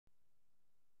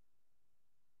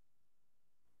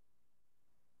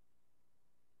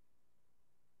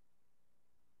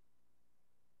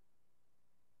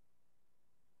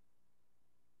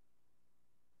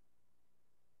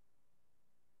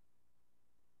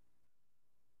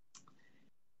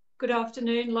Good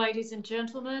afternoon, ladies and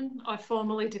gentlemen. I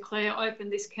formally declare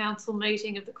open this council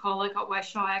meeting of the Colac Otway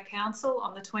Shire Council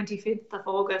on the 25th of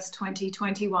August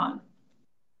 2021.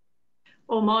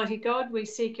 Almighty God, we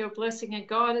seek your blessing and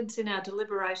guidance in our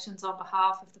deliberations on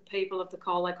behalf of the people of the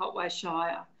Colac Otway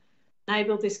Shire.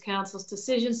 Enable this council's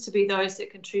decisions to be those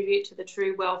that contribute to the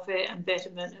true welfare and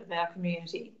betterment of our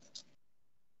community.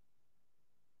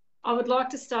 I would like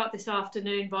to start this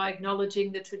afternoon by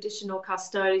acknowledging the traditional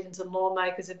custodians and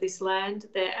lawmakers of this land,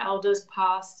 their elders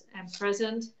past and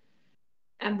present,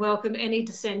 and welcome any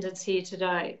descendants here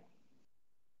today.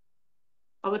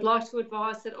 I would like to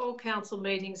advise that all council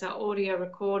meetings are audio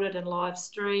recorded and live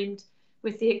streamed,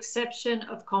 with the exception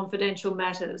of confidential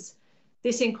matters.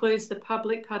 This includes the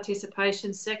public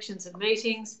participation sections of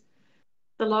meetings.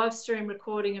 The live stream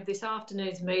recording of this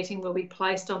afternoon's meeting will be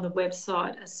placed on the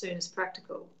website as soon as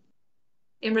practical.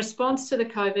 In response to the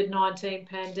COVID-19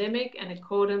 pandemic and in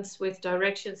accordance with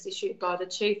directions issued by the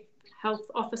Chief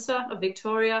Health Officer of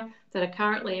Victoria that are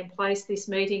currently in place, this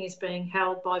meeting is being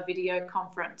held by video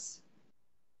conference.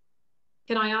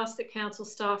 Can I ask that council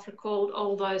staff record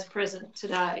all those present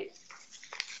today?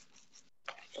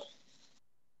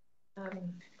 I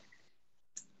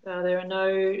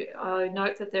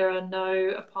note that there are no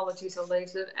apologies or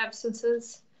leaves of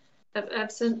absence.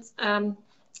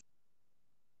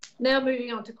 Now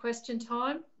moving on to question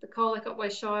time. The Colac Otway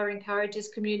Shire encourages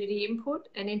community input,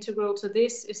 and integral to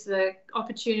this is the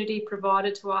opportunity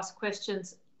provided to ask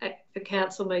questions for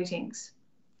council meetings.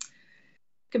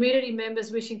 Community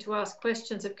members wishing to ask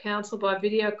questions of council by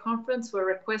video conference were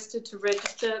requested to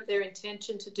register their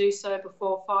intention to do so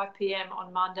before 5 p.m.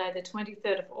 on Monday the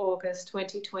 23rd of August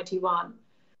 2021.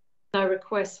 No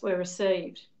requests were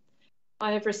received.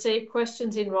 I have received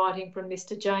questions in writing from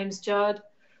Mr James Judd,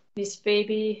 Ms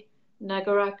Phoebe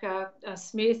Nagaraka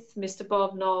Smith, Mr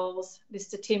Bob Knowles,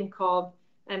 Mr Tim Cobb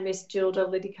and Ms Gilda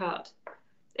Lidicart.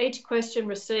 Each question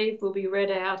received will be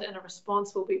read out and a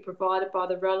response will be provided by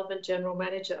the relevant General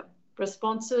Manager.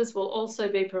 Responses will also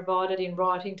be provided in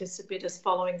writing to submitters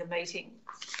following the meeting.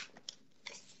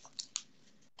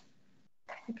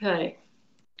 Okay.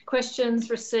 Questions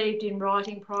received in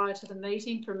writing prior to the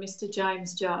meeting from Mr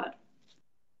James Judd.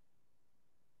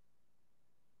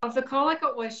 Of the Colac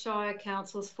Otway Shire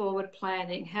Council's forward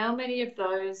planning, how many of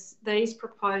these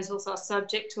proposals are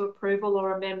subject to approval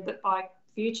or amendment by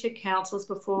future councils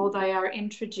before they are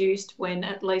introduced, when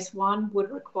at least one would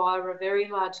require a very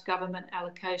large government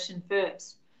allocation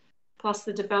first? Plus,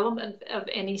 the development of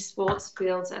any sports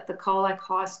fields at the Colac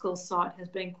High School site has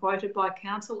been quoted by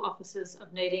council officers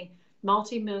of needing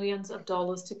multi-millions of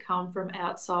dollars to come from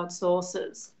outside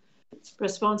sources.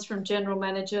 Response from General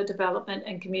Manager, Development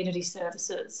and Community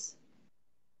Services.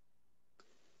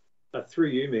 Through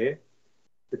you, Mayor.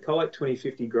 The Colac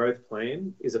 2050 Growth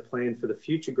Plan is a plan for the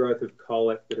future growth of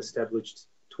Colac that established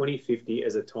 2050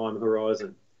 as a time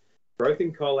horizon. Growth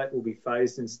in Colac will be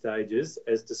phased in stages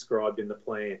as described in the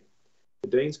plan. The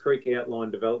Deans Creek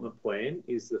Outline Development Plan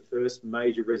is the first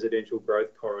major residential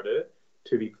growth corridor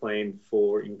to be planned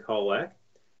for in Colac,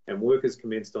 and work has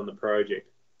commenced on the project.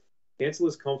 Council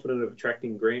is confident of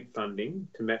attracting grant funding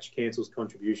to match Council's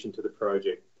contribution to the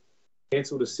project.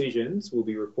 Council decisions will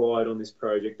be required on this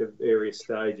project at various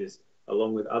stages,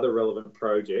 along with other relevant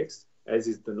projects, as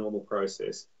is the normal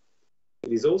process.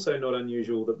 It is also not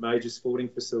unusual that major sporting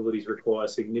facilities require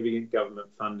significant government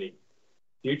funding.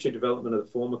 Future development of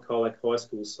the former Colac High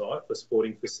School site for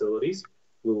sporting facilities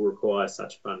will require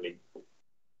such funding.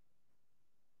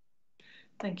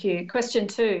 Thank you. Question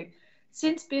 2.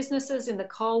 Since businesses in the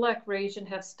Colac region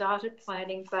have started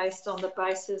planning based on the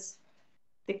basis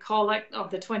the Colac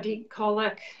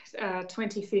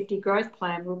 2050 growth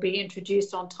plan will be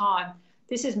introduced on time,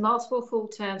 this is multiple full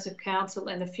terms of council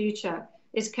in the future.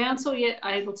 Is council yet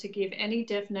able to give any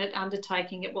definite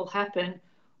undertaking it will happen,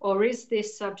 or is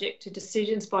this subject to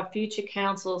decisions by future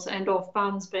councils and or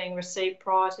funds being received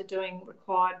prior to doing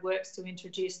required works to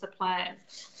introduce the plan?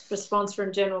 Response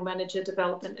from General Manager,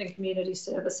 Development and Community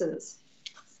Services.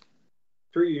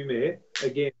 Through you, Mayor.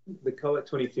 Again, the Colac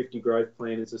 2050 Growth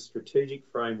Plan is a strategic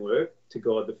framework to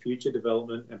guide the future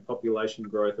development and population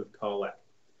growth of Colac.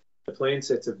 The plan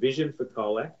sets a vision for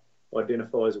Colac,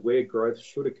 identifies where growth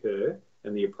should occur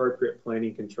and the appropriate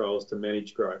planning controls to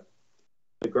manage growth.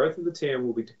 The growth of the town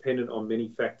will be dependent on many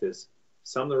factors,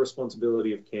 some the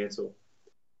responsibility of council.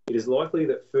 It is likely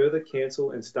that further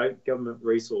council and state government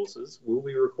resources will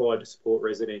be required to support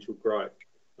residential growth,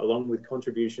 along with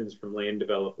contributions from land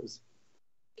developers.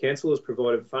 Council has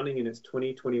provided funding in its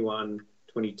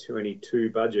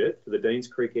 2021-2022 budget for the Deans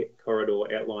Creek Corridor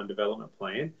Outline Development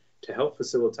Plan to help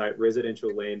facilitate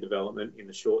residential land development in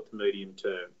the short to medium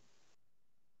term.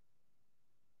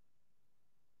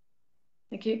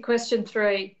 Thank you. Question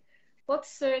 3. What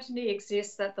certainty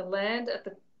exists that the land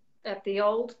at the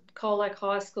old Colac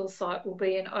High School site will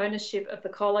be in ownership of the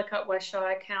Colac Otway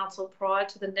Shire Council prior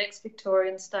to the next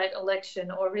Victorian state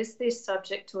election, or is this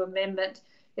subject to amendment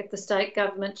if the state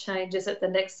government changes at the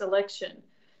next election?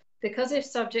 Because if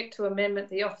subject to amendment,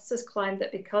 the officers claim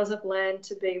that because of land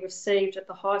to be received at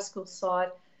the high school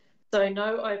site, so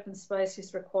no open space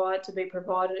is required to be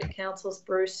provided at Council's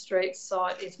Bruce Street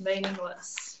site, is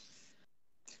meaningless.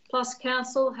 Plus,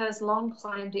 Council has long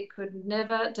claimed it could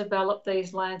never develop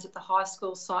these lands at the high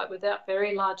school site without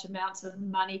very large amounts of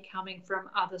money coming from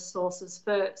other sources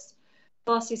first.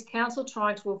 Plus, is Council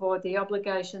trying to avoid the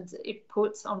obligations it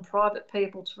puts on private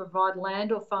people to provide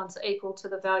land or funds equal to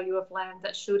the value of land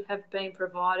that should have been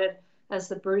provided, as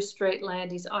the Bruce Street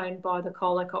land is owned by the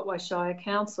Colac Otway Shire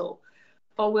Council?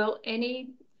 Or will any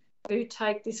who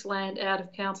take this land out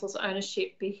of Council's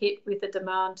ownership be hit with a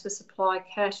demand to supply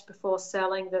cash before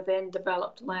selling the then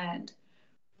developed land?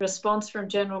 Response from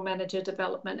General Manager,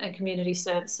 Development and Community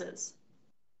Services.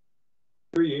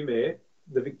 Through you, Mayor,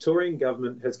 the Victorian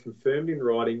Government has confirmed in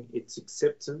writing its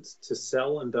acceptance to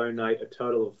sell and donate a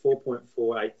total of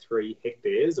 4.483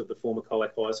 hectares of the former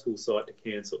Colac High School site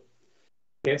to Council.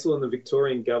 Council and the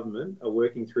Victorian Government are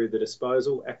working through the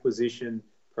disposal acquisition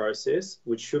process,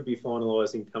 which should be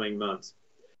finalised in coming months.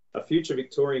 A future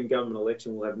Victorian Government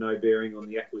election will have no bearing on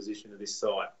the acquisition of this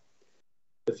site.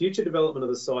 The future development of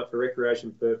the site for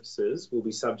recreation purposes will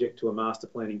be subject to a master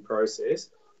planning process,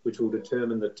 which will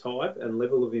determine the type and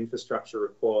level of infrastructure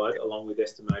required along with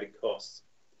estimated costs.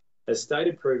 As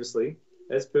stated previously,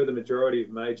 as per the majority of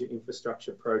major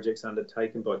infrastructure projects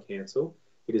undertaken by Council,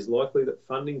 it is likely that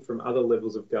funding from other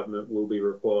levels of government will be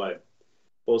required.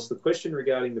 Whilst the question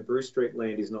regarding the Bruce Street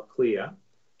land is not clear,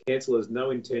 Council has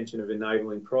no intention of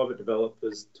enabling private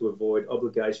developers to avoid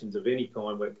obligations of any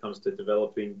kind when it comes to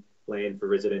developing land for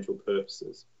residential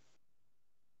purposes.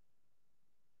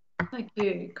 Thank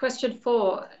you. Question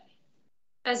 4.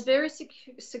 As very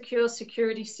secure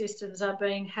security systems are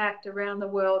being hacked around the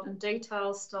world and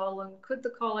details stolen, could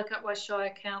the Colac Otway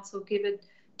Shire Council give a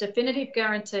definitive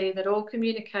guarantee that all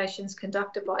communications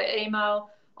conducted by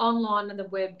email, online and the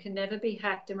web can never be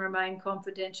hacked and remain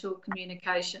confidential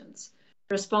communications?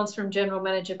 Response from General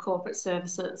Manager, Corporate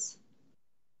Services.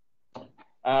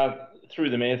 Through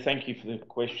the Mayor, thank you for the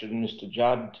question, Mr.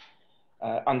 Judd.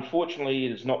 Unfortunately,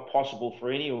 it is not possible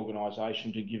for any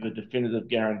organisation to give a definitive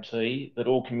guarantee that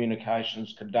all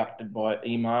communications conducted by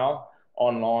email,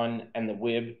 online and the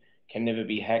web can never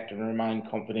be hacked and remain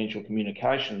confidential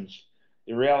communications.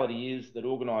 The reality is that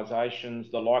organisations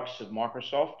the likes of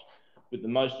Microsoft, with the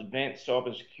most advanced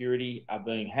cybersecurity, are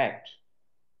being hacked.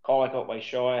 Colac Otway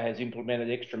Shire has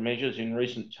implemented extra measures in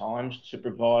recent times to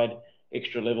provide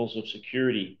extra levels of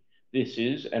security. This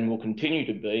is and will continue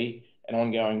to be an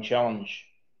ongoing challenge.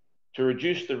 To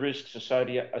reduce the risks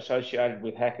associated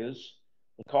with hackers,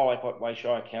 the Colac Otway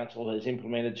Shire Council has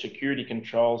implemented security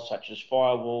controls such as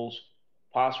firewalls,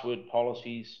 password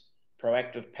policies,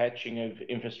 proactive patching of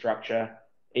infrastructure,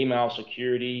 email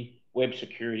security, web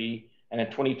security, and a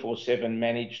 24/7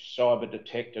 managed cyber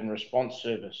detect and response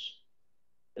service,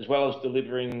 as well as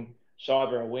delivering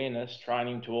cyber awareness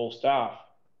training to all staff.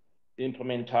 The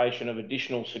implementation of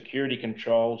additional security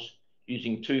controls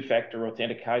using two-factor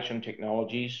authentication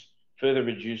technologies further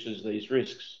reduces these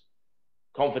risks.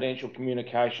 Confidential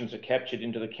communications are captured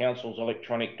into the Council's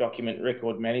electronic document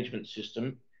record management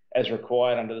system as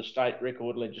required under the state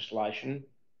record legislation,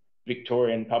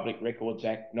 Victorian Public Records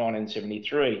Act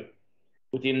 1973.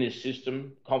 Within this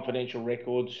system, confidential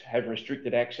records have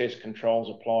restricted access controls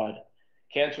applied.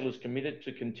 Council is committed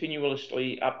to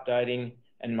continuously updating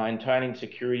and maintaining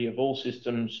security of all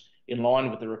systems in line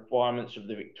with the requirements of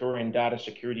the Victorian Data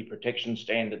Security Protection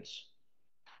Standards.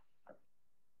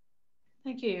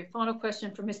 Thank you. Final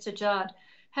question from Mr. Judd.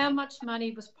 How much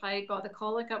money was paid by the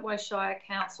Colac Otway Shire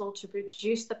Council to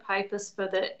produce the papers for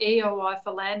the EOI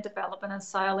for land development and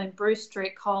sale in Bruce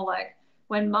Street, Colac,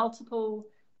 when multiple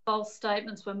false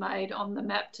statements were made on the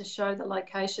map to show the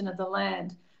location of the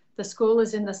land? The school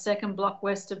is in the second block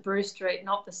west of Bruce Street,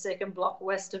 not the second block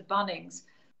west of Bunnings.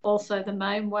 Also, the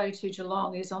main way to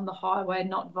Geelong is on the highway,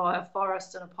 not via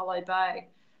Forest and Apollo Bay.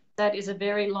 That is a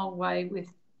very long way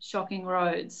with shocking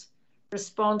roads.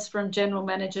 Response from General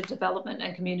Manager, Development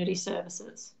and Community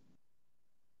Services.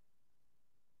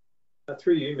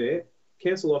 Through you, Mayor,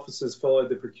 Council officers followed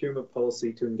the procurement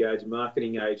policy to engage a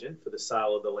marketing agent for the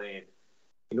sale of the land.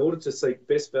 In order to seek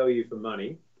best value for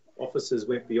money, officers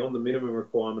went beyond the minimum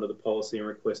requirement of the policy and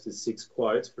requested 6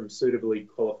 quotes from suitably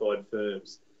qualified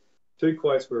firms. 2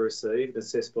 quotes were received and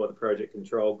assessed by the Project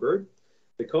Control Group.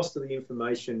 The cost of the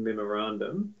information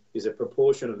memorandum is a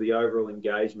proportion of the overall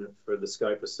engagement for the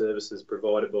scope of services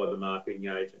provided by the marketing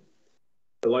agent.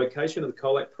 The location of the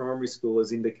Colac Primary School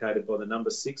as indicated by the number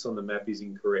 6 on the map is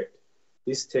incorrect.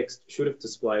 This text should have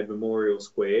displayed Memorial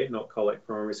Square, not Colac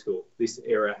Primary School. This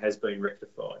error has been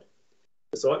rectified.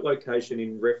 The site location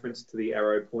in reference to the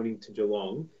arrow pointing to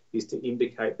Geelong is to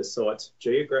indicate the site's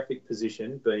geographic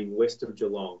position being west of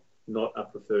Geelong, not a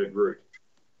preferred route.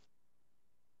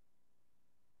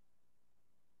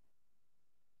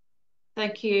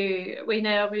 Thank you. We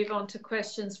now move on to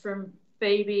questions from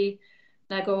Phoebe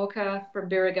Nagorka from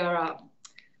Birregurra.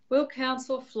 Will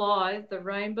Council fly the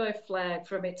rainbow flag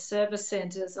from its service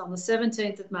centres on the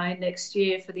 17th of May next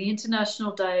year for the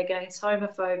International Day Against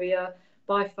Homophobia,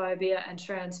 Biphobia and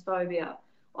Transphobia,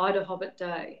 Ida Hobbit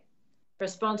Day?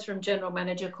 Response from General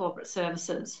Manager, Corporate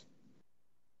Services.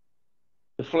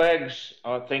 The flags,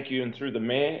 thank you, and through the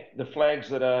Mayor, the flags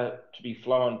that are to be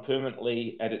flown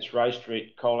permanently at its Ray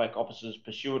Street Colac offices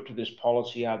pursuant to this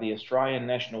policy are the Australian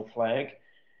national flag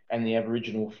and the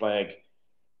Aboriginal flag,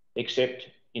 except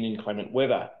in inclement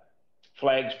weather.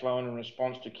 Flags flown in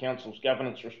response to Council's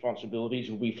governance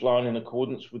responsibilities will be flown in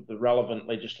accordance with the relevant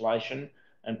legislation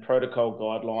and protocol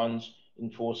guidelines in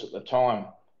force at the time.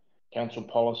 Council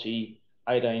Policy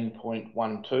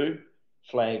 18.12,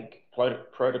 Flag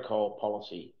Protocol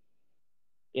Policy.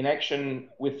 In action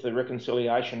with the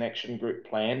Reconciliation Action Group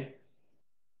Plan,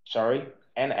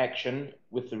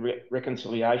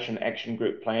 Reconciliation Action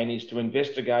Group Plan is to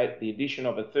investigate the addition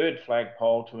of a third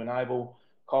flagpole to enable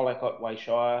Colac Otway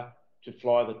Shire to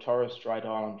fly the Torres Strait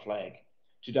Island flag.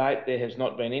 To date, there has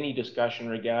not been any discussion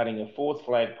regarding a fourth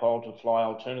flagpole to fly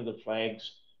alternative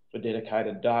flags for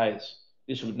dedicated days.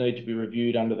 This would need to be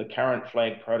reviewed under the current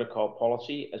flag protocol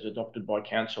policy as adopted by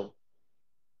Council.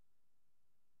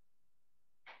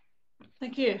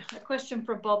 Thank you. A question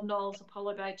from Bob Knowles,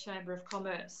 Apollo Bay Chamber of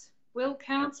Commerce. Will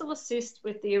Council assist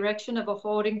with the erection of a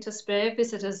hoarding to spare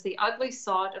visitors the ugly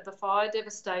sight of the fire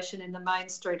devastation in the main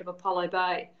street of Apollo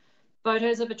Bay?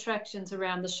 Photos of attractions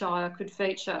around the Shire could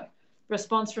feature.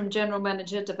 Response from General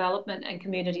Manager, Development and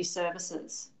Community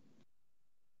Services.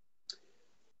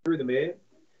 Through the Mayor,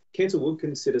 Council would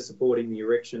consider supporting the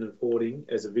erection of hoarding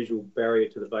as a visual barrier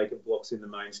to the vacant blocks in the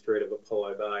main street of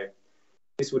Apollo Bay.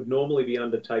 This would normally be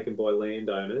undertaken by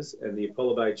landowners, and the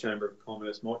Apollo Bay Chamber of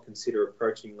Commerce might consider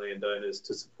approaching landowners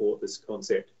to support this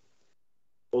concept.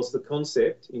 Whilst the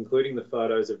concept, including the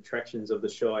photos of attractions of the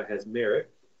Shire, has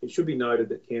merit, it should be noted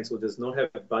that Council does not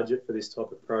have a budget for this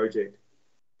type of project.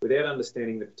 Without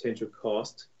understanding the potential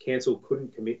cost, Council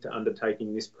couldn't commit to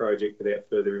undertaking this project without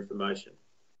further information.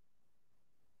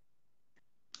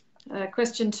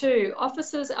 Question 2.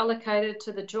 Officers allocated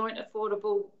to the Joint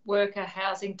Affordable Worker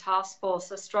Housing Task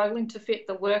Force are struggling to fit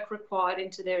the work required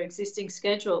into their existing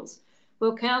schedules.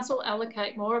 Will Council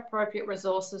allocate more appropriate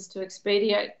resources to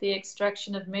expedite the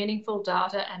extraction of meaningful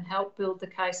data and help build the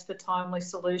case for timely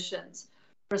solutions?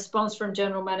 Response from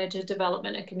General Manager,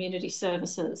 Development and Community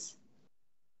Services.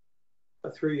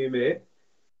 Through you, Mayor,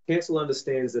 Council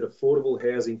understands that affordable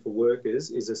housing for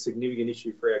workers is a significant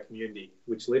issue for our community,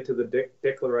 which led to the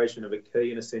declaration of a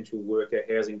key and essential worker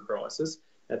housing crisis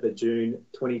at the June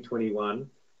 2021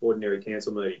 Ordinary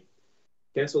Council meeting.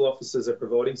 Council officers are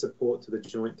providing support to the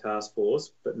Joint Task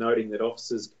Force, but noting that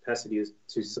officers' capacity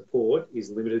to support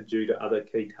is limited due to other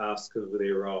key tasks of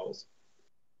their roles.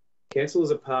 Council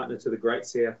is a partner to the Great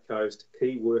South Coast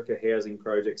Key Worker Housing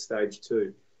Project Stage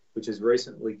 2, which has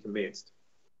recently commenced.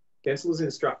 Council has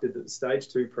instructed that the Stage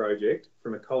 2 project,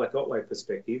 from a Colac Otway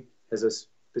perspective, has a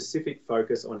specific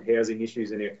focus on housing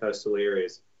issues in our coastal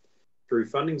areas. Through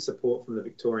funding support from the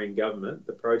Victorian Government,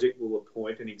 the project will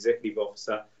appoint an executive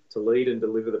officer to lead and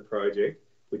deliver the project,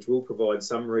 which will provide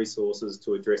some resources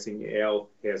to addressing our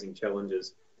housing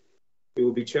challenges. It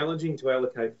will be challenging to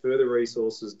allocate further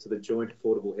resources to the Joint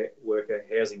Affordable Worker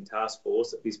Housing Task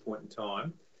Force at this point in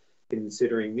time,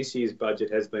 considering this year's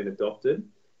budget has been adopted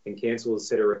and Council has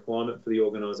set a requirement for the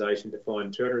organisation to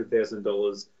find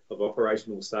 $200,000 of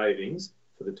operational savings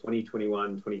for the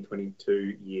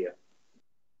 2021-2022 year.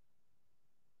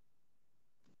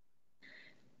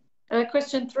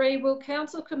 Question 3. Will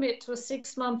Council commit to a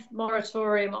 6-month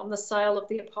moratorium on the sale of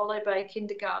the Apollo Bay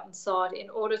kindergarten site in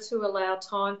order to allow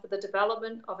time for the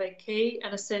development of a key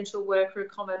and essential worker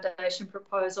accommodation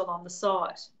proposal on the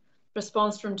site?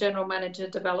 Response from General Manager,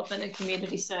 Development and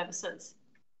Community Services.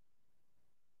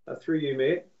 Through you,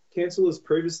 Mayor, Council has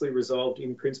previously resolved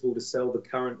in principle to sell the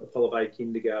current Apollo Bay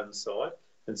kindergarten site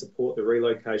and support the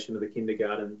relocation of the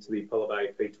kindergarten to the Apollo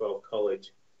Bay P12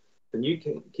 College. The new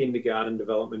kindergarten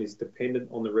development is dependent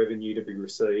on the revenue to be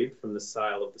received from the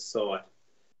sale of the site.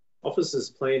 Officers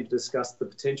plan to discuss the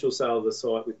potential sale of the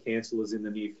site with councillors in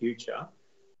the near future,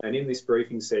 and in this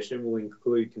briefing session will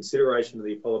include consideration of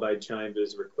the Apollo Bay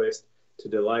Chamber's request to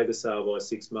delay the sale by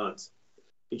 6 months.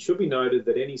 It should be noted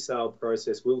that any sale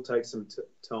process will take some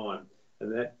time,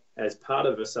 and that as part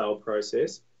of a sale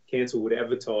process, council would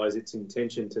advertise its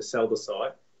intention to sell the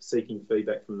site, seeking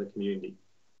feedback from the community.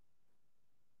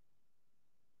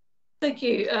 Thank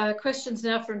you. Questions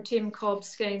now from Tim Cobb,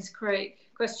 Skeens Creek.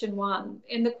 Question 1.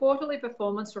 In the quarterly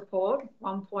performance report,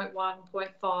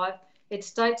 1.1.5, it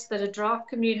states that a draft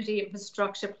community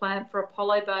infrastructure plan for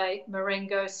Apollo Bay,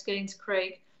 Marengo, Skeens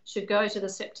Creek should go to the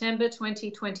September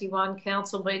 2021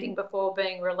 council meeting before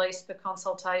being released for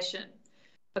consultation.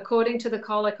 According to the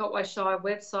Colac Otway Shire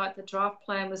website, the draft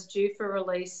plan was due for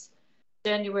release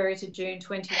January to June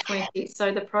 2020,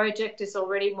 so the project is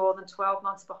already more than 12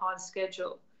 months behind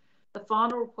schedule. The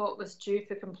final report was due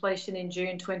for completion in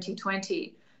June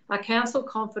 2020. Are council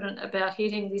confident about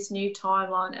hitting this new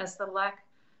timeline as the lack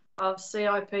of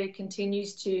CIP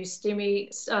continues to stymie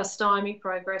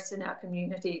progress in our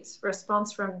communities?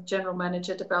 Response from General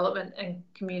Manager, Development and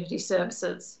Community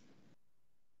Services.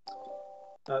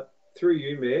 Through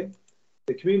you, Mayor,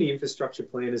 the Community Infrastructure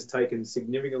Plan has taken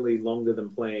significantly longer than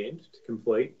planned to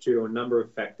complete due to a number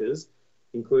of factors,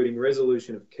 including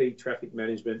resolution of key traffic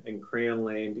management and Crown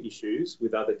land issues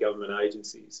with other government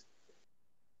agencies.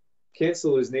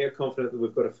 Council is now confident that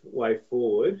we've got a way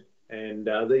forward, and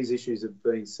these issues have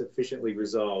been sufficiently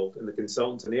resolved, and the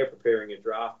consultants are now preparing a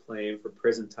draft plan for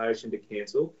presentation to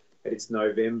Council at its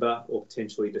November or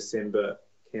potentially December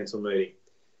Council meeting.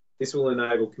 This will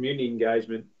enable community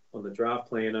engagement on the draft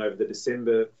plan over the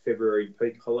December-February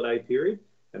peak holiday period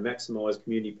and maximise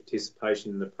community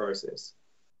participation in the process.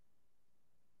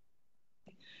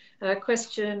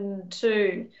 Question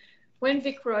 2. When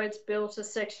Vic Roads built a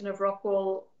section of rock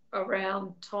wall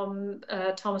around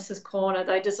Thomas's Corner,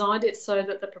 they designed it so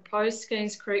that the proposed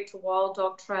Skeens Creek to Wild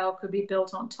Dog Trail could be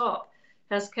built on top.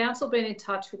 Has Council been in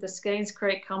touch with the Skeens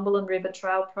Creek Cumberland River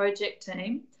Trail project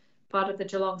team, part of the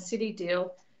Geelong City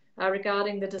deal,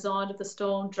 regarding the design of the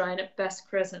storm drain at Bass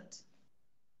Crescent?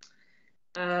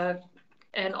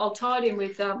 And I'll tie it in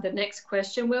with the next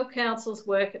question. Will Council's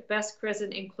work at Bass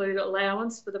Crescent include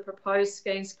allowance for the proposed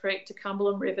Skeens Creek to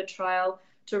Cumberland River Trail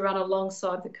to run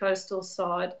alongside the coastal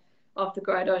side of the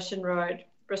Great Ocean Road?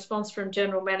 Response from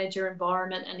General Manager,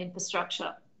 Environment and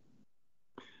Infrastructure.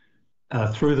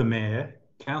 Through the Mayor,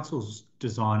 Council's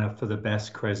designer for the Bass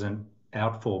Crescent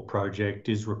outfall project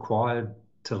is required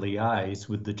to liaise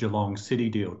with the Geelong City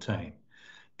Deal team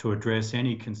to address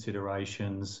any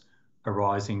considerations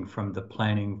arising from the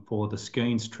planning for the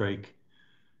Skeens Creek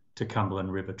to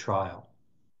Cumberland River Trail.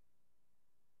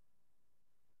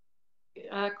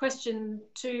 Question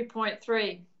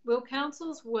 2.3. Will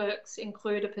Council's works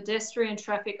include a pedestrian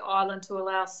traffic island to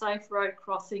allow safe road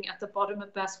crossing at the bottom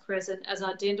of Bass Crescent as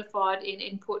identified in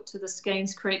input to the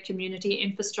Skeens Creek Community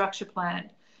Infrastructure Plan?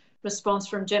 Response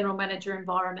from General Manager,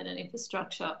 Environment and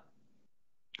Infrastructure.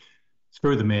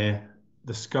 Through the Mayor,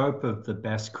 the scope of the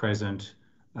Bass Crescent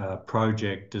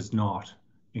project does not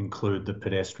include the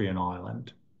pedestrian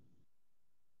island.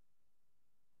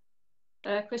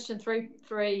 Question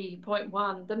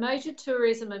 3.1. The major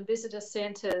tourism and visitor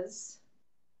centres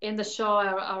in the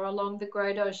Shire are along the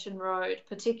Great Ocean Road,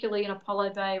 particularly in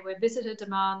Apollo Bay, where visitor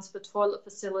demands for toilet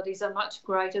facilities are much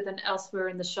greater than elsewhere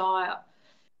in the Shire.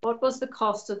 What was the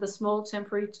cost of the small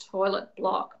temporary toilet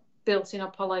block built in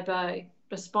Apollo Bay?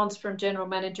 Response from General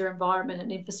Manager, Environment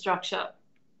and Infrastructure.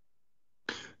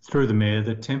 Through the Mayor,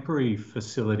 the temporary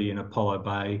facility in Apollo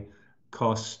Bay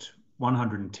cost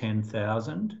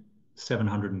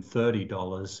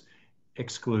 $110,730,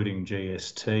 excluding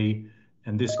GST,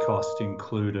 and this cost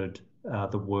included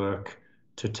the work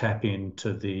to tap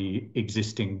into the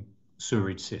existing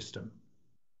sewerage system.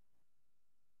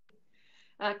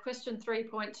 Question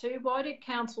 3.2. Why did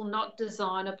Council not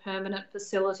design a permanent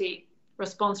facility?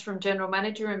 Response from General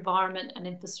Manager, Environment and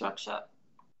Infrastructure.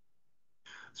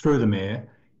 Through the Mayor,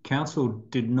 Council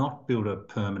did not build a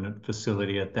permanent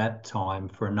facility at that time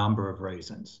for a number of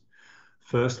reasons.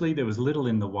 Firstly, there was little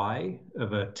in the way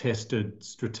of a tested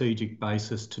strategic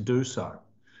basis to do so.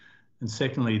 And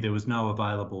secondly, there was no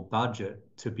available budget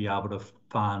to be able to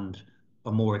fund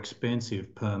a more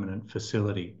expensive permanent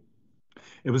facility.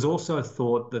 It was also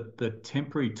thought that the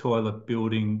temporary toilet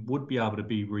building would be able to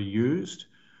be reused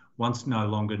once no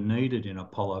longer needed in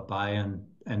Apollo Bay, and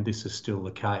this is still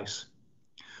the case.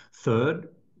 Third,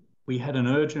 we had an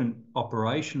urgent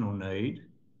operational need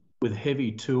with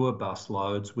heavy tour bus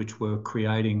loads, which were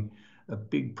creating a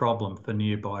big problem for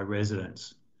nearby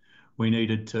residents. We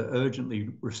needed to urgently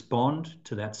respond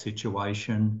to that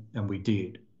situation, and we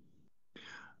did.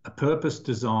 A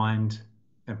purpose-designed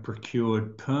and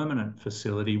procured permanent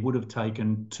facility would have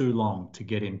taken too long to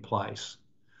get in place.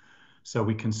 So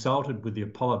we consulted with the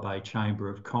Apollo Bay Chamber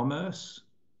of Commerce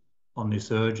on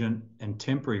this urgent and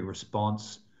temporary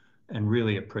response and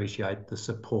really appreciate the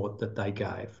support that they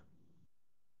gave.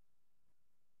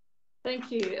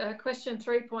 Thank you. Question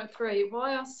 3.3.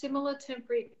 Why are similar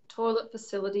temporary toilet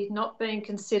facilities not being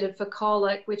considered for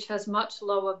Colac, which has much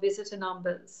lower visitor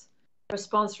numbers?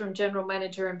 Response from General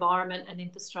Manager, Environment and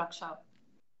Infrastructure.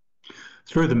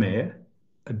 Through the Mayor,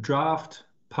 a draft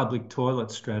public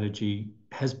toilet strategy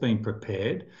has been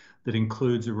prepared that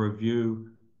includes a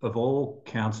review of all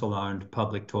council-owned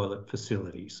public toilet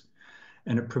facilities,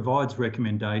 and it provides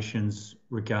recommendations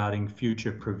regarding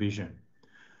future provision.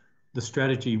 The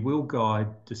strategy will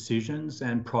guide decisions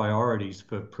and priorities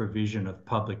for provision of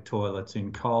public toilets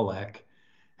in Colac.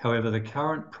 However, the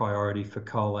current priority for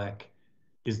Colac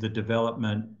is the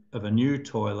development of a new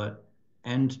toilet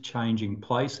and changing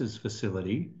places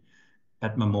facility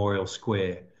at Memorial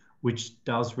Square, which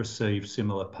does receive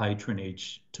similar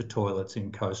patronage to toilets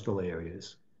in coastal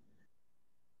areas.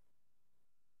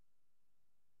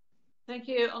 Thank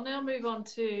you. I'll now move on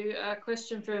to a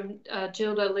question from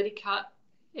Gilda Liddicutt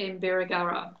in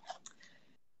Birregurra.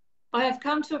 I have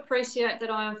come to appreciate that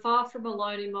I am far from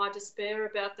alone in my despair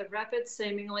about the rapid,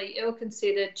 seemingly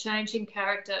ill-considered changing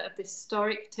character of the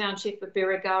historic township of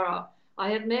Birregurra.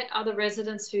 I have met other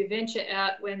residents who venture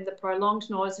out when the prolonged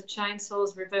noise of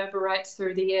chainsaws reverberates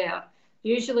through the air.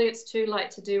 Usually it's too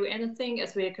late to do anything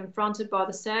as we are confronted by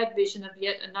the sad vision of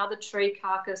yet another tree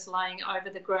carcass laying over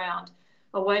the ground,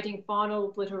 awaiting final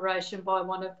obliteration by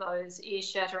one of those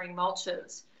ear-shattering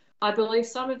mulches. I believe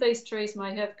some of these trees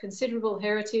may have considerable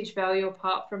heritage value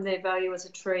apart from their value as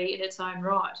a tree in its own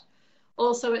right.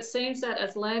 Also, it seems that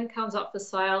as land comes up for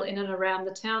sale in and around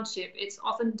the township, it's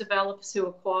often developers who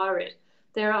acquire it,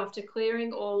 thereafter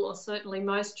clearing all or certainly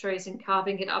most trees and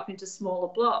carving it up into smaller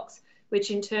blocks,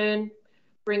 which in turn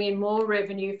bring in more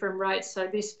revenue from rates, so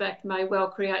this fact may well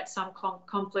create some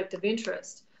conflict of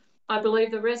interest. I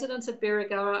believe the residents of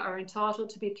Birregurra are entitled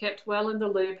to be kept well in the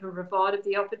loop and provided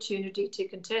the opportunity to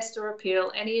contest or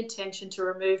appeal any intention to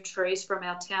remove trees from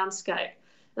our townscape,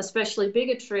 especially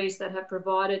bigger trees that have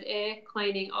provided air,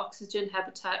 cleaning, oxygen,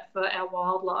 habitat for our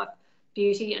wildlife,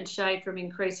 beauty and shade from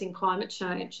increasing climate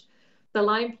change. The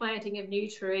lame planting of new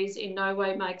trees in no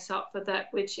way makes up for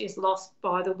that which is lost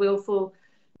by the willful,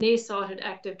 nearsighted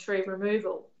act of tree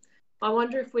removal. I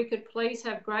wonder if we could please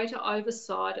have greater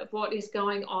oversight of what is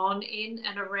going on in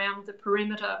and around the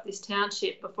perimeter of this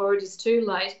township before it is too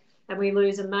late and we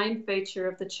lose a main feature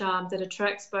of the charm that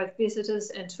attracts both visitors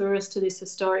and tourists to this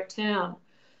historic town.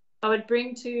 I would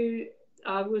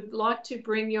like to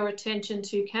bring your attention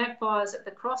to Campfires at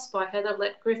the Cross by Heather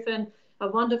Lett Griffin, a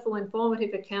wonderful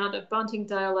informative account of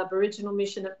Buntingdale Aboriginal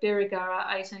Mission at Birregurra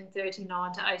 1839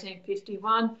 to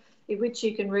 1851, in which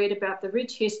you can read about the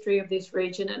rich history of this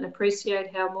region and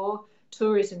appreciate how more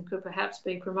tourism could perhaps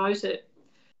be promoted.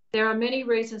 There are many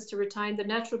reasons to retain the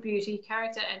natural beauty,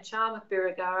 character and charm of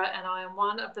Birregurra, and I am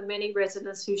one of the many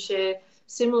residents who share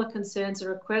similar concerns and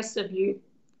requests of you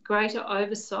greater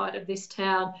oversight of this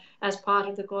town as part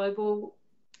of the global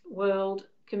world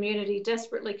community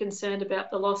desperately concerned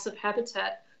about the loss of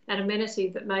habitat and amenity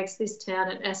that makes this town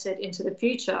an asset into the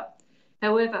future.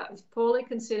 However, if poorly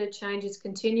considered changes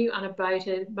continue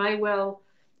unabated, may well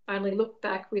only look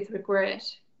back with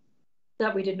regret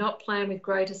that we did not plan with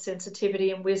greater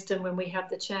sensitivity and wisdom when we have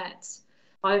the chance.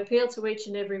 I appeal to each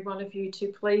and every one of you to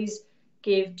please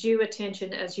give due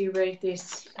attention as you read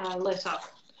this letter.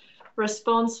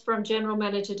 Response from General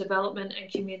Manager, Development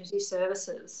and Community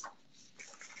Services.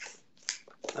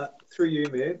 Through you,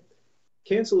 Mayor.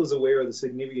 Council is aware of the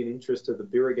significant interest of the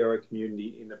Birregurra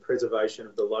community in the preservation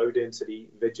of the low-density,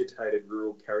 vegetated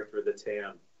rural character of the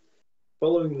town.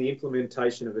 Following the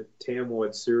implementation of a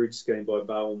town-wide sewerage scheme by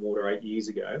Barwon Water 8 years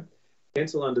ago,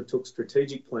 Council undertook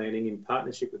strategic planning in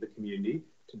partnership with the community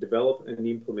to develop and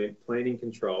implement planning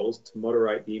controls to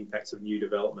moderate the impacts of new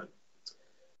development.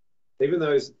 Even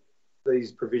though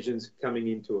these provisions coming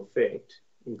into effect,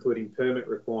 including permit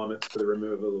requirements for the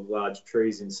removal of large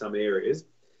trees in some areas,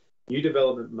 new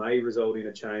development may result in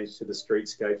a change to the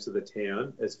streetscapes of the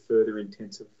town as further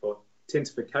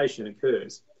intensification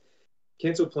occurs.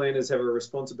 Council planners have a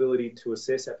responsibility to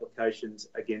assess applications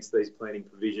against these planning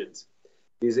provisions.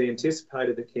 It is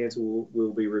anticipated that Council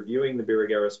will be reviewing the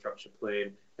Birregurra structure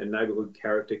plan and neighbourhood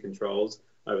character controls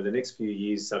over the next few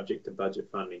years, subject to budget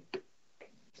funding.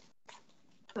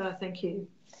 Thank you.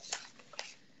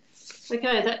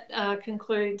 Okay, that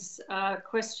concludes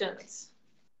questions.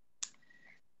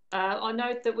 I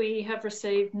note that we have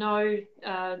received no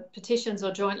petitions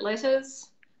or joint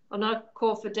letters. I'll now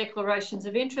call for declarations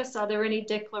of interest. Are there any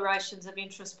declarations of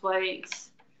interest,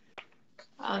 please?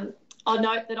 I'll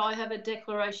note that I have a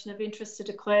declaration of interest to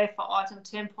declare for item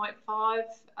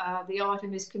 10.5. The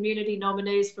item is community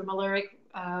nominees for Maleric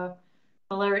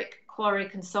Quarry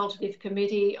Consultative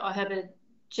Committee. I have a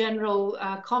general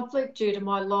conflict due to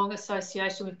my long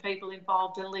association with people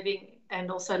involved in living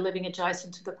and also living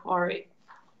adjacent to the quarry.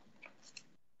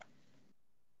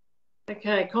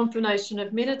 Okay, confirmation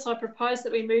of minutes. I propose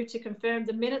that we move to confirm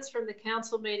the minutes from the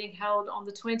council meeting held on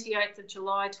the 28th of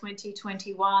July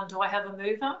 2021. Do I have a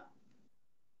mover?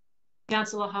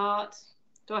 Councillor Hart.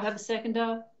 Do I have a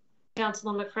seconder?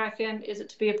 Councillor McCracken. Is it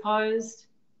to be opposed?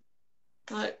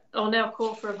 No. I'll now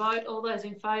call for a vote. All those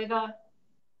in favour?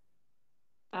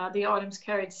 The item's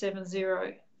carried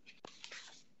 7-0.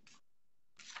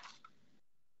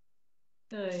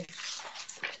 Okay.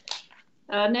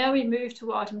 Now we move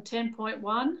to item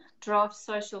 10.1, draft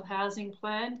social housing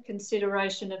plan,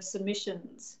 consideration of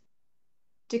submissions.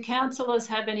 Do councillors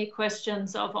have any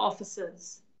questions of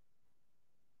officers?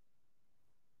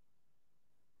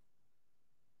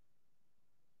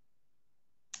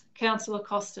 Councillor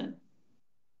Costin.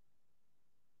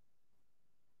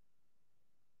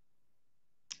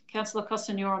 Councillor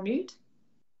Costin, you're on mute.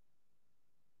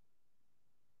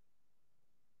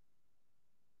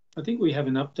 I think we have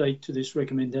an update to this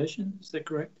recommendation. Is that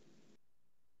correct?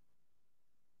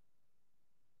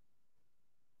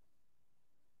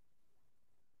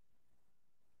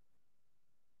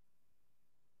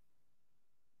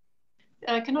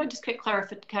 Can I just get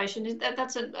clarification? Is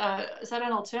that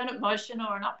an alternate motion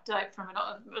or an update from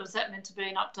or is that meant to be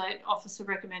an update officer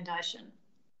recommendation?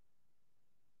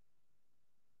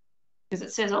 Because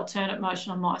it says alternate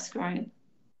motion on my screen.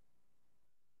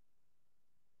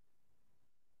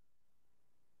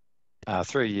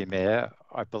 Through you, Mayor,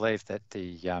 I believe that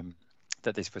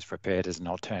that this was prepared as an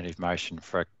alternative motion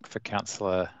for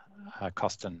Councillor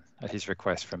Costin at his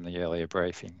request from the earlier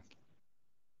briefing.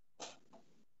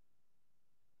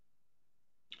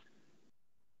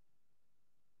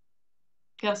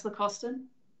 Councillor Costin.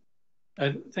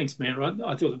 Thanks, Mayor. I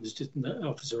thought it was just an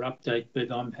officer update,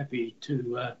 but I'm happy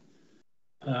to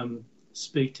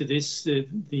speak to this.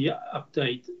 The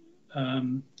update,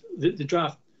 the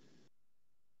draft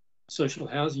social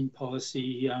housing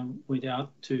policy went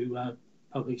out to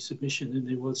public submission, and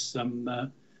there was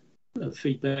some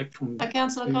feedback from...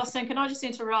 Councillor Costin, can I just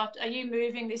interrupt? Are you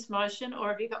moving this motion or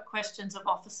have you got questions of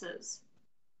officers?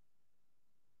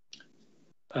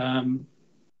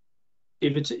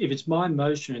 If it's my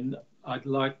motion, I'd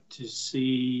like to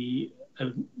see a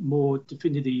more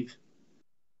definitive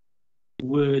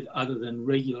word other than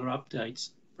regular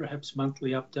updates, perhaps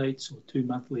monthly updates or 2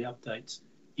 monthly updates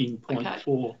in point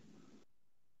 4.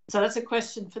 So that's a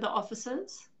question for the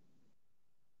officers,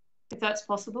 if that's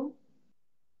possible.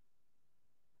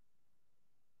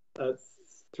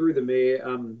 Through the Mayor,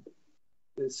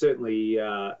 certainly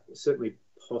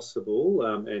possible,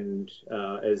 and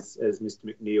as Mr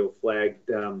McNeil flagged,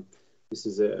 this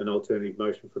is an alternative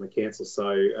motion from the council,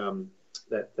 so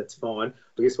that's fine.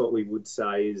 I guess what we would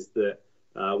say is that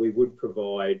we would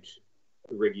provide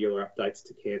regular updates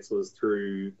to councillors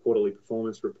through quarterly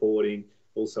performance reporting,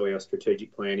 also our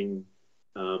strategic planning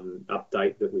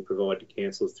update that we provide to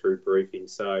councillors through briefing.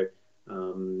 So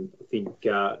I think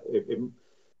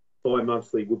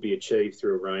bi-monthly would be achieved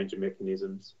through a range of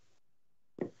mechanisms.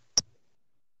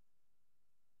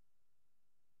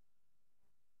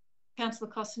 Councillor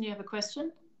Costin, you have a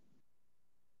question?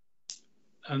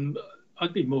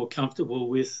 I'd be more comfortable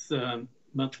with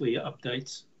monthly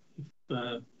updates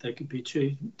if they could be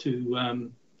achieved to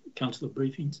councillor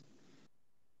briefings.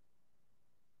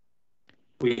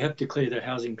 We have declared a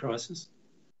housing crisis.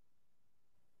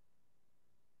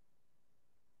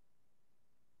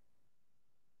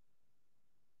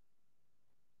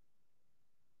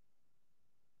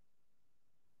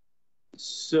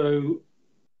 So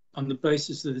on the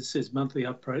basis that it says monthly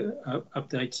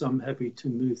updates, I'm happy to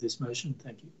move this motion.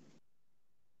 Thank you.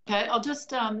 Okay, I'll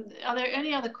just, are there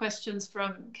any other questions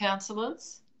from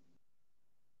councillors?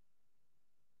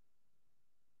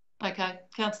 Okay,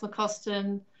 Councillor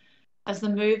Costin as the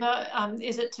mover,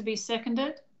 is it to be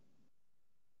seconded?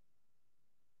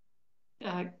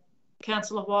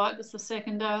 Councillor White was the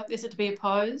seconder. Is it to be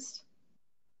opposed?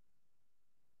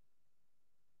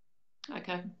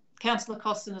 Okay, Councillor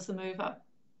Costin as the mover.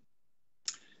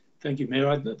 Thank you, Mayor.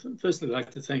 I'd firstly like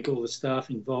to thank all the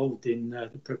staff involved in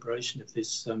the preparation of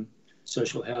this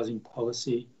social housing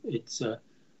policy. It's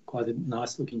quite a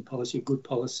nice looking policy, a good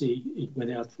policy. It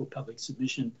went out for public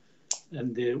submission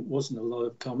and there wasn't a lot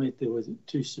of comment. There were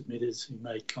 2 submitters who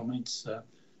made comments.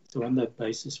 So on that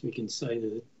basis, we can say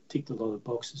that it ticked a lot of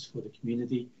boxes for the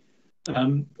community.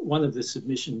 One of the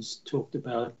submissions talked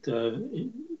about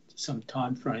some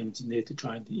timeframes in there to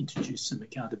try and introduce some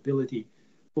accountability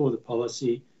for the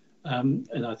policy.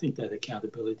 And I think that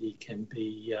accountability can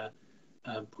be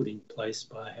put in place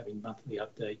by having monthly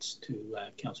updates to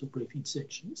council briefing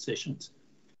sessions.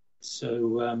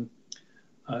 So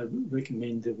I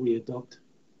recommend that we adopt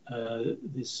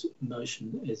this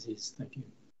motion as is. Thank you.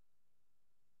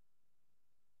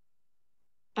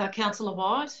 Councillor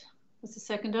White was the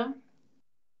seconder.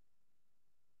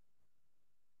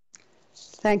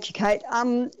 Thank you, Kate.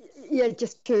 Yeah,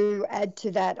 just to add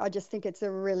to that, I just think it's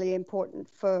really important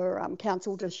for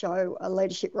council to show a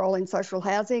leadership role in social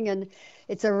housing, and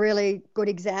it's a really good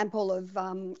example of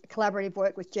collaborative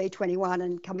work with G21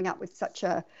 and coming up with such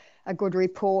a good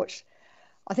report.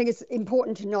 I think it's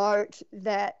important to note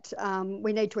that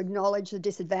we need to acknowledge the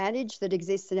disadvantage that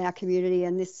exists in our community,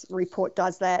 and this report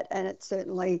does that, and it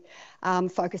certainly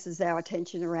focuses our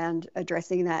attention around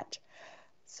addressing that.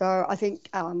 So I think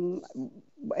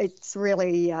it's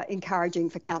really encouraging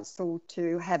for council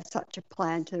to have such a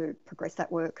plan to progress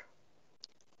that work.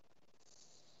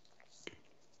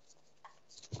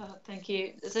 Thank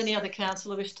you. Does any other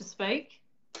councillor wish to speak?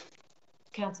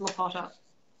 Councillor Potter.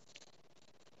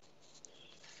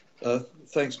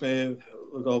 Thanks, Mayor.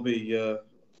 Look, I'll be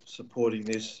supporting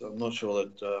this. I'm not sure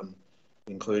that the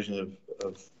inclusion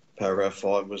of paragraph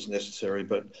 5 was necessary,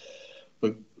 but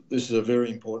look, this is a very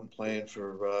important plan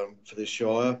for this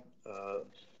Shire.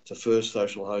 It's the first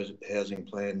social housing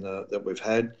plan that we've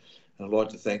had. And I'd like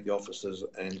to thank the officers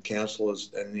and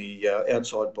councillors and the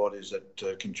outside bodies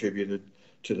that contributed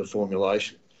to the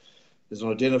formulation. There's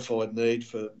an identified need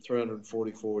for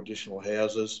 344 additional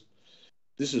houses.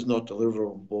 This is not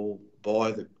deliverable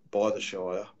by the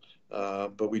Shire,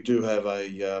 but we do have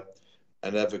an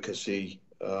advocacy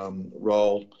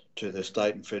role to the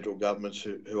state and federal governments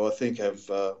who I think have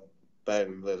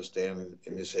badly let us down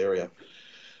in this area.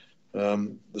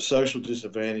 The social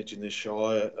disadvantage in this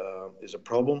Shire is a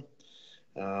problem,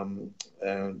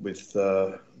 and with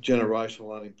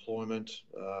generational unemployment,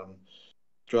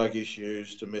 drug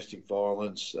issues, domestic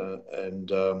violence,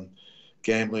 and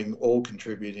gambling all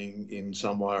contributing in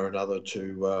some way or another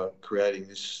to creating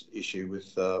this issue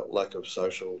with lack of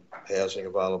social housing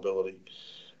availability.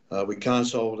 We can't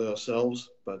solve it ourselves,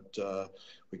 but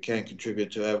we can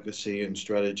contribute to advocacy and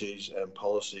strategies and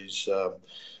policies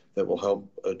that will help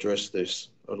address this.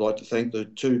 I'd like to thank the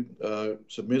 2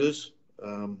 submitters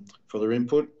for their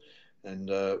input, and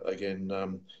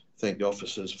again, thank the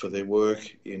officers for their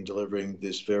work in delivering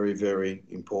this very, very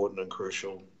important and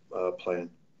crucial plan.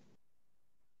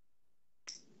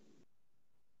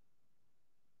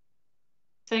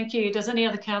 Thank you. Does any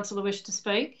other councillor wish to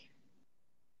speak?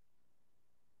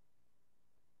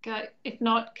 Okay, if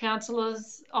not,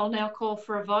 councillors, I'll now call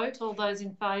for a vote. All those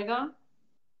in favour?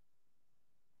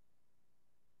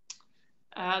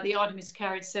 The item is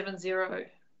carried 7-0.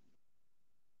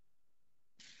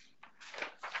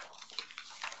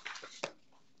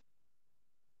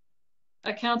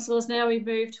 Councillors, now we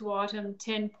move to item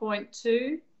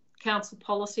 10.2, Council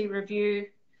Policy Review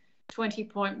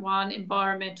 20.1,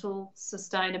 Environmental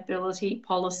Sustainability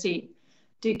Policy.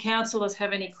 Do councillors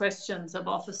have any questions of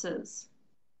officers?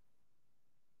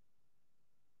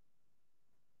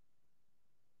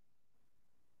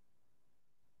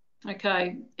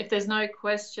 Okay, if there's no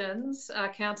questions,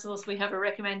 councillors, we have a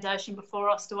recommendation before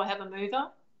us. Do I have a mover?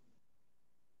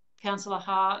 Councillor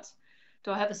Hart.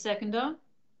 Do I have a seconder?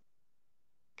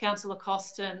 Councillor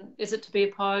Costin. Is it to be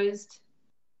opposed?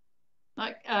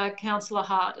 Councillor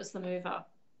Hart is the mover.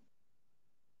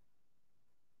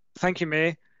 Thank you,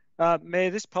 Mayor. Mayor,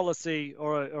 this policy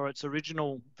or its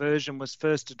original version was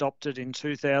first adopted in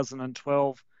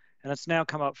 2012, and it's now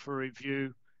come up for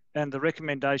review, and the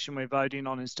recommendation we're voting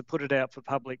on is to put it out for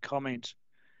public comment.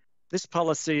 This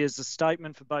policy is a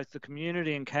statement for both the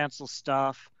community and council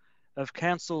staff of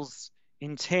council's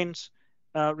intent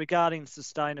regarding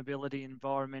sustainability and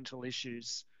environmental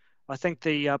issues. I think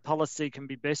the policy can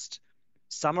be best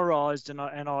summarised, and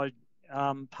I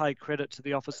pay credit to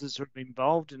the officers who have been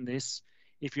involved in this.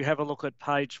 If you have a look at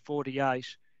page 48,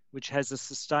 which has a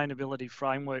sustainability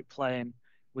framework plan,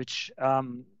 which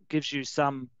gives you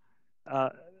some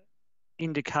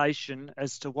indication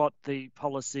as to what the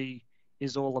policy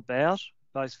is all about,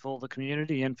 both for the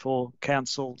community and for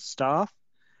council staff.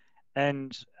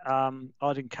 And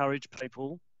I'd encourage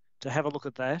people to have a look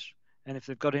at that. And if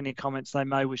they've got any comments they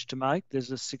may wish to make,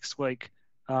 there's a 6-week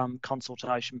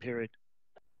consultation period.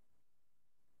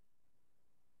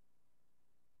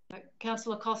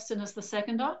 Councillor Costin is the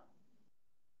seconder.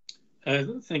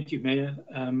 Thank you, Mayor.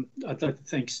 I'd like to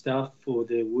thank staff for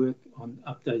their work on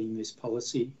updating this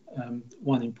policy.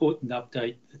 One important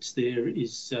update that's there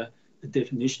is the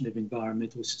definition of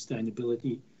environmental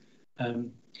sustainability.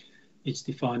 It's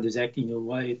defined as acting in a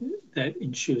way that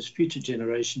ensures future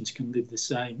generations can live the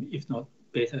same, if not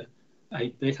better, a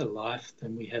better life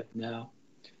than we have now.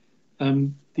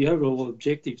 The overall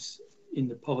objectives in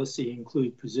the policy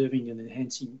include preserving and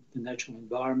enhancing the natural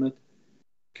environment,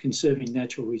 conserving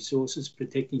natural resources,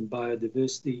 protecting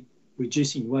biodiversity,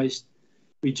 reducing waste,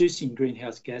 reducing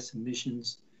greenhouse gas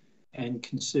emissions, and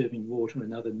conserving water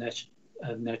and other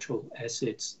natural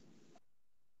assets.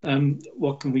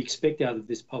 What can we expect out of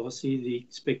this policy? The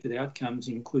expected outcomes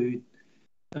include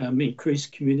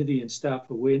increased community and staff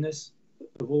awareness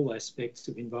of all aspects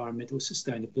of environmental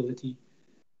sustainability.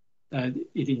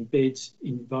 It embeds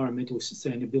environmental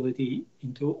sustainability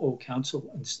into all council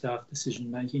and staff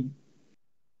decision making.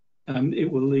 It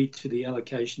will lead to the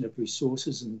allocation of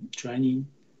resources and training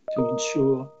to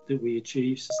ensure that we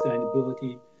achieve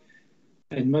sustainability,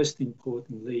 and most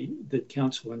importantly, that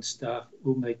council and staff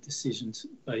will make decisions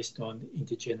based on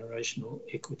intergenerational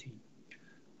equity.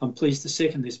 I'm pleased to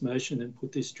second this motion and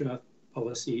put this draft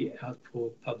policy out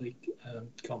for public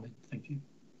comment. Thank you.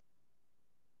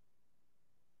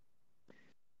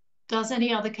 Does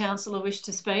any other councillor wish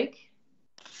to speak?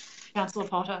 Councillor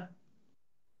Potter.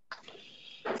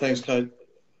 Thanks, Kate.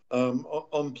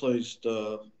 I'm pleased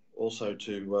also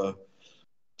to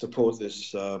support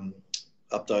this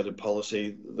updated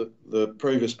policy. The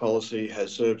previous policy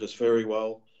has served us very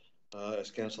well, as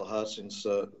Councillor Hartson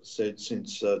said,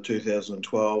 since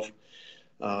 2012.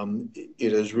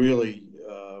 It has really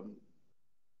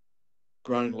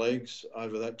grown legs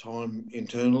over that time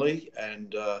internally,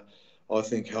 and I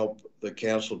think helped the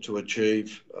council to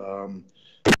achieve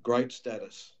great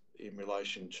status in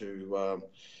relation to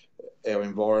our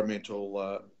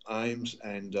environmental aims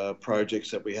and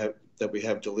projects that we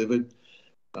have delivered.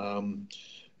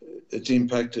 It's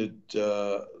impacted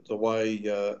the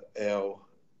way our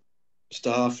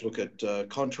staff look at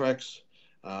contracts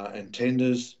and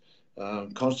tenders,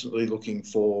 constantly looking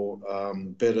for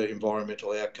better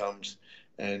environmental outcomes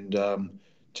and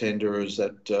tenderers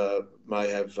that may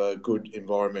have good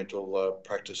environmental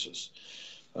practices.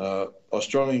 I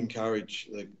strongly encourage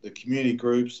the community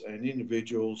groups and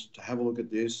individuals to have a look at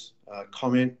this,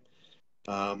 comment,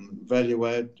 value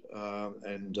add,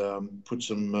 and put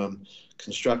some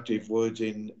constructive words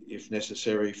in if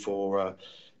necessary for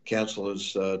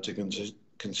councillors to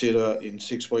consider in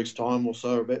 6 weeks' time or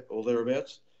so, or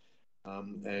thereabouts.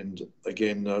 And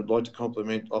again, I'd like to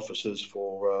compliment officers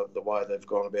for the way they've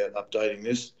gone about updating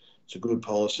this. It's a good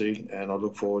policy, and I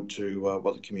look forward to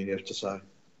what the community has to say.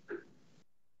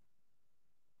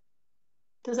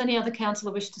 Does any other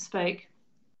councillor wish to speak?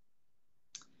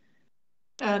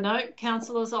 No.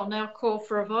 Councillors, I'll now call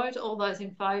for a vote. All those in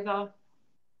favour?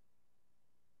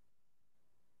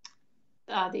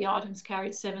 The item's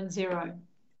carried 7-0.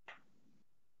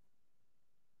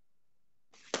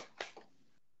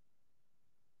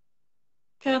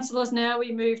 Councillors, now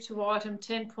we move to item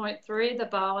 10.3, the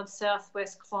Barwon South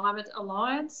West Climate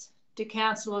Alliance. Do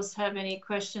councillors have any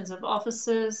questions of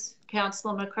officers?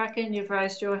 Councillor McCracken, you've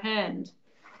raised your hand.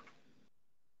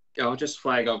 I'll just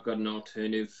flag I've got an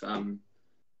alternative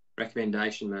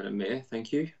recommendation, Madam Mayor.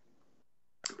 Thank you.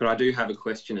 But I do have a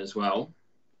question as well,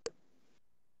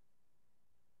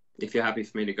 if you're happy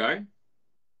for me to go.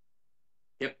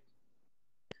 Yep.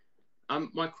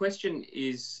 My question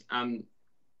is,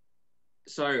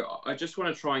 so I just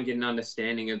want to try and get an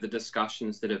understanding of the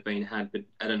discussions that have been had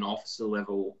at an officer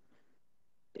level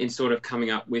in sort of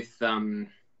coming up with,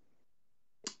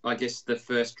 I guess, the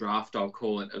first draft, I'll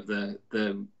call it, of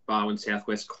the Barwon South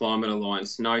West Climate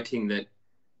Alliance, noting that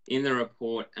in the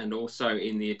report and also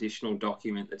in the additional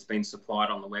document that's been supplied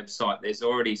on the website, there's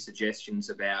already suggestions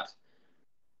about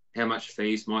how much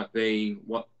fees might be,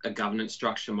 what a governance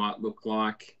structure might look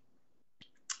like,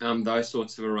 those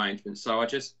sorts of arrangements. So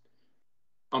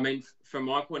I mean, from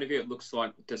my point of view, it looks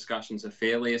like discussions are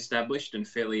fairly established and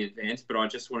fairly advanced, but I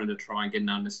just wanted to try and get an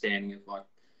understanding of, like,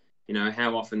 you know,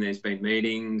 how often there's been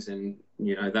meetings and,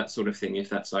 you know, that sort of thing, if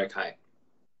that's okay.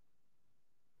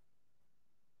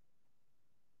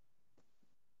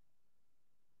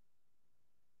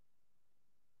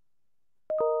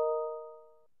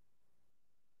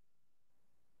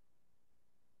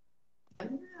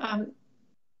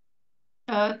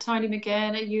 Tony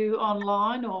McGann, are you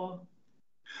online or?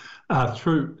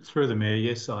 Through the Mayor,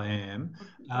 yes, I am.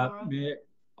 Mayor,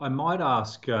 I might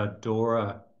ask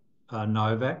Dora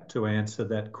Novak to answer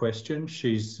that question.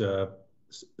 She's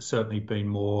certainly been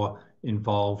more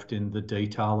involved in the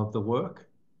detail of the work.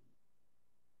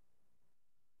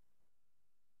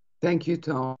 Thank you,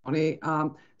 Tony.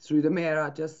 Through the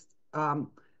Mayor,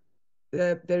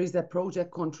 there is a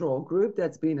project control group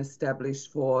that's been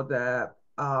established for the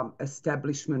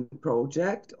establishment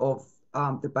project of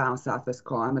the Bowen Southwest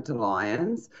Climate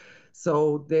Alliance.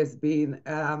 So there's been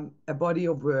a body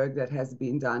of work that has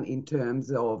been done in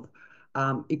terms of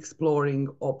exploring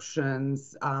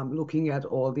options, looking at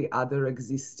all the other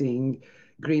existing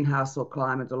greenhouse or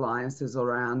climate alliances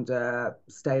around the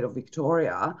state of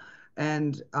Victoria.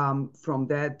 And from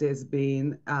that, there's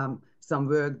been some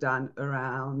work done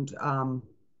around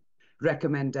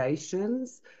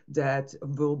recommendations that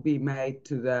will be made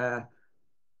to the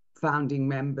founding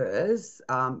members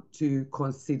to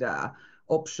consider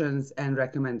options and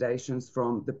recommendations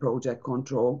from the project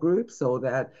control group, so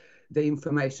that the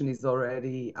information is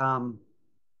already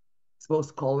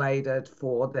suppose collated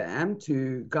for them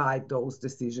to guide those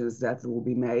decisions that will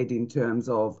be made in terms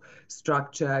of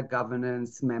structure,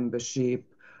 governance,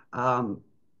 membership,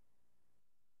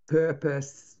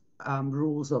 purpose,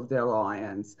 rules of the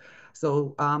alliance.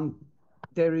 So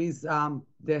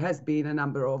there has been a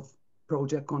number of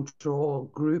project control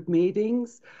group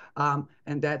meetings,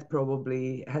 and that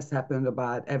probably has happened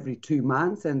about every 2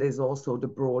 months. And there's also the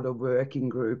broader working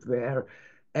group where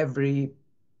every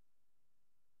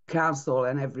council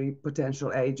and every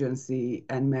potential agency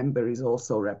and member is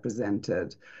also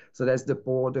represented. So there's the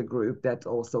broader group that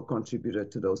also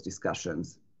contributed to those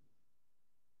discussions.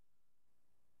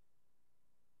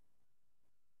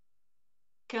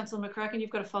 Councillor McCracken, you've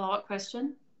got a follow-up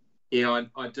question? Yeah,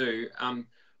 I do.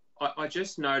 I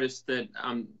just noticed that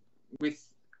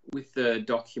with the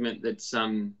document that's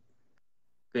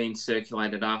being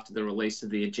circulated after the release of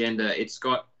the agenda, it's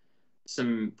got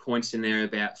some points in there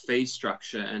about fee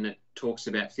structure, and it talks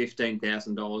about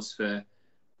 $15,000 for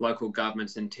local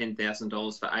governments and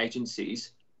 $10,000 for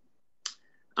agencies.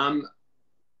 Do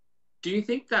you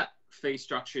think that fee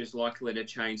structure is likely to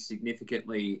change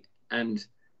significantly? And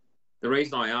the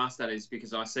reason I ask that is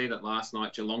because I see that last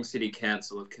night Geelong City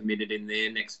Council have committed in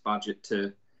their next budget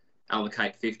to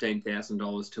allocate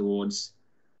 $15,000 towards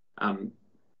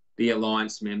the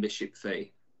Alliance membership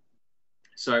fee.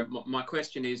 So my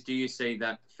question is, do you see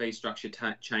that fee structure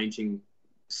changing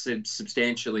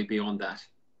substantially beyond that?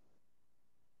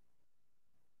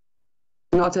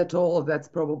 Not at all. That's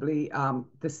probably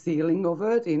the ceiling of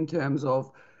it in terms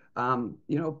of,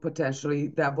 potentially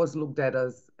that was looked at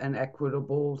as an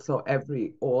equitable, so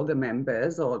all the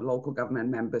members or local government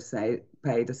members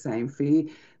pay the same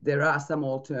fee. There are some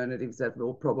alternatives that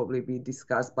will probably be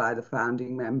discussed by the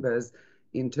founding members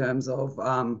in terms of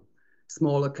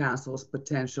smaller councils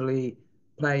potentially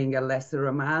paying a lesser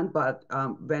amount. But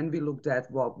when we looked at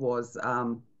what was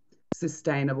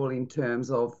sustainable in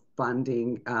terms of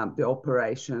funding the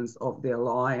operations of the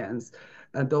Alliance,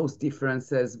 those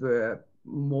differences were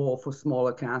more for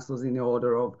smaller councils in the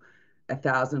order of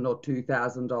 $1,000 or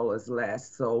 $2,000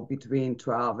 less, so between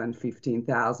 12 and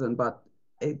 15,000. But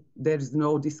there is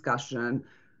no discussion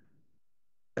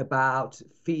about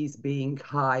fees being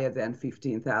higher than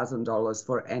 $15,000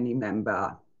 for any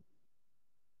member.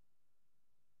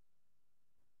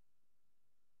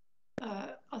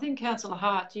 I think Councillor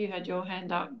Hart, you had your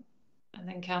hand up, and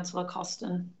then Councillor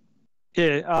Costin.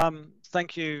 Yeah,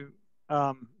 thank you,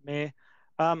 Mayor.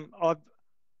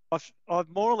 I've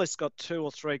more or less got 2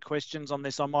 or 3 questions on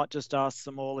this. I might just ask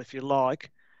them all if you like.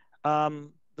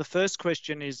 The first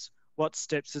question is, what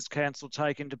steps has Council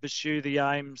taken to pursue the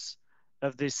aims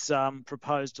of this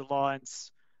proposed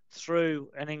alliance through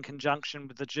and in conjunction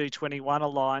with the G21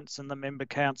 Alliance and the member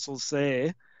councils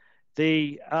there?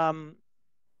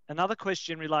 Another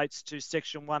question relates to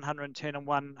Section 110 and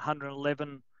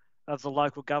 111 of the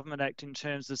Local Government Act in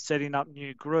terms of setting up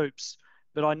new groups,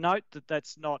 but I note that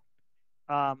that's not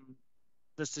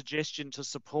the suggestion to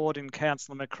support in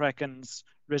Councillor McCracken's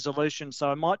resolution. So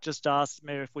I might just ask,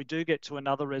 Mayor, if we do get to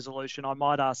another resolution, I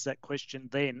might ask that question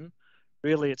then.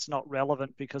 Really, it's not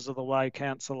relevant because of the way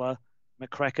Councillor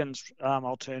McCracken's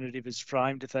alternative is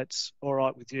framed, if that's all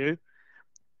right with you.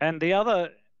 And the other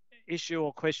issue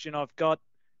or question I've got,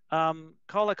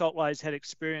 Colac Otway's had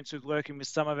experience with working with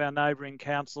some of our neighbouring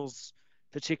councils,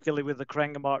 particularly with the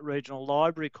Corangamite Regional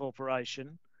Library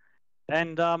Corporation.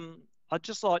 And I'd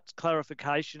just like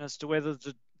clarification as to whether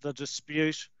the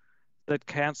dispute that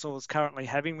Council is currently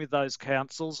having with those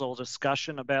councils or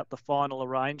discussion about the final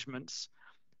arrangements,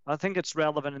 I think it's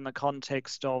relevant in the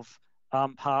context of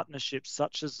partnerships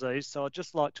such as these. So I'd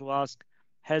just like to ask,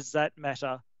 has that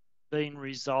matter been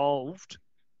resolved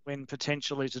when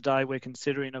potentially today we're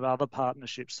considering of other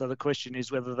partnerships? So the question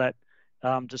is whether that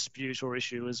dispute or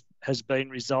issue has been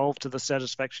resolved to the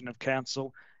satisfaction of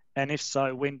council? And if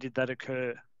so, when did that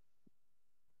occur?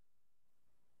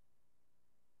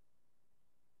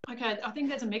 Okay, I think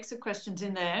there's a mix of questions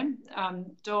in there.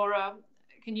 Dora,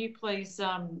 can you please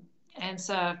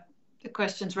answer the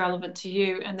questions relevant to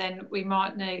you? And then we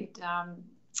might need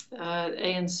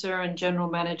Ian Surin, General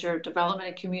Manager of Development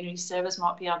and Community Service,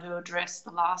 might be able to address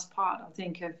the last part, I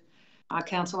think, of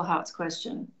Councillor Hart's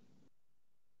question.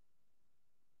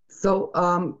 So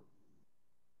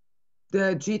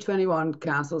the G21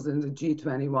 councils and the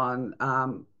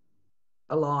G21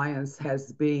 Alliance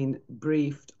has been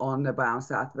briefed on the Bowen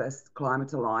Southwest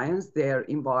Climate Alliance, their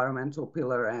environmental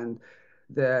pillar, and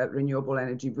the Renewable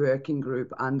Energy Working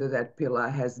Group under that pillar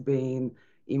has been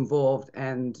involved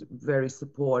and very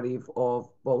supportive of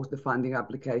both the funding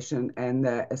application and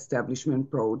the establishment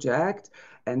project.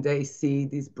 And they see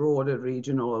this broader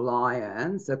regional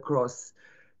alliance across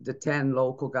the 10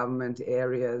 local government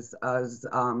areas as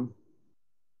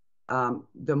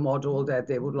the model that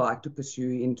they would like to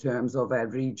pursue in terms of a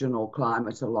regional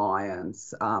climate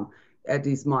alliance. That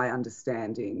is my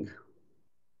understanding.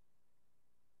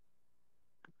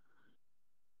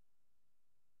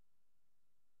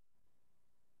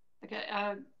 Okay,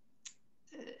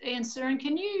 Ian Surin,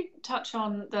 can you touch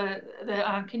on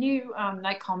can you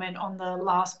make comment on the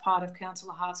last part of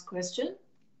Councillor Hart's question?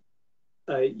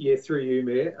 Yeah, through you,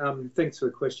 Mayor. Thanks for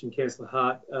the question, Councillor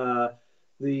Hart.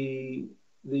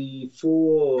 The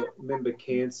 4 member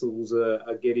councils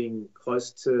are getting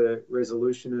close to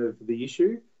resolution of the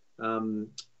issue. I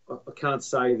can't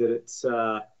say that it's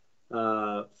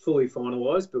fully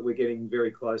finalised, but we're getting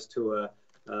very close to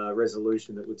a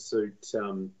resolution that would suit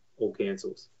all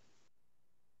councils.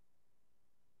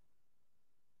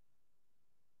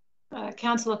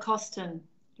 Councillor Costin,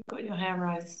 you've got your hand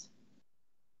raised.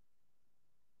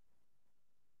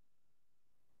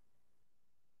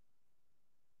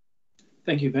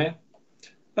 Thank you, Mayor.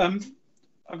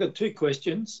 I've got 2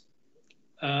 questions.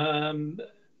 Can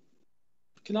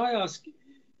I ask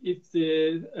if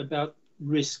they're about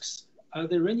risks? Are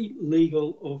there any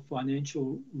legal or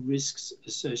financial risks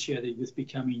associated with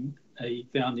becoming a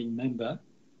founding member?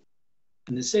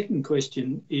 And the second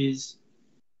question is,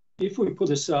 if we put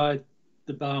aside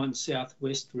the Bowen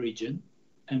Southwest region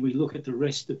and we look at the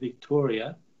rest of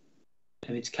Victoria,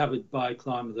 and it's covered by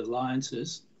climate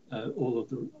alliances, all of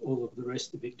the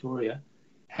rest of Victoria,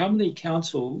 how many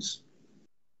councils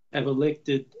have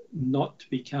elected not to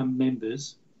become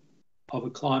members of a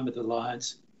climate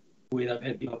alliance where they've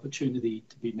had the opportunity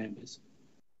to be members?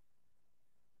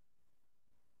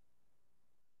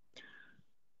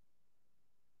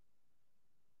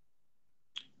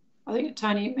 I think,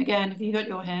 Tony McGann, have you got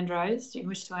your hand raised? Do you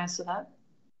wish to answer that?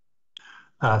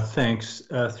 Thanks.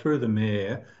 Through the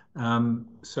Mayor.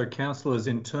 So, councillors,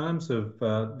 in terms of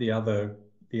the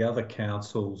other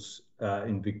councils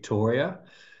in Victoria,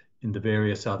 in the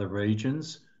various other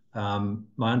regions,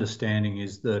 my understanding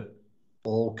is that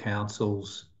all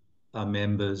councils are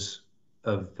members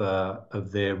of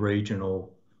their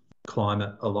regional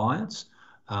climate alliance.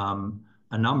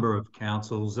 A number of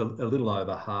councils, a little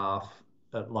over half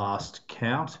at last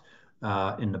count,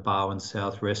 in the Bowen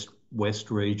Southwest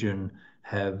region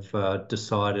have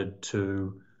decided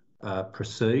to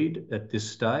proceed at this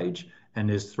stage, and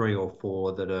there's 3 or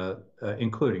 4 that are,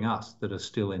 including us, that are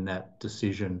still in that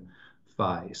decision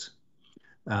phase.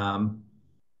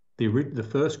 The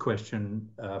first question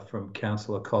from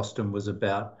Councillor Costin was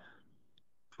about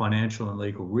financial and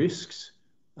legal risks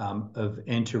of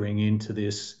entering into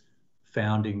this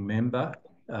founding member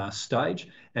stage.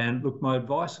 And look, my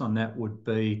advice on that would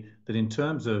be that in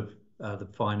terms of the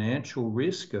financial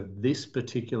risk of this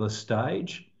particular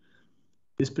stage,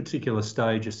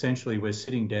 essentially we're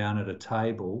sitting down at a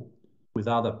table with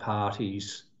other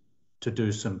parties to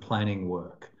do some planning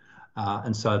work.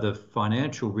 And so the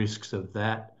financial risks of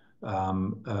that,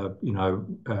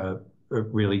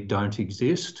 really don't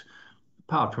exist,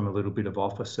 apart from a little bit of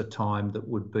officer time that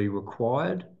would be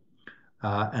required.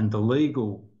 And the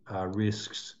legal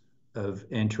risks of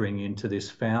entering into this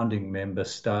founding member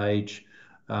stage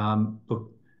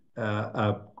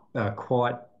are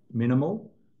quite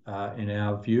minimal in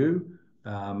our view.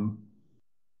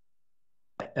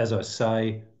 As I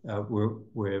say,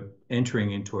 we're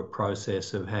entering into a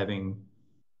process of having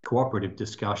cooperative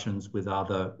discussions with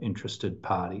other interested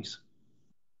parties.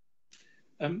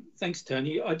 Thanks,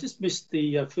 Tony. I just missed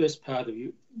the first part of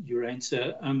your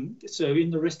answer. So in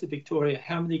the rest of Victoria,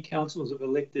 how many councils have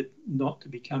elected not to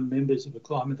become members of a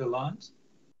climate alliance?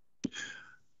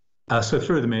 So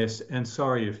through the Mayor, and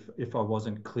sorry if I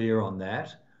wasn't clear on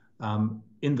that,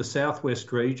 in the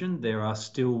Southwest region, there are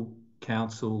still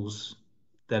councils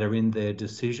that are in their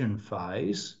decision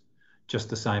phase, just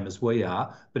the same as we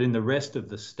are. But in the rest of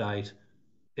the state,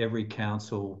 every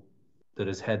council that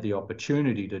has had the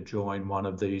opportunity to join one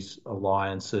of these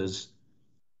alliances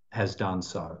has done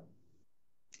so.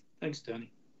 Thanks,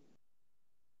 Tony.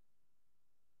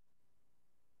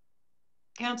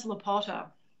 Councillor Potter.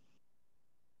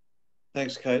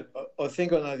 Thanks, Kate. I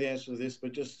think I know the answer to this,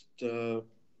 but just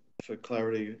for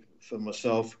clarity for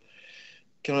myself,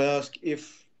 can I ask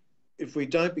if we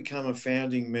don't become a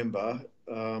founding member,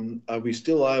 are we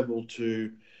still able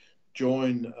to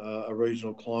join a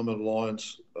regional climate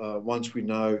alliance once we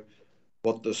know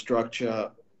what the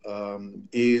structure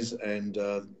is and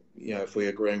if we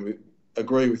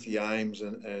agree with the aims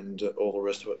and all the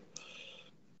rest of it?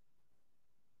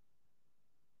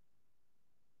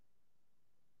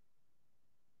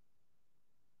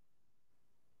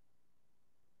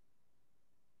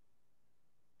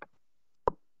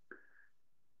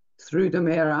 Through the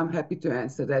Mayor, I'm happy to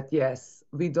answer that. Yes,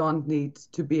 we don't need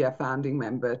to be a founding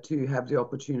member to have the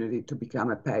opportunity to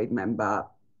become a paid member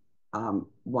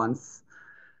once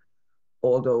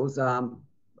all those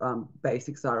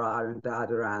basics are ironed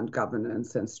out around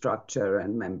governance and structure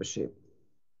and membership.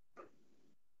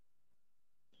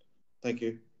 Thank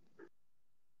you.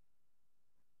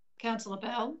 Councillor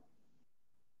Bell.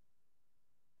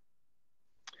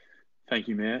 Thank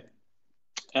you, Mayor.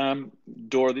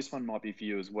 Dora, this one might be for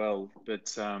you as well,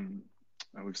 but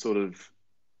we've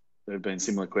there have been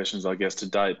similar questions, I guess, to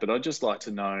date, but I'd just like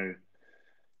to know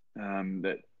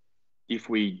that if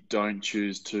we don't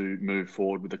choose to move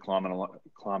forward with the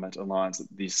Climate Alliance at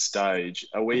this stage,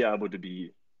 are we able to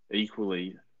be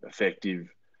equally effective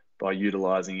by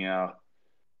utilising our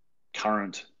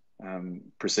current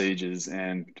procedures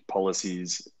and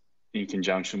policies in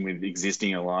conjunction with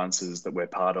existing alliances that we're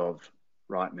part of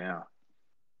right now?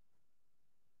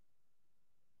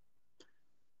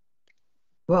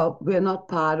 Well, we're not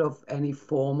part of any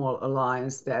formal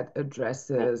alliance that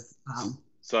addresses.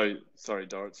 Sorry,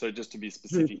 Dorrit. So just to be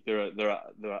specific, there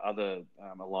are other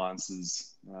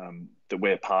alliances that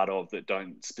we're part of that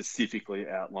don't specifically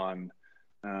outline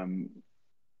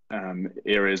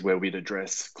areas where we'd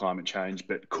address climate change,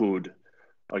 but could,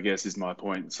 I guess, is my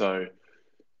point. So,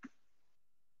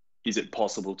 is it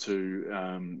possible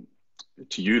to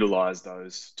utilise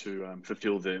those to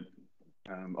fulfil the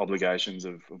obligations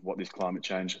of what this climate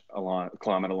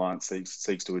alliance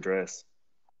seeks to address?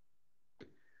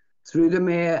 Through the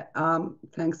Mayor,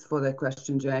 thanks for the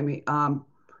question, Jamie.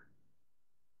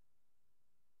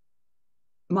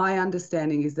 My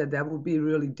understanding is that would be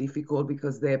really difficult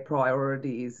because their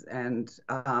priorities and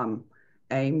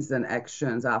aims and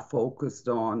actions are focused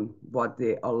on what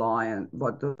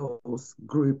those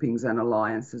groupings and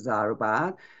alliances are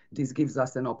about. This gives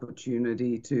us an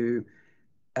opportunity to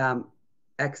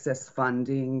access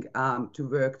funding, to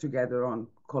work together on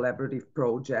collaborative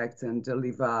projects and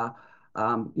deliver,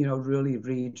 really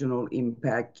regional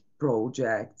impact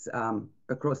projects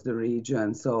across the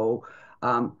region. So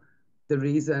the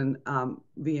reason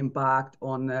we embarked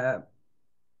on the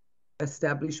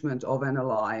establishment of an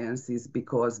alliance is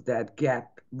because that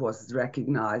gap was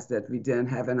recognized, that we didn't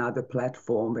have another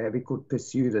platform where we could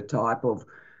pursue the type of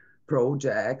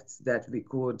projects that we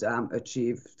could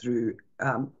achieve through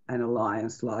an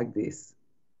alliance like this.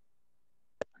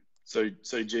 So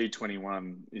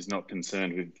G21 is not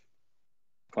concerned with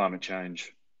climate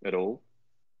change at all?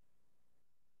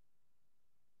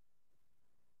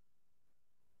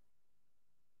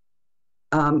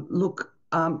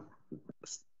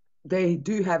 They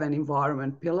do have an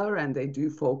environment pillar and they do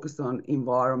focus on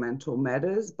environmental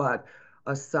matters, but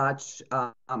as such,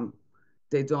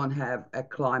 they don't have a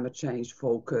climate change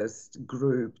focused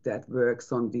group that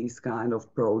works on these kind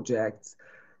of projects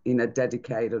in a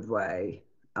dedicated way,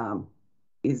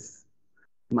 is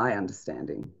my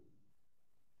understanding.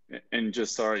 And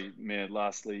just, sorry, Mayor,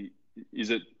 lastly, is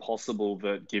it possible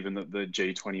that given that the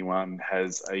G21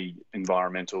 has a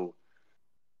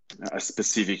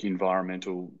specific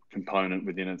environmental component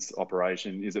within its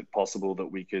operation, is it possible that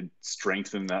we could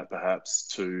strengthen that perhaps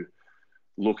to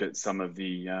look at some of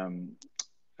the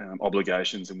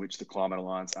obligations in which the Climate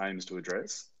Alliance aims to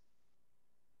address?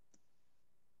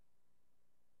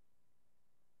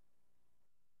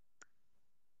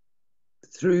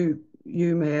 Through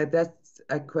you, Mayor, that's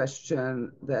a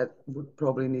question that would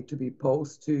probably need to be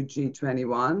posed to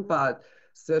G21, but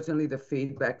certainly the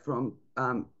feedback from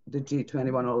the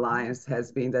G21 Alliance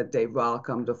has been that they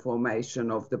welcome the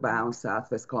formation of the Bound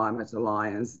Southwest Climate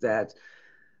Alliance, that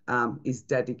is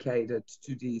dedicated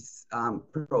to these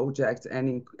projects,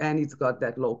 and it's got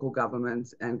that local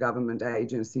government and government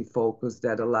agency focus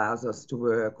that allows us to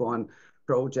work on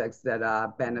projects that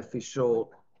are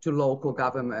beneficial to local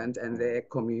government and their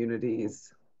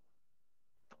communities.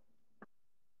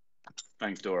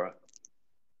 Thanks, Dora.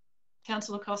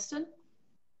 Councillor Costin.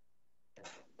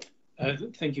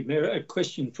 Thank you, Mayor. A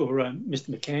question for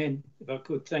Mr. McCann, if I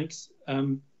could. Thanks.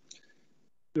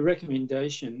 The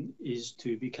recommendation is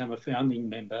to become a founding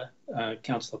member.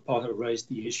 Councillor Potter raised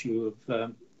the issue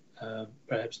of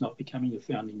perhaps not becoming a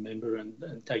founding member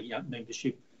and taking up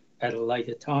membership at a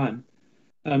later time.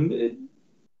 In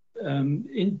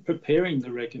preparing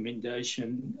the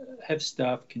recommendation, have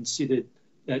staff considered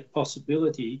that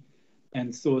possibility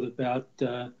and thought about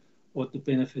what the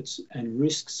benefits and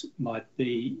risks might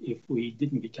be if we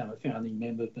didn't become a founding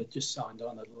member but just signed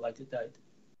on at a later date?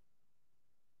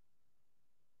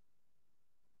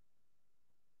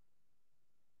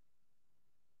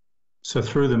 So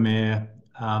through the Mayor,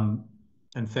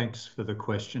 and thanks for the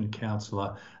question,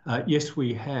 Councillor. Yes,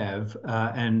 we have,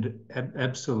 and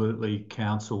absolutely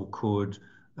Council could,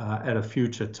 at a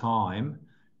future time,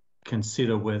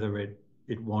 consider whether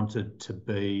it wanted to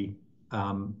be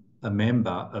a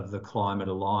member of the Climate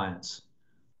Alliance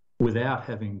without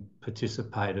having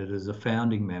participated as a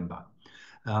founding member.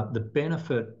 The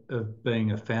benefit of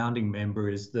being a founding member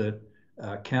is that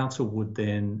Council would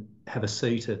then have a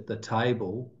seat at the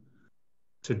table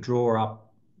to draw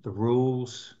up the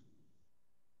rules,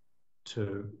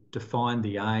 to define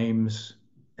the aims,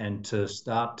 and to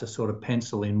start to sort of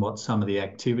pencil in what some of the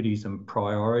activities and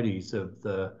priorities of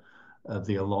the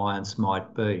Alliance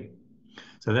might be.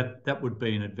 So that would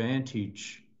be an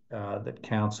advantage that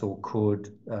Council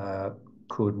could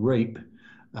reap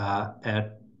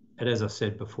at, as I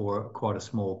said before, quite a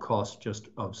small cost just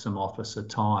of some officer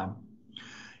time.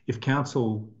 If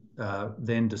Council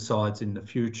then decides in the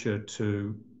future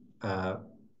to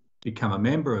become a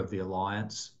member of the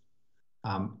Alliance,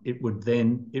 it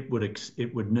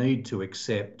would need to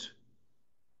accept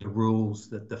the rules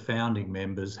that the founding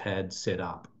members had set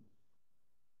up.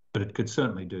 But it could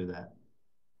certainly do that.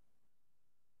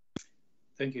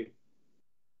 Thank you.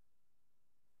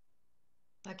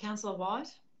 Councillor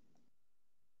White.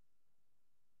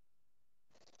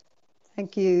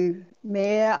 Thank you,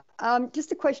 Mayor.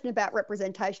 Just a question about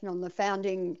representation on the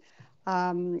founding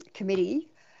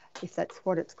committee, if that's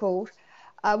what it's called.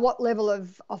 What level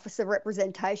of officer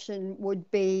representation would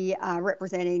be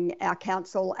representing our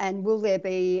council, and will there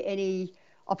be any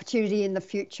opportunity in the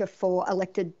future for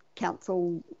elected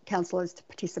councillors to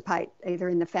participate either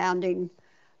in the founding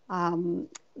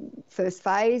first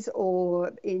phase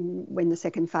or when the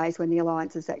second phase, when the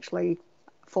Alliance is actually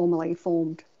formally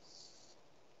formed?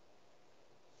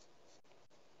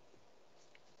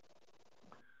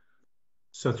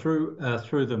 So through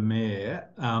the Mayor,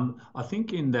 I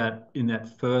think in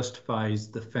that first phase,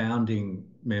 the founding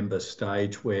member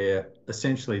stage, where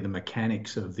essentially the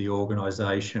mechanics of the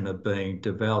organisation are being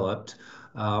developed,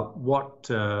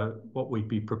 what we'd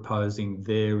be proposing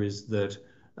there is that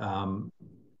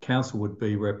Council would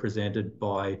be represented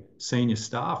by senior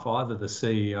staff, either the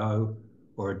CEO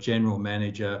or a general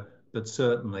manager, but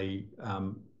certainly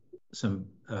some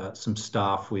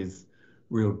staff with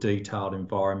real detailed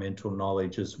environmental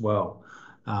knowledge as well.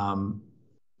 At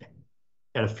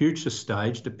a future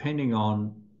stage, depending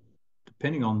on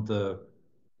the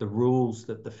rules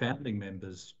that the founding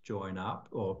members draw up,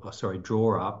 look,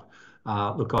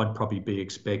 I'd probably be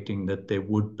expecting that there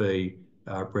would be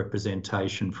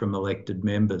representation from elected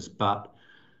members, but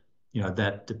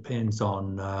that depends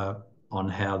on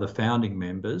how the founding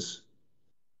members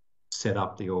set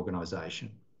up the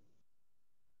organisation.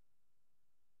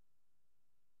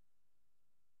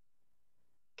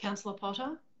 Councillor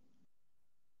Potter.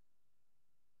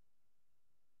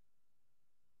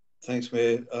 Thanks,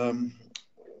 Mayor.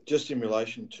 Just in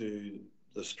relation to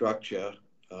the structure,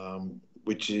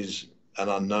 which is an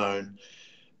unknown,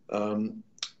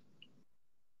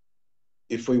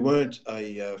 if we weren't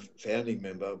a founding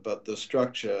member, but the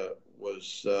structure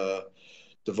was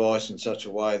devised in such a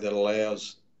way that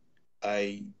allows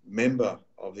a member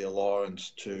of the Alliance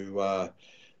to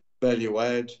value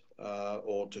add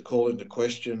or to call into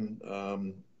question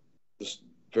the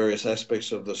various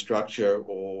aspects of the structure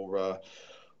or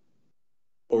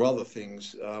other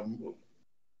things.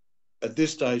 At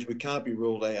this stage, we can't be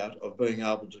ruled out of being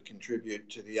able to contribute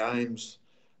to the aims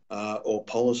or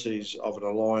policies of an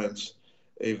alliance,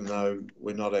 even though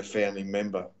we're not a founding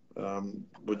member.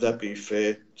 Would that be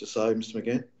fair to say,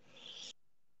 Mr.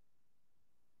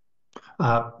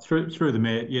 McGann? Through the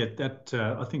Mayor, yeah,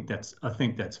 I think that's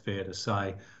fair to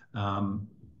say.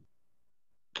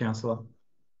 Councillor.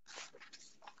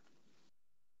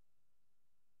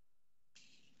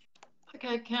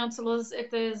 Okay, councillors,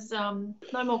 if there's no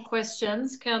more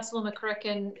questions, Councillor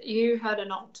McCracken, you had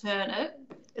an alternate.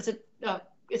 Is it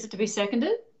to be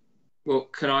seconded? Well,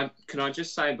 can I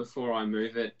just say before I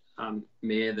move it,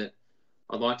 Mayor, that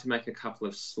I'd like to make a couple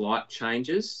of slight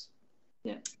changes.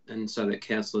 Yeah. And so that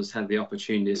councillors have the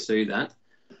opportunity to see that.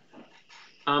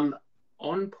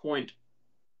 On point,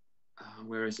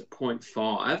 where is it? Point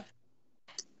 5.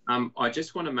 I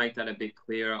just want to make that a bit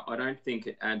clearer. I don't think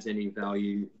it adds any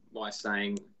value by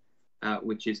saying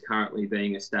which is currently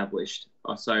being established.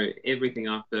 So everything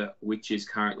after which is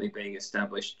currently being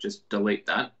established, just delete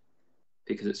that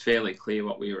because it's fairly clear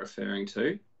what we are referring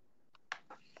to.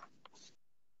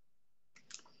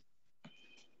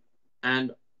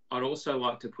 And I'd also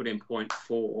like to put in point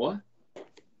 4.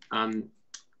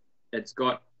 It's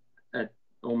got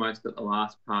almost at the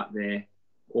last part there,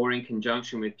 or in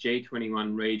conjunction with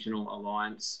G21 Regional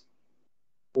Alliance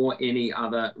or any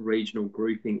other regional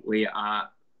grouping we are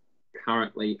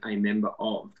currently a member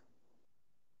of.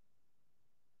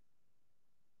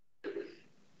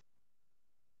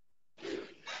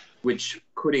 Which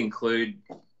could include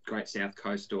Great South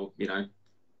Coast or,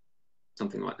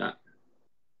 something like that.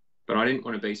 But I didn't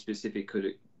want to be specific,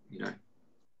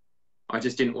 I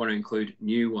just didn't want to include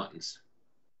new ones.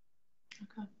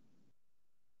 Okay.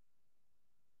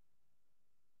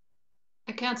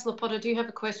 Councillor Potter, do you have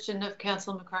a question of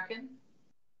Councillor McCracken?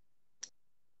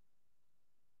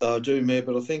 I do, Mayor,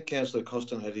 but I think Councillor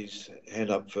Costin had his hand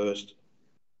up first,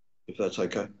 if that's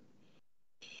okay.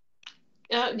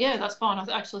 Yeah, that's fine. I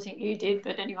actually think you did,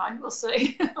 but anyway, we'll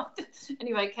see.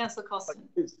 Anyway, Councillor Costin.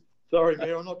 Sorry,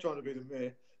 Mayor, I'm not trying to be the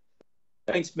Mayor.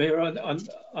 Thanks, Mayor.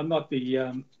 I might be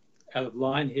out of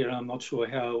line here. I'm not sure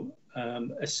how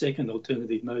a second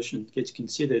alternative motion gets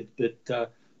considered,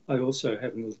 but I also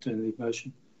have an alternative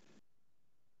motion.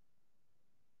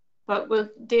 But we'll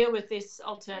deal with this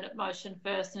alternate motion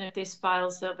first, and if this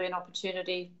fails, there'll be an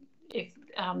opportunity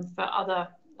for other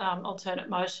alternate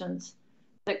motions.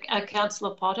 But,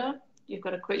 Councillor Potter, you've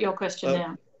got your question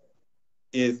now.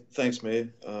 Yeah, thanks, Mayor.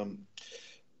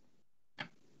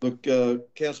 Look,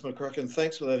 Councillor McCracken,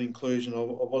 thanks for that inclusion. I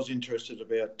was interested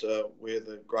about where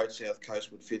the Great South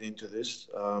Coast would fit into this,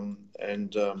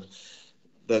 and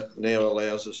that now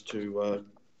allows us to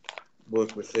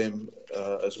work with them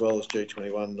as well as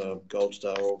G21 Gold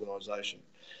Star organisation.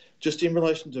 Just in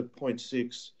relation to point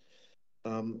 6,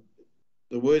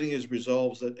 the wording is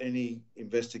resolves that any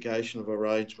investigation of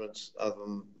arrangements other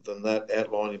than that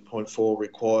outlined in point 4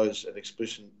 requires an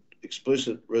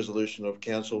explicit resolution of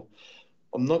council.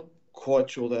 I'm not quite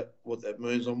sure what that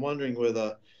means. I'm wondering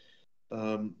whether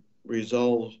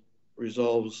resolves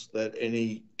that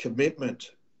any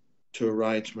commitment to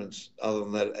arrangements other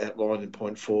than that outlined in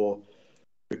point 4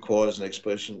 requires an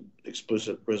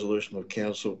explicit resolution of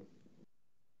council.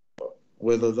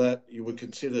 Whether that you would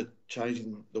consider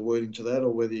changing the wording to that,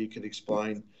 or whether you could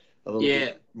explain a little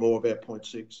bit more about point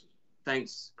 6.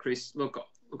 Thanks, Chris. Look,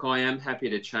 I am happy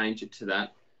to change it to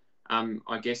that.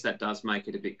 I guess that does make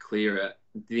it a bit clearer.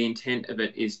 The intent of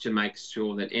it is to make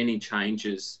sure that any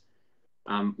changes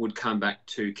would come back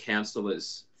to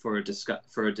councillors for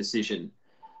a decision,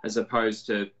 as opposed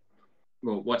to,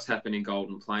 well, what's happened in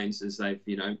Golden Plains is they've,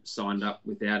 signed up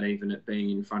without even it being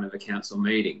in front of a council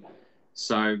meeting.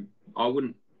 So I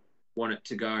wouldn't want it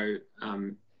to go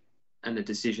and a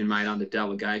decision made under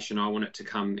delegation. I want it to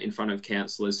come in front of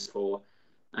councillors for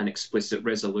an explicit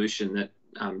resolution that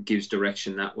gives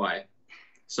direction that way.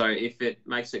 So if it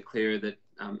makes it clearer that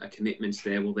a commitment's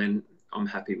there, well, then I'm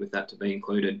happy with that to be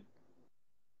included.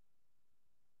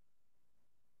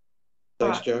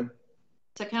 Thanks, Joe.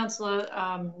 So Councillor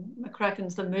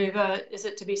McCracken's the mover. Is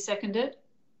it to be seconded?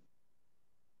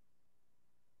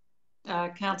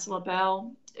 Councillor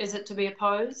Bell, is it to be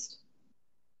opposed?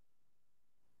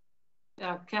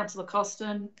 Councillor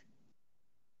Costin.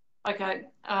 Okay,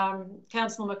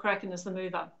 Councillor McCracken is the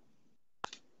mover.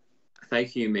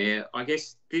 Thank you, Mayor. I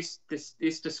guess this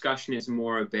discussion is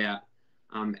more about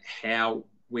how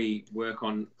we work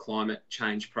on climate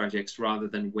change projects rather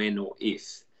than when or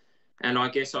if. And I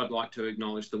guess I'd like to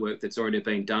acknowledge the work that's already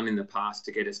been done in the past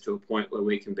to get us to a point where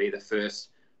we can be the first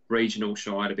regional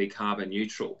shire to be carbon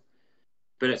neutral.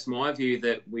 But it's my view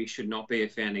that we should not be a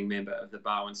founding member of the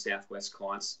Barwon Southwest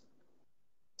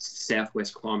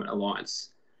Climate Alliance.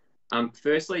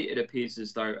 Firstly, it appears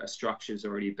as though a structure has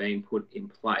already been put in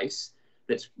place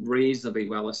that's reasonably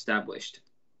well established.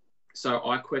 So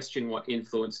I question what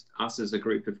influence us as a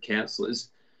group of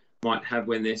councillors might have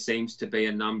when there seems to be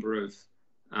a number of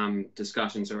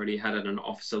discussions already had at an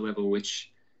officer level,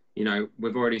 which,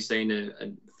 we've already seen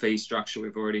a fee structure.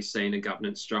 We've already seen a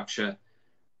governance structure.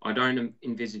 I don't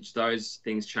envisage those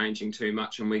things changing too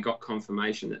much, and we got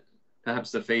confirmation that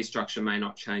perhaps the fee structure may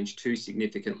not change too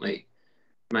significantly,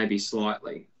 maybe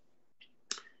slightly.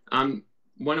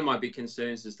 One of my big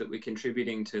concerns is that we're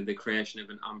contributing to the creation of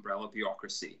an umbrella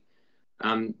bureaucracy.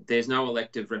 There's no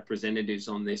elected representatives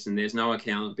on this, and there's no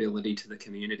accountability to the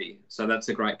community. So that's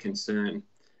a great concern.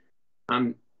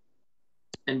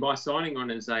 And by signing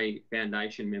on as a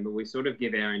foundation member, we sort of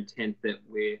give our intent that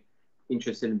we're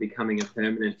interested in becoming a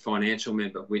permanent financial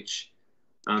member, which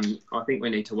I think we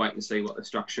need to wait and see what the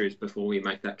structure is before we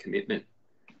make that commitment.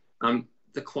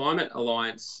 The Climate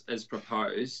Alliance, as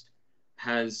proposed,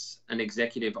 has an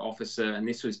executive officer, and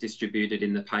this was distributed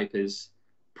in the papers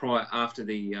after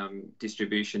the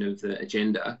distribution of the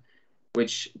agenda,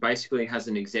 which basically has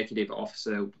an executive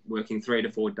officer working 3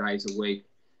 to 4 days a week,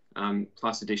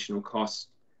 plus additional costs.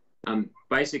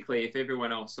 Basically, if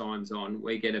everyone else signs on,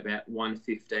 we get about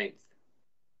 1/15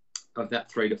 of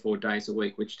that 3 to 4 days a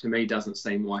week, which to me doesn't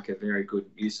seem like a very good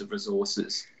use of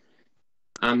resources.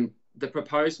 The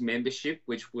proposed membership,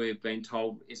 which we've been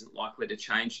told isn't likely to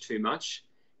change too much,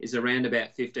 is around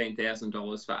about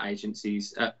 $15,000 for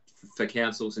agencies, for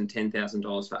councils, and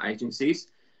 $10,000 for agencies.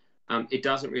 It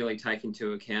doesn't really take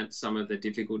into account some of the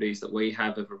difficulties that we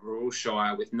have of a rural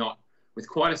shire with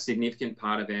quite a significant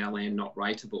part of our land not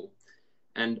rateable.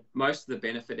 And most of the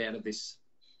benefit out of this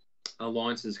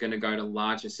alliance is going to go to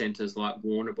larger centres like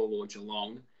Warrnambool or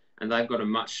Geelong, and they've got a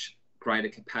much greater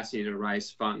capacity to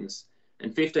raise funds.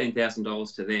 And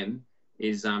 $15,000 to them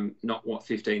is not what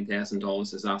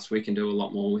 $15,000 is us. We can do a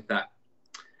lot more with that.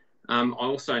 I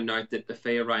also note that the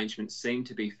fee arrangements seem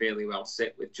to be fairly well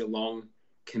set, with Geelong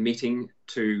committing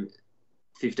to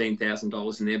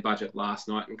 $15,000 in their budget last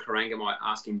night, and Corangamite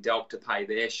asking Delp to pay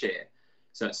their share.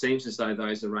 So it seems as though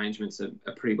those arrangements are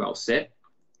pretty well set.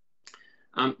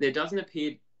 There doesn't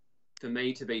appear for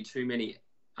me to be too many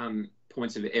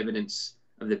points of evidence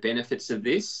of the benefits of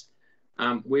this.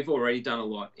 We've already done a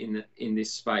lot in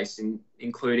this space,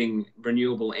 including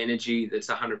renewable energy that's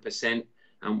 100%.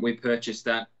 We purchased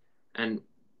that, and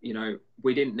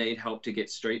we didn't need help to get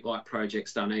streetlight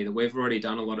projects done either. We've already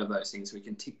done a lot of those things. We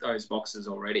can tick those boxes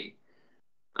already.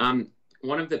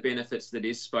 One of the benefits that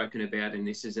is spoken about in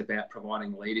this is about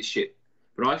providing leadership,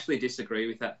 but I actually disagree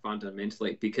with that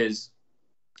fundamentally, because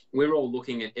we're all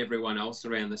looking at everyone else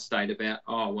around the state about,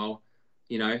 oh, well,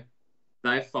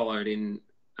 they've followed in,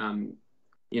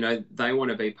 they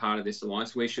want to be part of this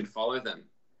alliance, we should follow them.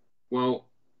 Well,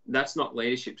 that's not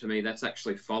leadership to me, that's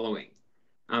actually following.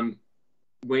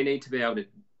 We need to be able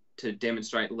to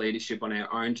demonstrate leadership on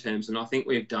our own terms, and I think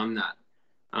we've done that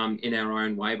in our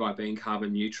own way by being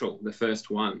carbon neutral, the first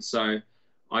one. So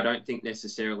I don't think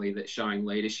necessarily that showing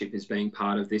leadership is being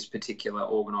part of this particular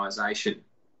organisation.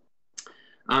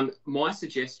 My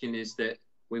suggestion is that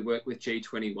we work with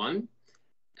G21,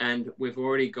 and we've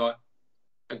already got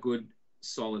a good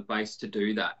solid base to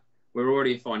do that. We're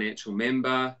already a financial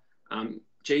member.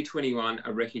 G21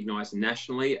 are recognised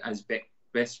nationally as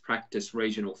best practice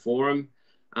regional forum.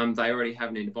 They already have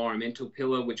an environmental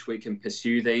pillar which we can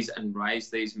pursue these and raise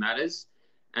these matters.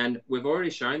 And we've already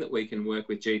shown that we can work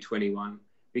with G21,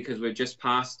 because we've just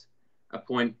passed a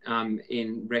point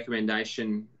in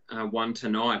recommendation 1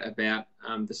 tonight about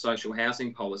the social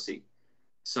housing policy.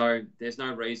 So there's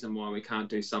no reason why we can't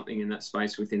do something in that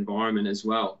space with environment as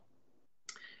well.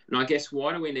 And I guess,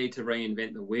 why do we need to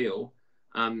reinvent the wheel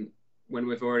when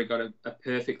we've already got a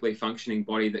perfectly functioning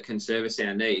body that can service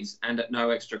our needs, and at no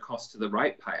extra cost to the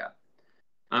ratepayer?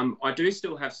 I do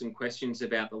still have some questions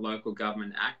about the Local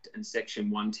Government Act and Section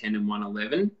 110 and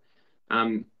 111,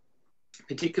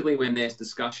 particularly when there's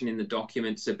discussion in the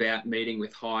documents about meeting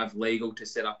with Hive Legal to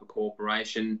set up a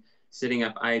corporation, setting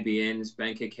up ABNs,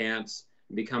 bank accounts,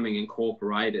 and becoming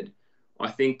incorporated. I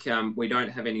think we don't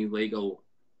have any legal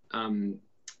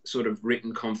sort of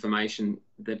written confirmation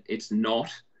that it's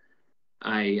not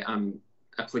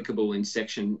applicable in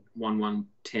Section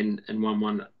 1110 and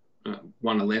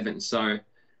 111. So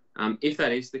if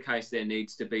that is the case, there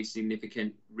needs to be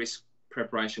significant risk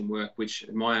preparation work, which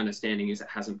my understanding is it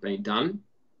hasn't been done.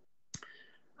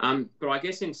 But I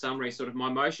guess in summary, sort of my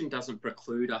motion doesn't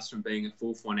preclude us from being a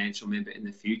full financial member in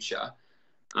the future.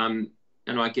 And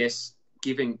I guess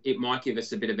it might give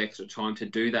us a bit of extra time to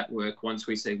do that work once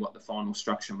we see what the final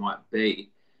structure might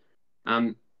be.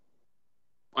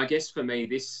 I guess for me,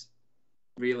 this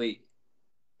really,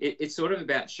 it's sort of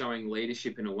about showing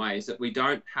leadership in a way, is that we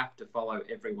don't have to follow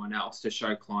everyone else to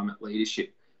show climate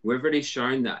leadership. We've already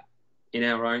shown that in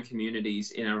our own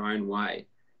communities, in our own way.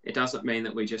 It doesn't mean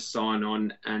that we just sign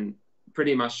on and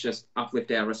pretty much just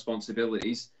uplift our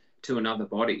responsibilities to another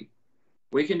body.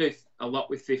 We can do a lot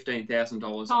with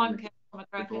 $15,000 Time,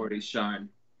 we've already shown.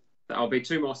 I'll be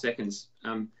 2 more seconds.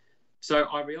 So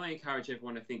I really encourage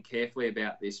everyone to think carefully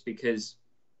about this, because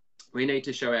we need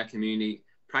to show our community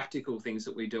practical things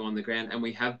that we do on the ground, and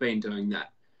we have been doing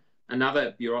that.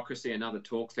 Another bureaucracy, another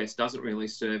talk fest doesn't really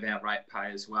serve our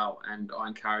ratepayers well, and I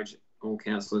encourage all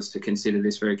councillors to consider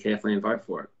this very carefully and vote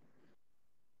for it.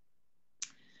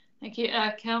 Thank you.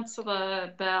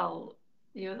 Councillor Bell,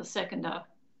 you're the seconder.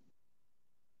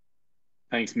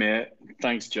 Thanks, Mayor.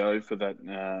 Thanks, Joe, for that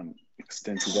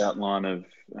extensive outline of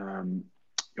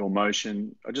your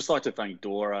motion. I'd just like to thank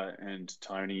Dora and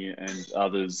Tony and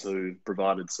others who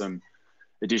provided some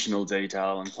additional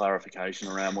detail and clarification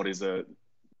around what is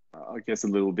I guess, a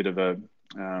little bit of a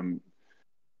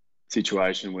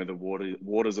situation where the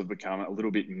waters have become a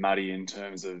little bit muddy in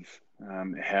terms of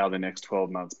how the next 12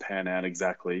 months pan out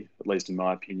exactly, at least in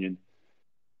my opinion.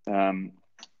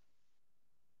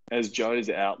 As Joe's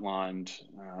outlined,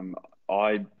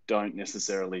 I don't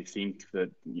necessarily think that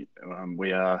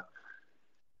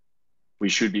we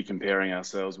should be comparing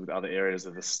ourselves with other areas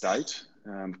of the state.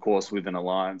 Of course, with an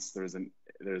alliance, there's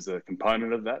a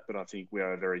component of that, but I think we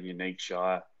are a very unique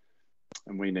shire,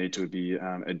 and we need to be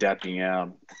adapting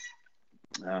our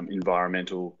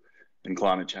environmental and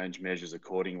climate change measures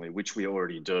accordingly, which we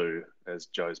already do, as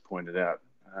Joe's pointed out,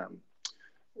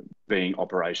 being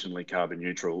operationally carbon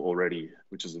neutral already,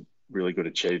 which is a really good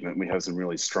achievement. We have some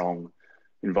really strong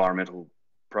environmental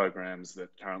programs that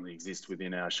currently exist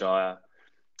within our shire,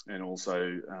 and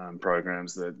also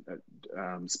programs that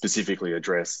specifically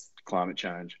address climate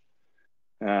change.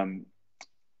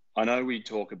 I know we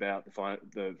talk about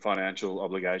the financial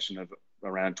obligation of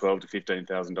around $12,000 to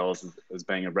 $15,000 as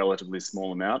being a relatively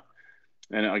small amount,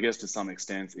 and I guess to some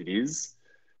extent it is.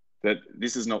 But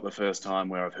this is not the first time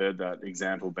where I've heard that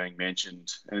example being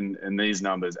mentioned, and these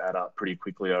numbers add up pretty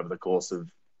quickly over the course of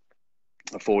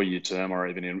a 4-year term, or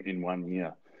even in 1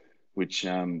 year, which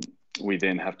we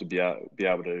then have to be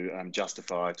able to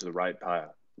justify to the ratepayer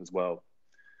as well.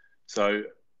 So,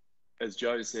 as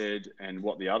Joe said, and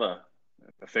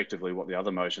effectively what the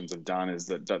other motions have done, is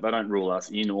that they don't rule us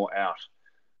in or out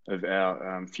of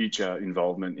our future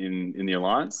involvement in the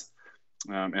alliance.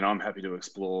 And I'm happy to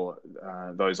explore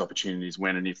those opportunities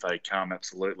when and if they come,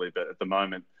 absolutely. But at the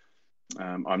moment,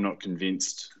 I'm not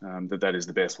convinced that is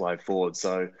the best way forward.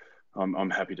 So I'm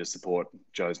happy to support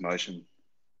Joe's motion.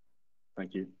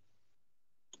 Thank you.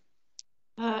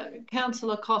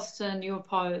 Councillor Costin, you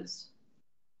oppose?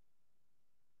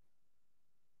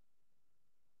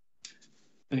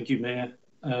 Thank you, Mayor.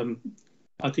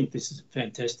 I think this is a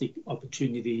fantastic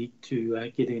opportunity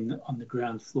to get in on the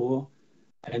ground floor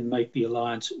and make the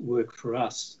alliance work for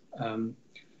us.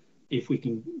 If we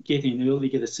can get in early,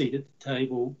 get a seat at the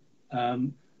table,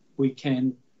 we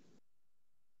can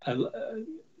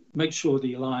make sure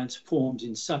the alliance forms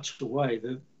in such a way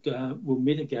that will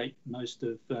mitigate most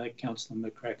of Councillor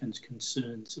McCracken's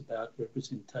concerns about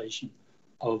representation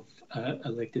of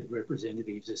elected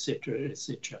representatives, etc.,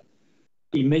 etc.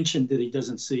 He mentioned that he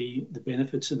doesn't see the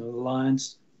benefits of an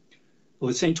alliance. Well,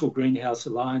 the Central Greenhouse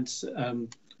Alliance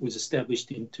was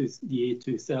established in the year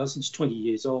 2000. It's 20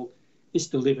 years old. It's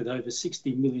delivered over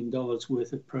 $60 million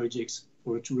worth of projects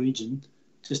for its region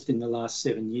just in the last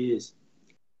 7 years.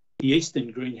 The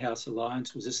Eastern Greenhouse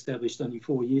Alliance was established only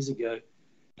 4 years ago,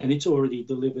 and it's already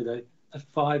delivered a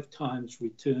 5 times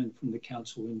return from the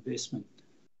council investment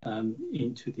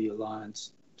into the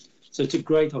alliance. So it's a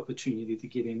great opportunity to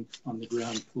get in on the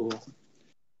ground floor,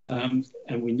 and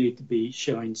we need to be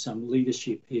showing some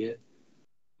leadership here.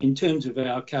 In terms of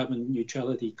our carbon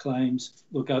neutrality claims,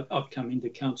 look, I've come into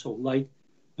council late,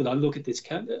 but I look at this,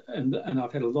 and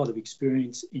I've had a lot of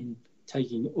experience in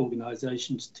taking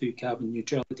organisations to carbon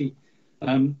neutrality.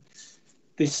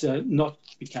 This not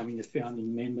becoming a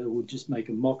founding member would just make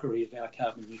a mockery of our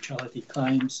carbon neutrality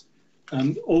claims.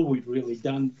 All we've really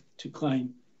done to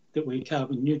claim that we're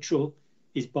carbon neutral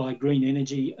is buy green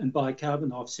energy and buy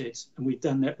carbon offsets, and we've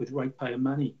done that with ratepayer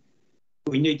money.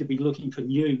 We need to be looking for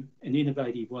new and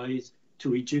innovative ways to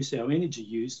reduce our energy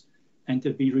use and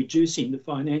to be reducing the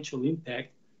financial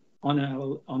impact on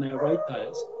our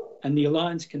ratepayers, and the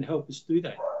alliance can help us do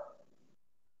that.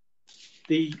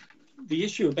 The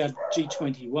issue about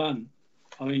G21,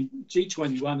 I mean,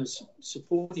 G21 is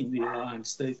supporting the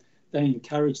alliance. They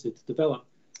encouraged it to develop.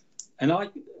 And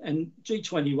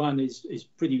G21 is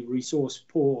pretty resource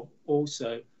poor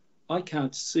also. I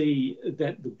can't see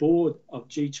that the board of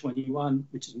G21,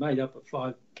 which is made up of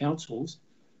 5 councils,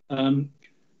 and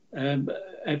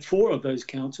 4 of those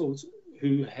councils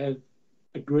who have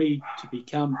agreed to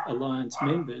become alliance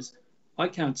members, I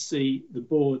can't see the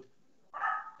board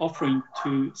offering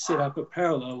to set up a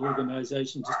parallel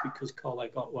organisation just because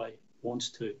Colac Otway wants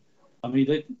to. I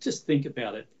mean, just think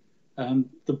about it.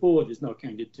 The board is not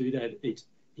going to do that. It's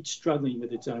struggling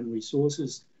with its own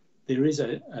resources. There is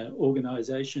an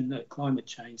organisation, a climate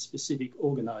change specific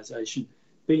organisation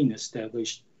being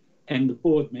established, and the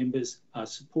board members are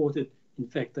supported. In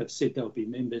fact, they've said they'll be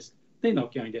members. They're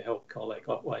not going to help Colac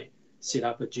Otway set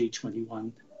up a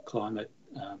G21 climate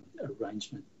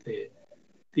arrangement there.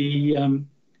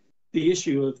 The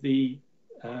issue of the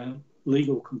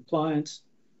legal compliance,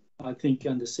 I think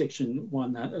under section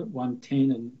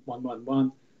 110 and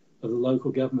 111 of the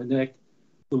Local Government Act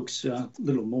looks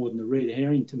little more than a red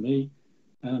herring to me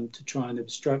to try and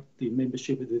obstruct the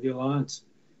membership of the Alliance.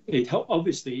 It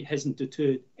obviously hasn't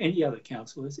deterred any other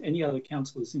councillors in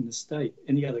the state,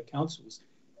 any other councils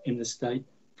in the state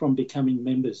from becoming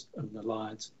members of the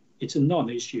Alliance. It's a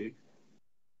non-issue.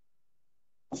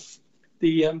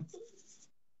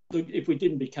 Look, if we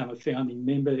didn't become a founding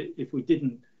member, if we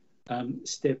didn't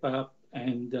step up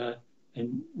and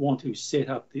want to set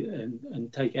up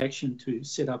and take action to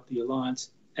set up the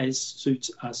Alliance as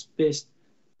suits us best,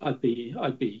 I'd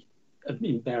be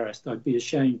embarrassed. I'd be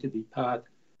ashamed to be part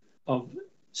of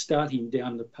starting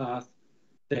down the path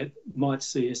that might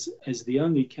see us as the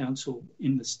only council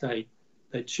in the state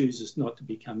that chooses not to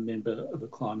become a member of a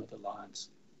climate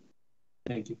alliance.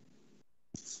 Thank you.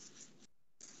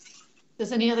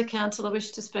 Does any other councillor wish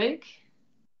to speak?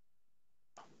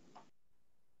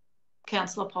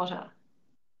 Councillor Potter.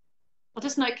 I'll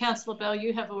just note, Councillor Bell,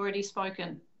 you have already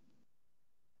spoken.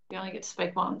 You only get to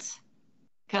speak once.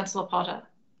 Councillor Potter.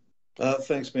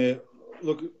 Thanks, Mayor.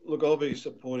 Look, I'll be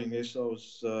supporting this. I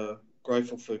was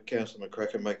grateful for Councillor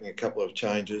McCracken making a couple of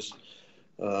changes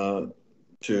to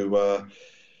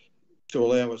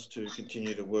allow us to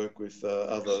continue to work with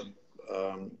other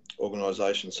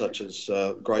organisations such as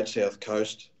Great South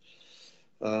Coast.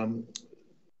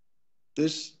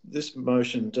 This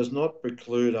motion does not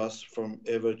preclude us from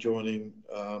ever joining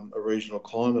a regional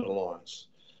climate alliance.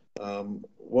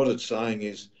 What it's saying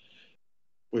is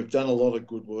we've done a lot of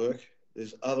good work.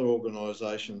 There's other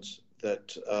organisations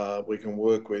that we can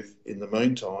work with in the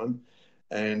meantime,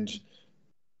 and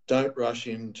don't rush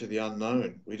into the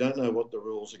unknown. We don't know what the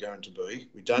rules are going to be.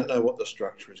 We don't know what the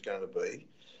structure is going to be.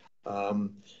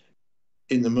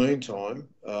 In the meantime,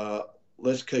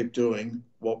 let's keep doing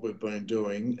what we've been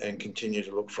doing and continue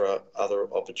to look for other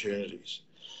opportunities.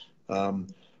 I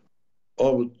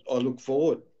look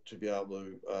forward to be able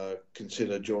to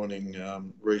consider joining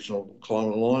Regional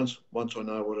Climate Alliance once I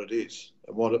know what it is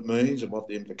and what it means and what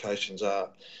the implications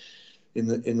are. In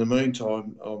the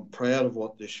meantime, I'm proud of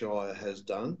what this Shire has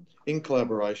done in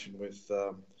collaboration with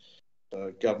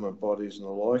government bodies and the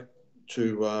like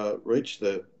to reach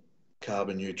the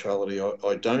carbon neutrality.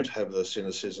 I don't have the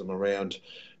cynicism around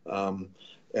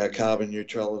our carbon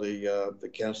neutrality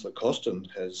that Councillor Costin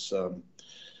has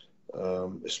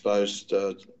exposed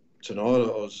tonight. I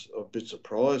was a bit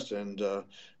surprised, and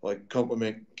I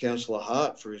compliment Councillor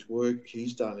Hart for his work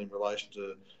he's done in relation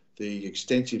to the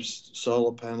extensive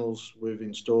solar panels we've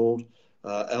installed,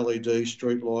 LED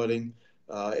street lighting,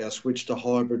 our switch to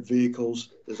hybrid vehicles.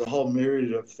 There's a whole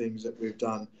myriad of things that we've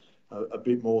done, a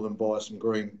bit more than buy some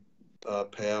green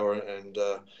power and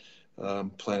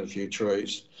plant a few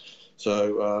trees.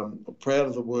 So I'm proud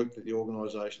of the work that the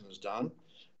organisation has done.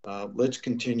 Let's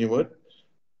continue it.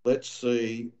 Let's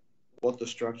see what the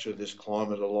structure of this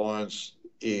climate alliance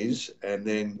is, and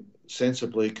then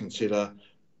sensibly consider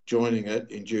joining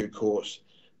it in due course.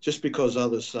 Just because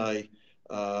others say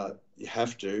you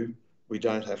have to, we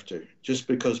don't have to. Just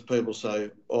because people say,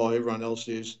 oh, everyone else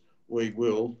is, we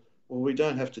will. Well, we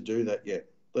don't have to do that yet.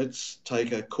 Let's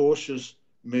take a cautious,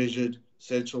 measured,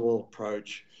 sensible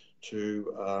approach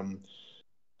to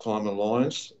Climate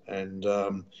Alliance, and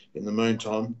in the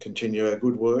meantime, continue our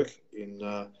good work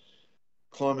in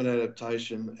climate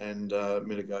adaptation and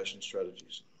mitigation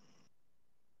strategies.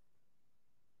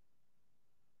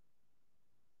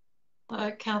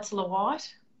 Councillor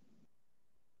White.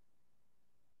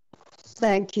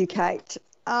 Thank you, Kate.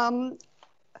 I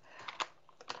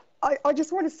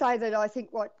just want to say that I think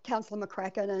what Councillor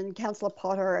McCracken and Councillor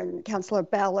Potter and Councillor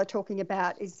Bell are talking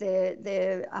about is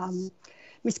their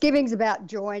misgivings about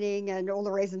joining and all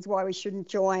the reasons why we shouldn't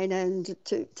join, and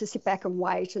to sit back and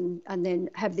wait and then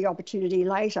have the opportunity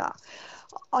later.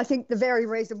 I think the very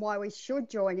reason why we should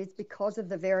join is because of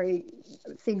the very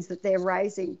things that they're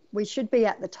raising. We should be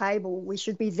at the table. We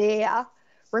should be there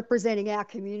representing our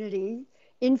community,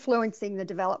 influencing the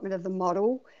development of the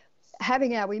model,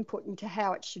 having our input into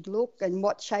how it should look and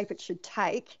what shape it should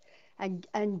take, and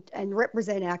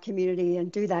represent our community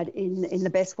and do that in the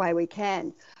best way we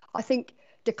can. I think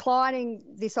declining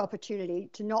this opportunity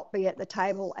to not be at the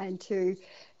table and to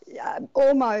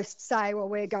almost say, well,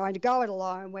 we're going to go it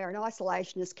alone, we're an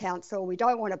isolationist council, we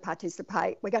don't want to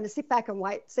participate, we're going to sit back and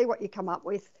wait, see what you come up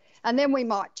with, and then we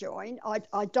might join,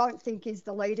 I don't think is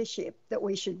the leadership that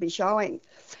we should be showing.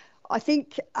 I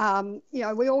think, you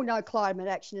know, we all know climate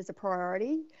action is a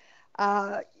priority.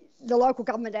 The Local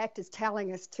Government Act is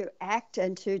telling us to act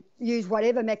and to use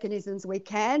whatever mechanisms we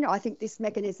can. I think this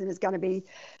mechanism is going to be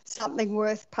something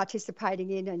worth participating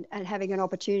in and having an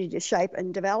opportunity to shape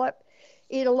and develop.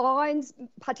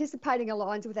 Participating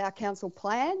aligns with our council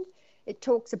plan. It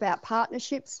talks about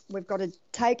partnerships. We've got to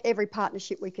take every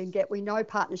partnership we can get. We know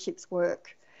partnerships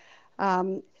work.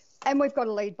 And we've got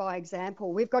to lead by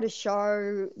example. We've got to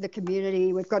show the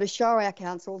community, we've got to show our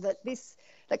council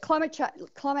that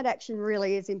climate action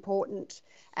really is important.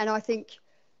 And I think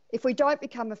if we don't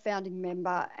become a founding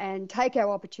member and take our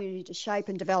opportunity to shape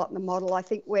and develop the model, I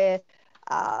think we're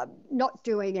not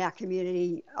doing our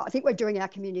community, I think we're doing our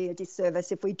community a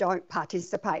disservice if we don't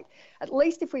participate. At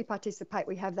least if we participate,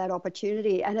 we have that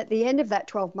opportunity. And at the end of that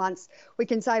 12 months, we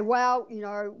can say, well, you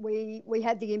know, we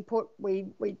had the input, we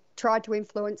tried to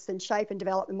influence and shape and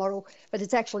develop the model, but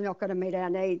it's actually not going to meet our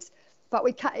needs. But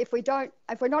we can't, if we're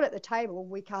not at the table,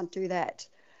 we can't do that.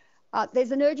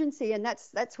 There's an urgency, and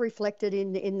that's reflected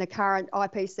in the current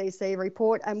IPCC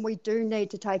report, and we do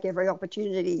need to take every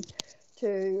opportunity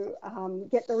to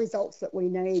get the results that we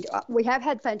need. We have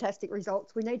had fantastic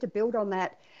results. We need to build on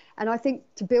that. And I think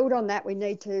to build on that, we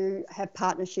need to have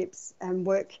partnerships and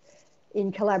work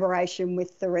in collaboration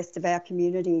with the rest of our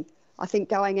community. I think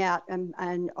going out and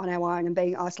on our own and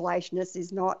being isolationist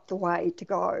is not the way to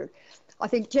go. I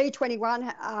think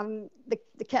G21, the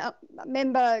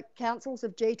member councils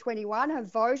of G21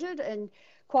 have voted, and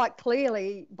quite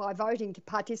clearly by voting to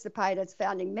participate as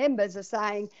founding members are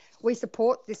saying we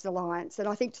support this alliance. And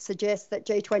I think to suggest that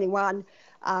G21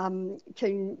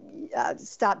 can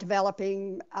start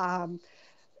developing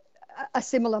a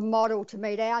similar model to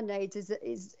meet our needs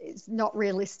is not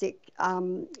realistic.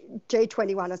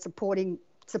 G21 are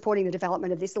supporting the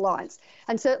development of this alliance.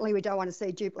 And certainly we don't want to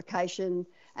see duplication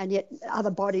and yet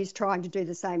other bodies trying to do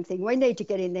the same thing. We need to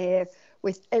get in there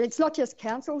with, and it's not just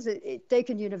councils,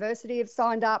 Deakin University have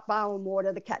signed up, Barwon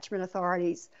Water, the catchment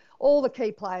authorities, all the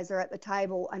key players are at the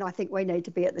table, and I think we need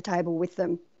to be at the table with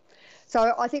them.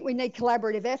 So I think we need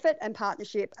collaborative effort and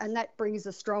partnership, and that brings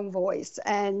a strong voice.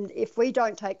 And if we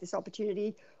don't take this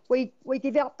opportunity, we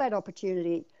give up that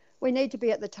opportunity. We need to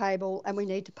be at the table and we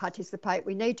need to participate.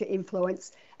 We need to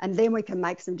influence, and then we can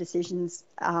make some decisions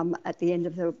at the end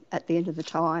of the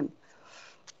time.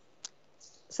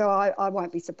 So I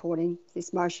won't be supporting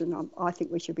this motion. I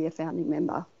think we should be a founding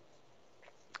member.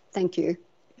 Thank you.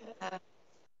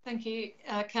 Thank you,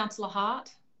 Councillor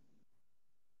Hart.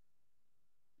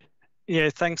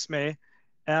 Yeah, thanks, Mayor.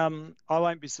 I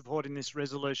won't be supporting this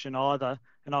resolution either,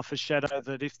 and I foreshadow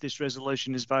that if this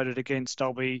resolution is voted against,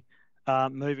 I'll be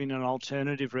moving an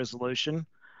alternative resolution.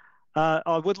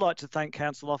 I would like to thank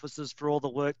council officers for all the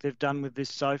work they've done with this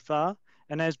so far.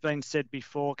 And as been said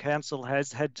before, council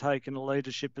has taken a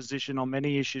leadership position on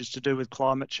many issues to do with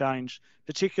climate change,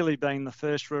 particularly being the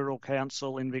first rural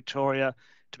council in Victoria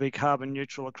to be carbon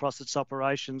neutral across its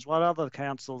operations, while other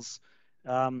councils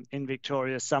in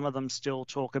Victoria, some of them still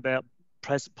talk about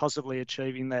possibly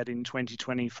achieving that in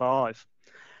 2025.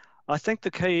 I think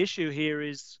the key issue here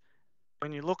is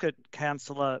when you look at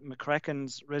Councillor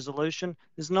McCracken's resolution,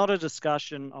 there's not a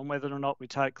discussion on whether or not we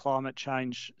take climate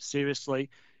change seriously.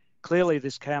 Clearly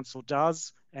this council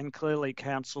does, and clearly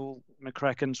Councillor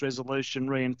McCracken's resolution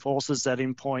reinforces that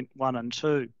in point 1 and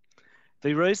 2.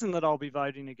 The reason that I'll be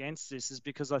voting against this is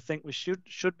because I think we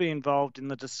should be involved in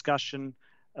the discussion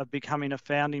of becoming a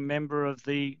founding member of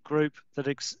the group that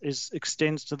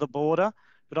extends to the border,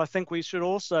 but I think we should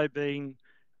also be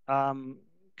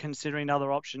considering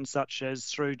other options such as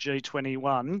through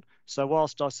G21. So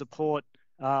whilst I support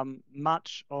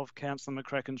much of Councillor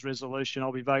McCracken's resolution,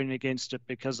 I'll be voting against it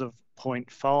because of point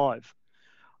 5.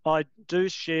 I do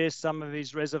share some of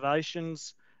his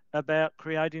reservations about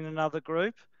creating another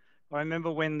group. I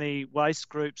remember when the waste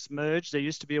groups merged, there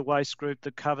used to be a waste group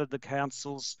that covered the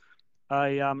councils,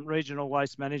 a regional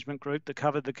waste management group that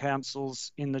covered the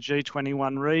councils in the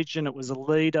G21 region. It was a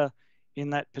leader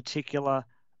in that particular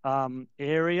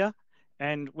area.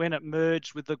 And when it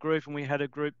merged with the group and we had a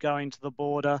group going to the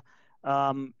border,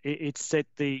 it set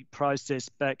the process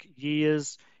back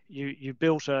years. You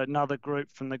built another group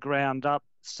from the ground up.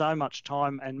 So much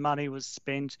time and money was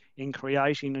spent in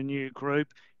creating a new group.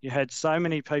 You had so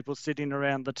many people sitting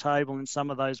around the table in some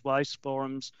of those waste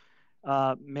forums,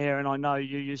 Mayor, and I know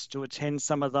you used to attend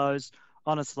some of those.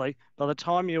 honestly. By the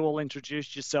time you all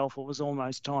introduced yourself, it was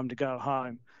almost time to go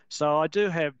home. So I do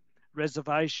have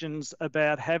reservations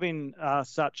about having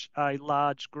such a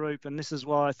large group, and this is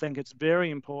why I think it's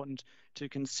very important to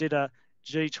consider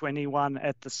G21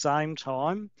 at the same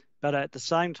time. But at the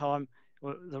same time,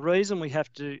 the reason we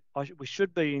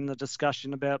should be in the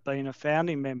discussion about being a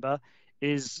founding member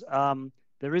is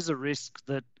there is a risk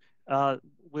that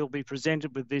we'll be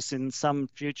presented with this in some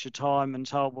future time and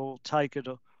told we'll take it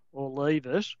or leave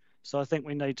it. So I think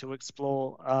we need to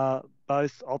explore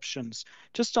both options.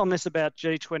 Just on this about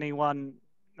G21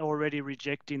 already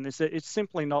rejecting this, it's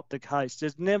simply not the case.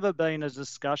 There's never been a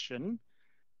discussion,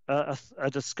 a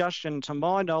discussion to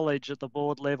my knowledge at the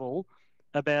board level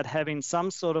about having some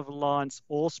sort of alliance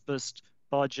auspiced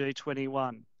by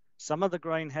G21. Some of the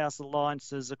greenhouse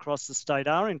alliances across the state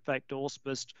are in fact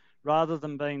auspiced rather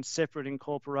than being separate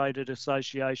incorporated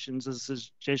associations as the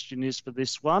suggestion is for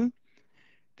this one.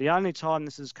 The only time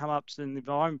this has come up in the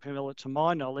environment pillar, to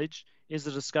my knowledge, is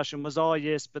the discussion was, oh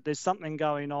yes, but there's something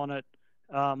going on at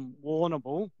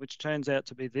Warrnambool, which turns out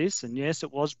to be this, and yes,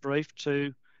 it was briefed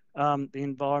to the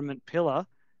environment pillar,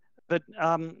 but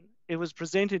it was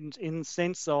presented in the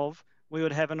sense of we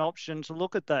would have an option to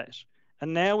look at that.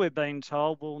 And now we're being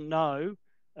told, well, no,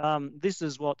 this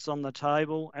is what's on the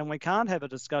table and we can't have a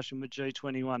discussion with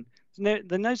G21.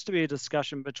 There needs to be a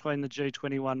discussion between the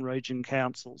G21 region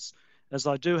councils, as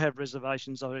I do have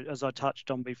reservations, as I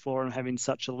touched on before, on having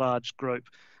such a large group.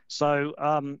 So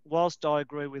whilst I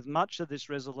agree with much of this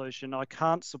resolution, I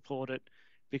can't support it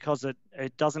because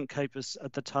it doesn't keep us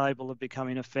at the table of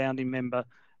becoming a founding member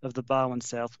of the Barwon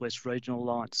South West Regional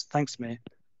Alliance. Thanks, Mayor.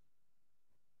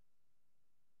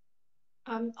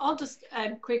 I'll just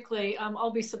add quickly, I'll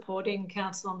be supporting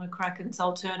Councillor McCracken's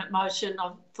alternate motion.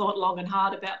 I've thought long and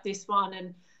hard about this one,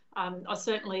 and I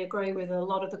certainly agree with a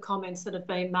lot of the comments that have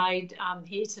been made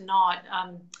here tonight.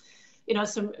 You know,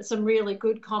 some really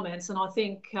good comments, and I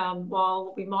think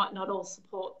while we might not all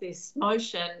support this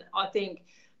motion, I think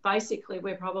basically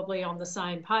we're probably on the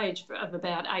same page of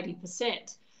about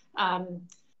 80%.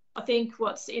 I think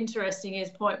what's interesting is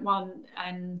point one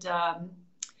and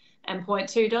point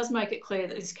two does make it clear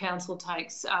that this council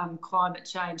takes climate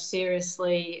change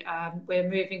seriously. We're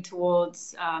moving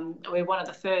towards, we're one of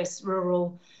the first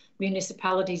rural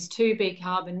municipalities to be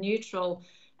carbon neutral.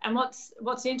 And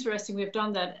what's interesting, we've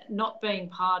done that not being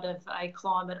part of a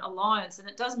climate alliance, and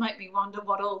it does make me wonder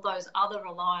what all those other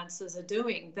alliances are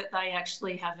doing that they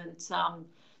actually haven't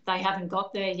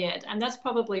got there yet. And that's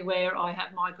probably where I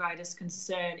have my greatest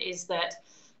concern, is that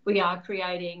we are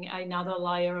creating another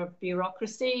layer of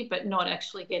bureaucracy, but not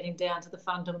actually getting down to the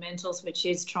fundamentals, which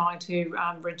is trying to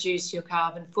reduce your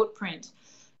carbon footprint.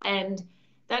 And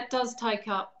that does take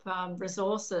up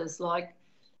resources. Like,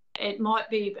 it might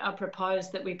be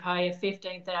proposed that we pay a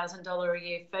 $15,000 a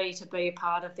year fee to be a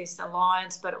part of this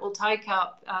alliance, but it will take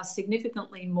up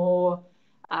significantly more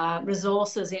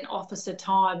resources in officer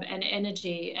time and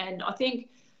energy. And I think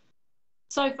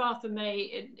so far for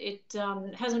me, it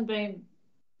hasn't been,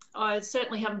 I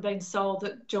certainly haven't been sold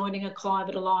that joining a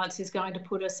climate alliance is going to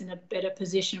put us in a better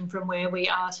position from where we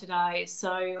are today.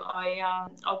 So I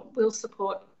will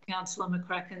support Councillor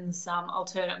McCracken's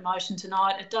alternate motion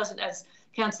tonight. It doesn't, as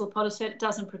Councillor Potter said, it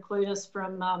doesn't preclude us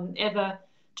from ever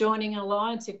joining an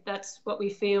alliance if that's what we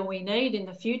feel we need in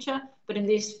the future. But in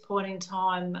this point in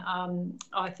time,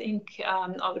 I think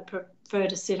I would prefer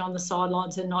to sit on the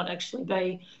sidelines and not actually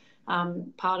be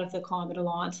part of the climate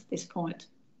alliance at this point.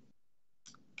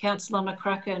 Councillor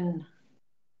McCracken,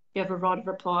 you have a right of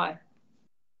reply.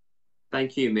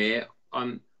 Thank you, Mayor.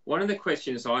 One of the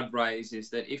questions I'd raise is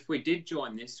that if we did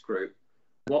join this group,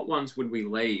 what ones would we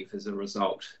leave as a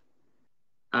result?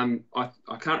 I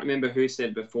can't remember who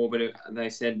said before, but they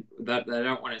said that they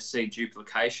don't want to see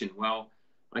duplication. Well,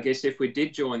 I guess if we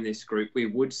did join this group, we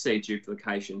would see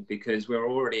duplication because we're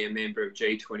already a member of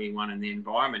G21 and the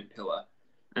environment pillar,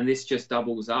 and this just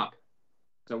doubles up.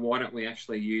 So why don't we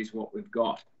actually use what we've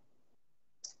got?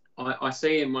 I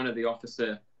see in one of the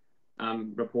officer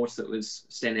reports that was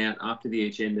sent out after the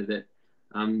agenda that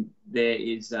there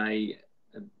is a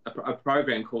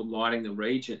program called Lighting the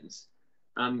Regions.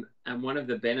 And one of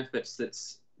the benefits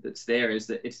that's there is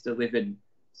that it's delivered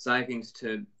savings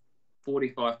to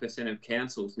 45% of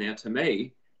councils. Now, to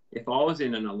me, if I was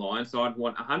in an alliance, I'd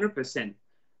want 100%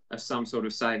 of some sort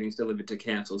of savings delivered to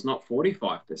councils, not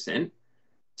 45%.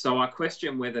 So I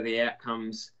question whether the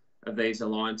outcomes of these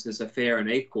alliances are fair and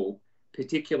equal,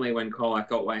 particularly when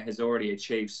Colac Otway has already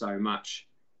achieved so much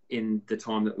in the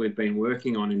time that we've been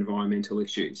working on environmental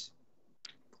issues.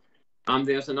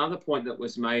 There's another point that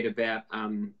was made about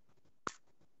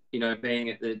you know, being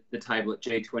at the table at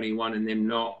G21 and them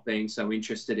not being so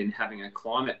interested in having a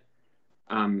climate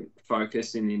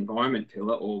focus in the environment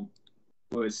pillar or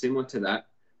words similar to that,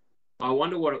 I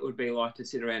wonder what it would be like to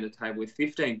sit around a table with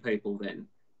 15 people then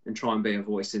and try and be a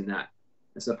voice in that,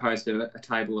 as opposed to a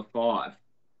table of 5.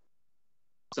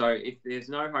 So if there's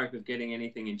no hope of getting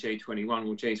anything in G21,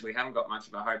 well, geez, we haven't got much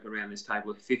of a hope around this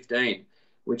table of 15,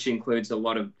 which includes a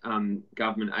lot of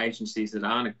government agencies that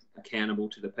aren't accountable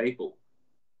to the people.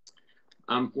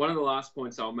 One of the last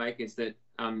points I'll make is that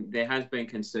there has been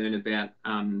concern about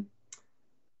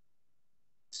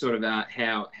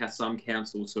how some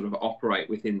councils sort of operate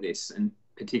within this, and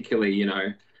particularly, you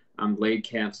know, lead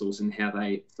councils and how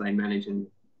they manage and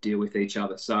deal with each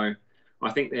other. So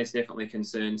I think there's definitely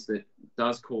concerns that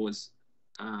does cause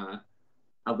a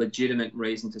legitimate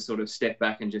reason to sort of step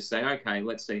back and just say, okay,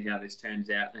 let's see how this turns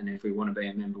out. And if we want to be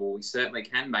a member, well, we certainly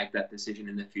can make that decision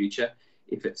in the future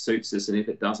if it suits us, and if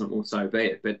it doesn't, well, so be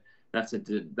it. But that's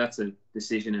a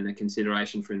decision and a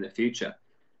consideration for in the future.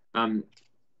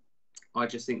 I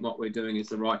just think what we're doing is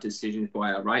the right decision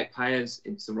by our ratepayers.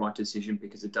 It's the right decision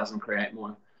because it doesn't create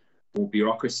more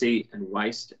bureaucracy and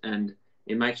waste, and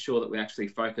it makes sure that we actually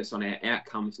focus on our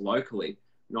outcomes locally,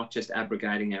 not just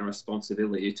abrogating our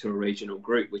responsibility to a regional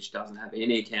group which doesn't have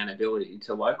any accountability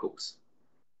to locals.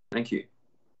 Thank you.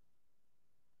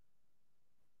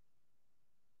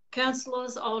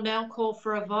 Councillors, I'll now call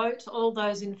for a vote. All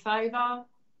those in favour?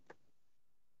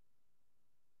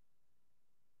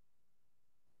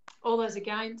 All those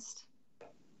against?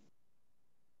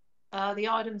 The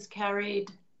item's carried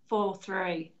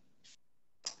 4-3.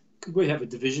 Could we have a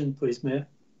division, please, Mayor?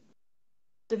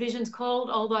 Division's called.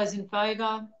 All those in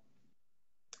favour?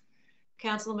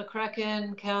 Councillor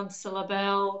McCracken, Councillor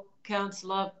Bell,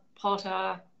 Councillor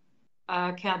Potter,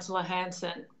 Councillor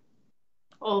Hanson.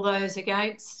 All those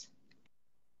against?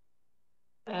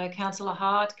 Councillor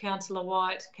Hart, Councillor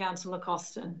White, Councillor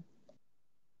Costin.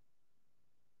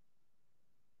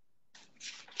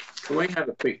 Can we have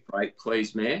a quick break,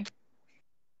 please, Mayor?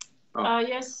 Oh.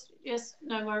 Yes,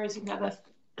 no worries. You can have a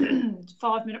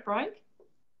 5-minute break.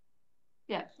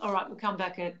 Yeah, all right, we'll come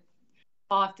back at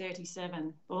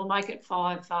 5:37. We'll make it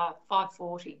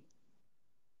 5:40.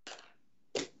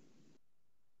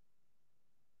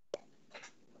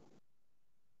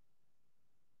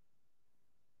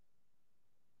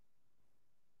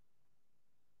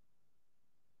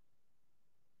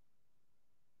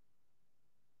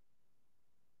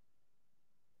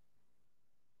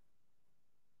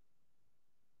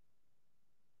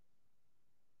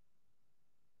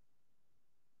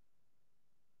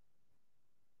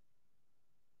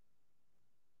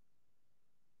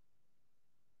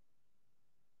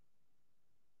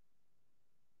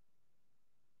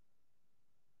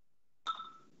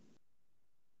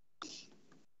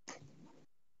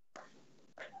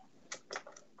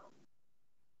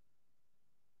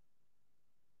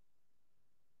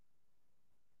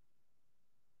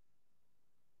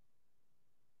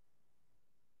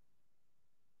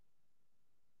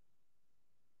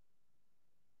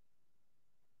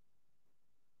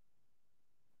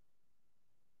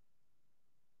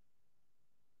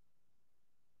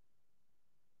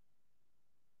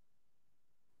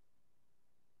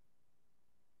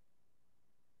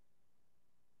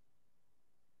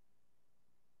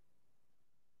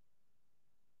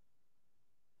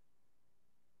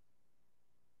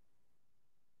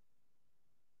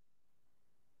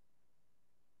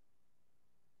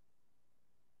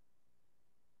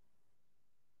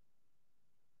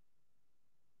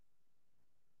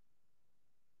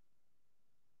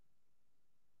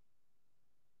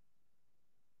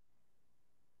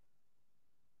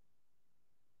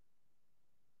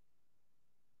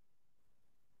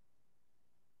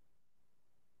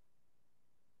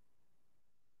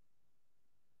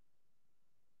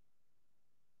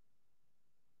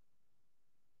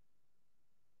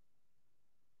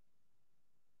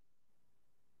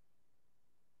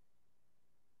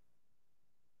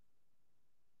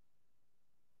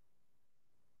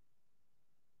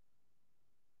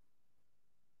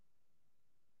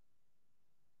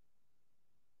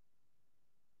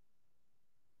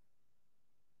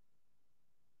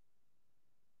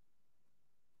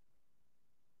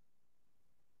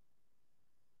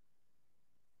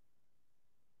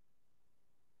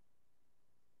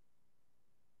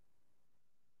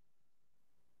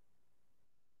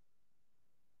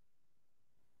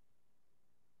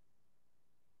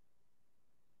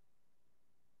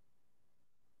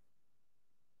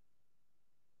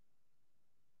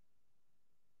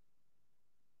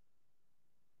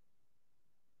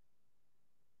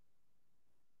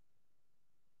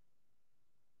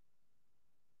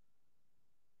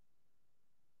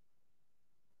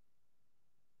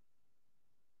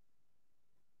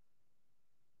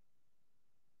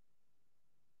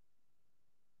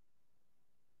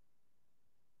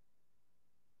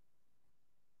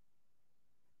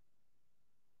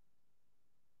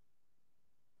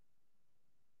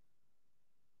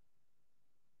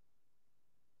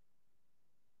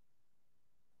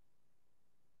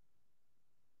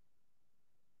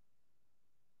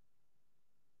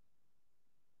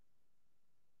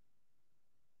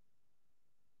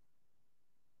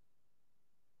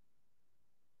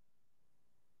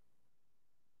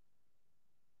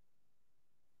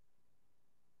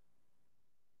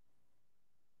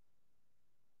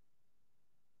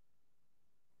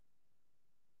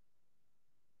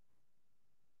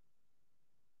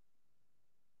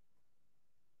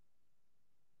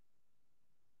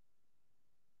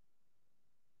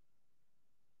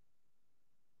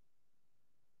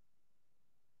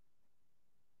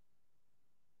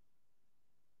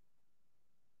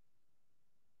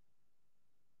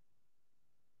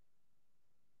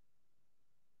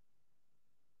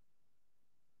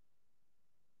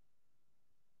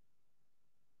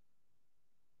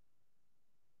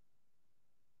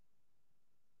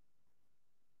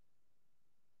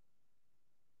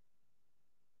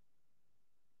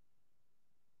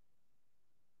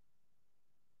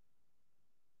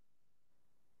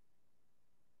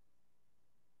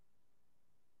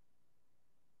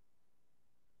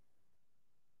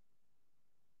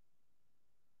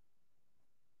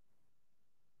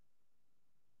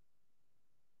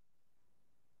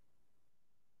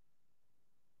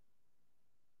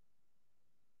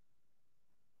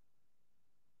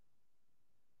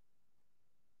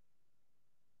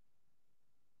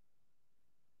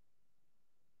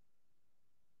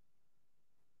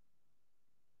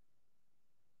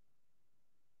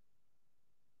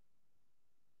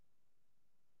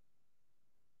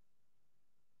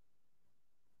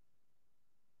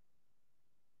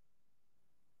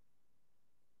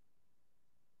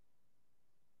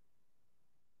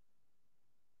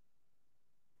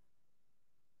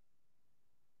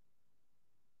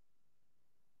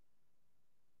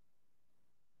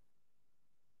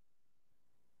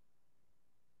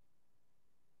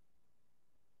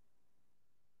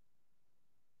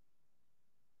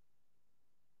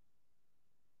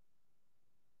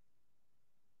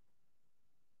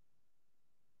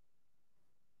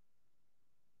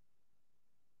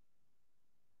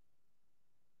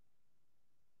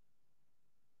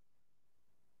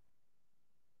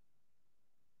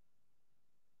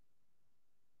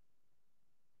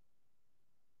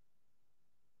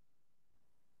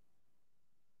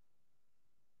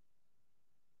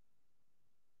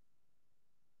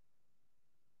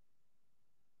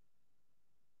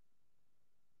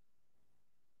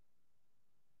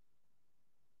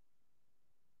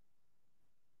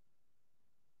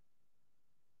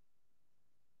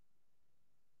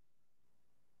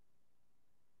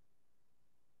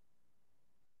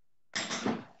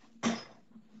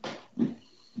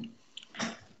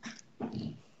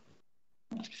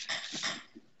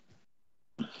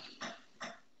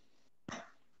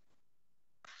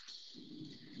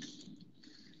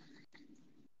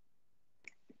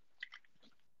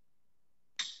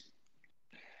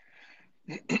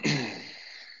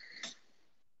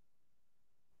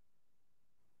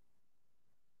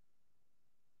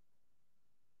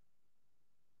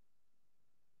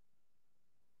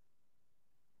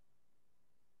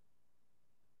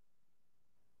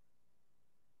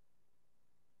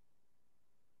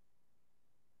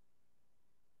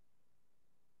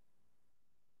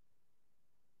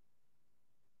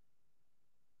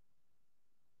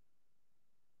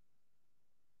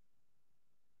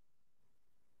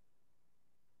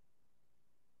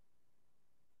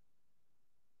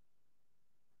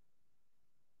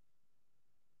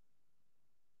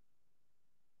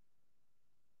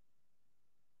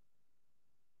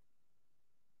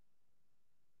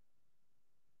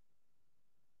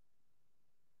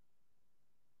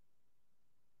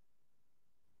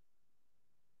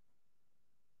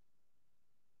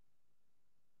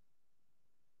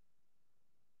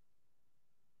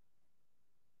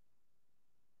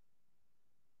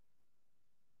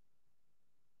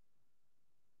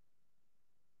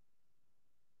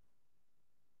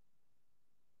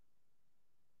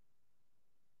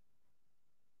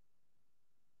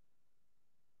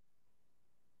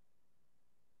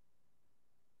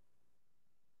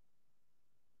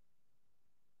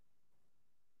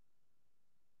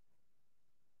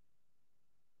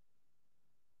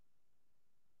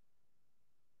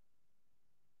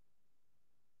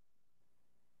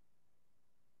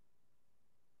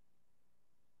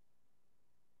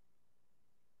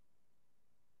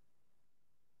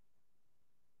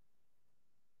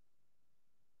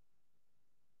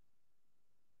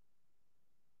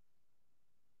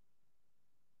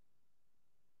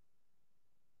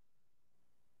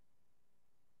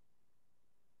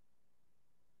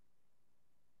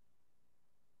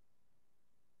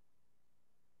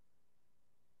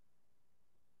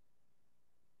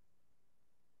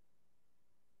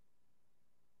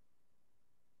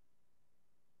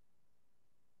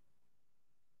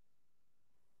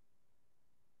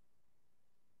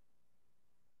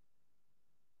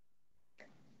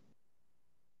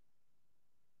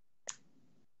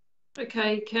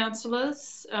 Okay,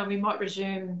 councillors, we might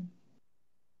resume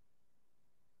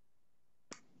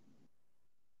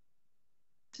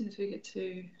as soon as we get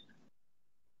to...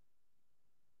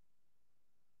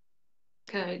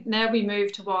 Okay, now we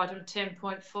move to item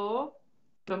 10.4,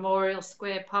 Memorial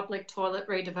Square Public Toilet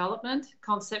Redevelopment,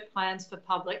 Concept Plans for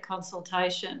Public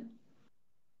Consultation.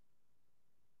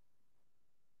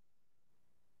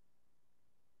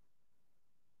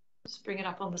 Just bring it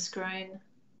up on the screen.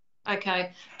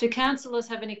 Okay, do councillors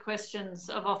have any questions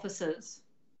of officers?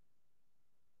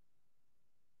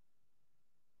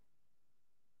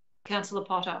 Councillor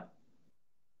Potter.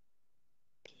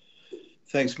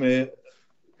 Thanks, Mayor.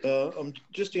 I'm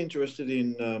just interested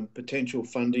in potential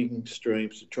funding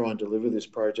streams to try and deliver this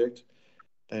project,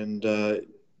 and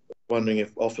wondering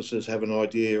if officers have an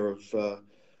idea of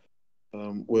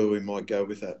where we might go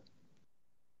with that.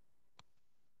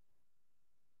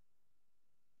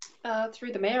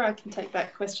 Through the Mayor, I can take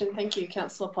that question. Thank you,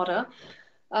 Councillor Potter.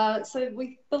 So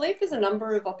we believe there's a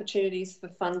number of opportunities for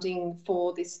funding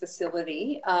for this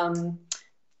facility.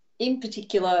 In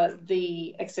particular,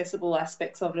 the accessible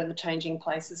aspects of it and the changing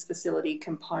places facility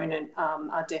component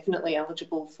are definitely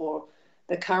eligible for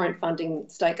the current funding,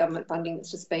 state government funding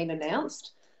that's just been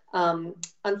announced.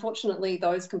 Unfortunately,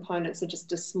 those components are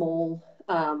just a small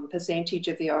percentage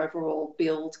of the overall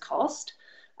build cost.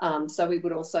 So we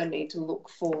would also need to look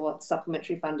for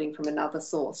supplementary funding from another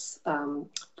source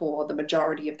for the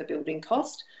majority of the building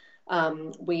cost.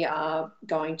 We are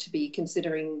going to be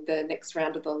considering the next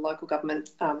round of the local government,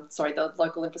 the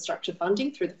local infrastructure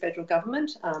funding through the federal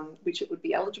government, which it would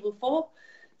be eligible for.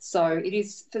 So it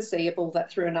is foreseeable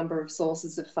that through a number of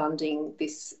sources of funding,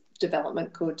 this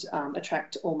development could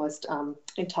attract almost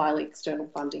entirely external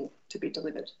funding to be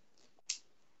delivered.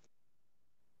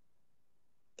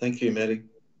 Thank you, Maddie.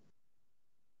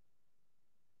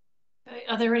 Okay,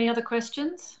 are there any other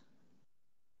questions?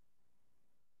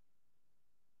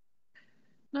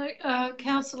 No,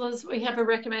 councillors, we have a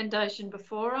recommendation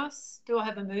before us. Do I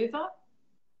have a mover?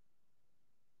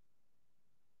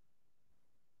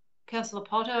 Councillor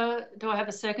Potter, do I have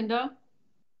a seconder?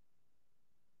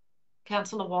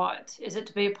 Councillor White, is it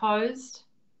to be opposed?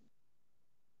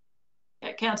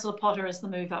 Yeah, Councillor Potter is the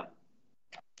mover.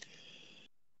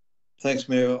 Thanks,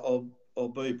 Mayor. I'll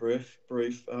be brief.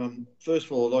 First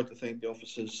of all, I'd like to thank the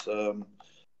officers for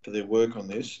their work on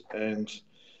this, and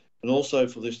also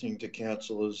for listening to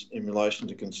councillors in relation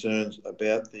to concerns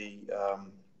about the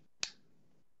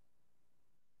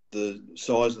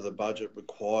size of the budget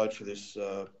required for this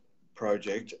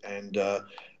project,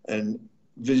 and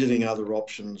visiting other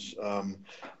options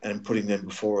and putting them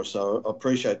before us. So I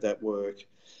appreciate that work.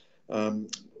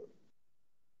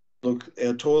 Look,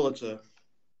 our toilets are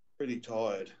pretty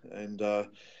tired, and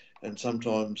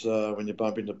sometimes when you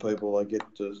bump into people, they get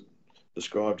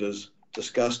described as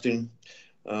disgusting.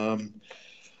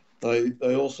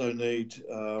 They also need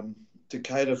to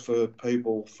cater for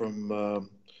people from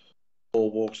all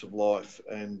walks of life,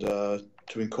 and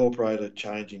to incorporate a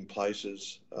changing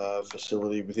places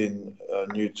facility within a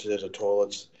new set of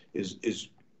toilets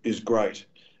is great,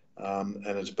 and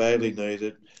it's badly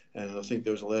needed. And I think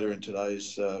there was a letter in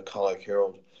today's Colac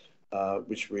Herald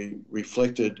which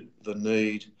reflected the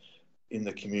need in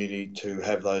the community to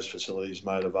have those facilities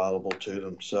made available to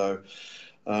them. So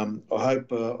I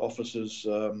hope officers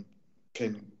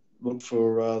can look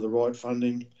for the right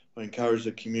funding. I encourage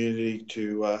the community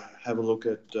to have a look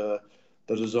at the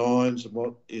designs and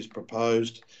what is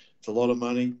proposed. It's a lot of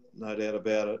money, no doubt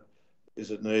about it.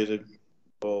 Is it needed?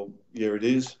 Well, yeah, it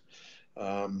is.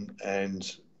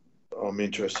 And I'm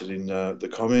interested in the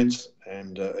comments,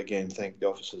 and again, thank the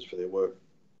officers for their work.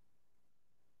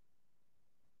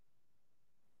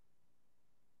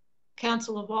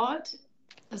 Councillor White,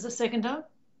 as a seconder.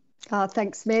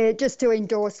 Thanks, Mayor. Just to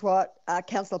endorse what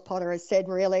Councillor Potter has said,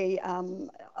 really,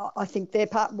 I think they're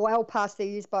well past their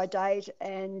use by date,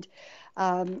 and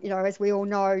as we all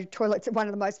know, toilets are one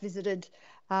of the most visited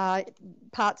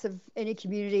parts of any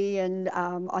community, and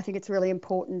I think it's really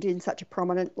important in such a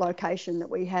prominent location that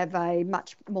we have a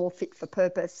much more fit for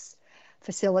purpose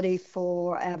facility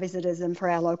for our visitors and for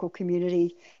our local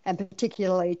community, and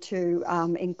particularly to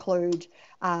include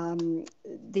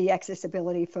the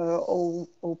accessibility for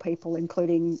all people,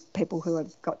 including people who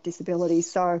have got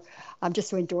disabilities. So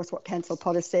just to endorse what Councillor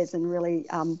Potter says, and really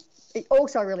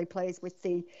also really pleased with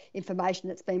the information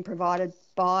that's been provided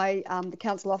by the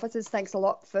council officers. Thanks a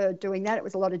lot for doing that. It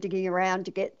was a lot of digging around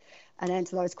to get and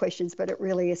answer those questions, but it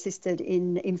really assisted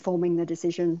in informing the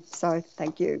decision. So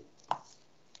thank you.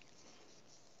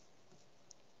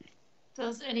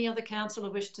 Does any other councillor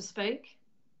wish to speak?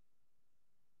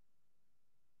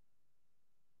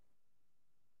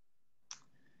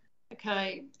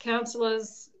 Okay,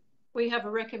 councillors, we have a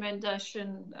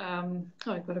recommendation.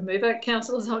 I've got to move it.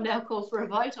 Councillors, I'll now call for a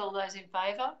vote. All those in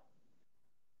favour?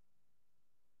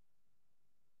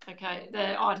 Okay,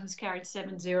 the item's carried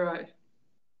 7-0.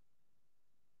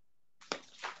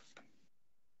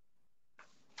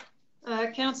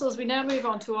 Councillors, we now move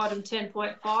on to item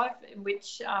 10.5, in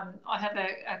which I have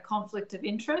a conflict of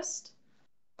interest.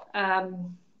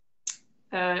 On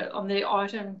the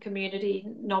item community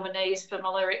nominees for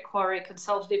Malaria Quarry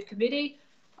Consultative Committee,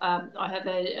 I have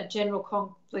a general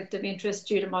conflict of interest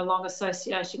due to my long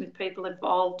association with people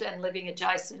involved and living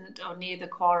adjacent or near the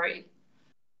quarry.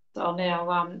 So I'll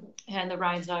now hand the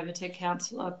reins over to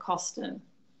Councillor Costin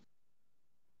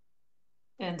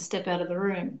and step out of the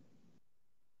room.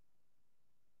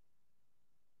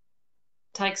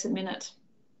 Takes a minute.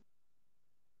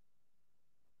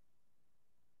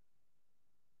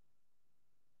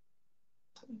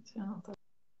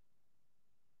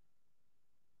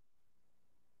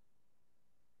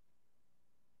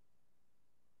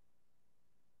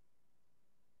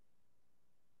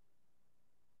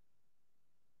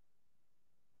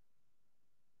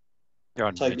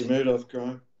 Take your mood off,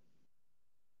 Graham.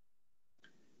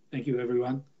 Thank you,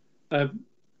 everyone.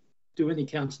 Do any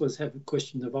councillors have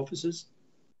questions of officers?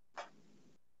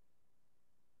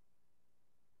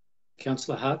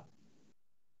 Councillor Hart.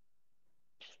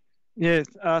 Yeah,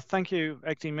 thank you,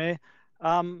 Acting Mayor.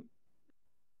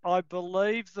 I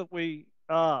believe that we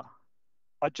are.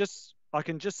 I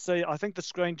can just see, I think the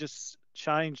screen just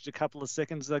changed a couple of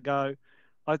seconds ago.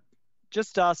 I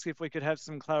just asked if we could have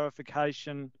some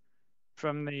clarification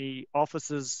from the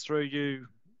officers through you,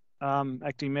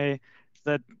 Acting Mayor,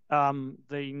 that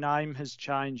the name has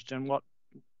changed and what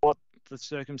the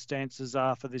circumstances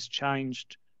are for this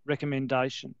changed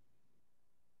recommendation.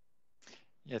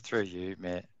 Yeah, through you,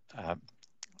 Mayor,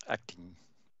 Acting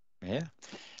Mayor.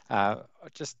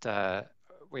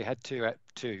 We had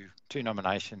two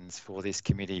nominations for this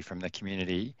committee from the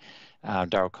community,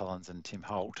 Daryl Collins and Tim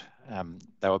Holt.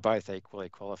 They were both equally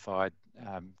qualified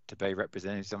to be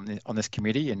representatives on this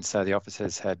committee, and so the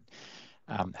officers had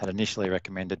initially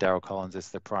recommended Daryl Collins as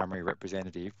the primary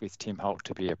representative, with Tim Holt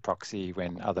to be a proxy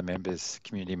when other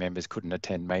community members couldn't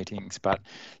attend meetings. But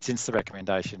since the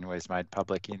recommendation was made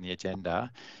public in the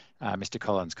agenda, Mr.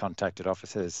 Collins contacted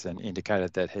officers and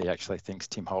indicated that he actually thinks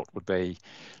Tim Holt would be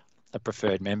a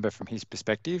preferred member from his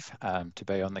perspective to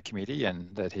be on the committee,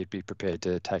 and that he'd be prepared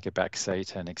to take a back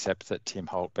seat and accept that Tim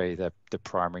Holt be the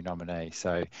primary nominee.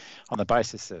 So on the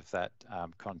basis of that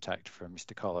contact from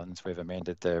Mr. Collins, we've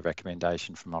amended the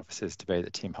recommendation from officers to be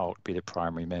that Tim Holt be the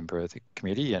primary member of the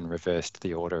committee and reversed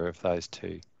the order of those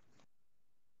two.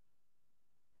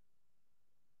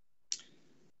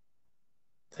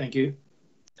 Thank you.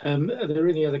 Are there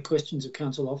any other questions of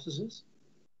council officers?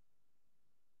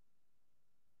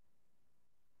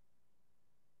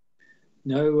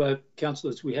 No,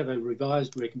 councillors, we have a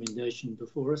revised recommendation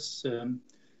before us.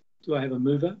 Do I have a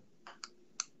mover?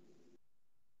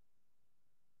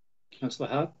 Councillor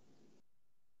Hart.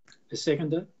 A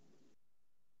seconder?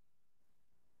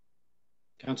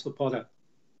 Councillor Potter.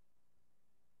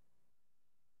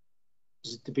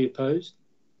 Is it to be opposed?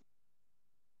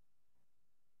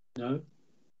 No.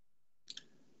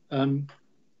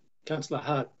 Councillor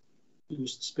Hart, you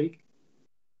wish to speak?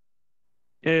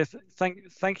 Yeah,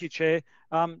 thank you, Chair.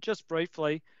 Just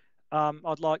briefly,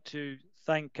 I'd like to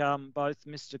thank both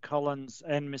Mr. Collins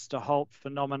and Mr. Holt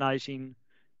for nominating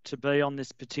to be on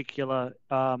this particular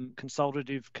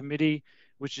consultative committee,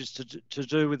 which is to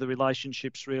do with the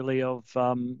relationships really of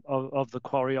the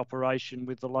quarry operation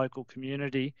with the local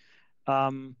community.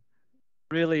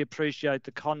 Really appreciate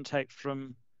the contact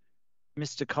from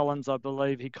Mr. Collins. I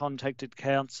believe he contacted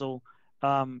council,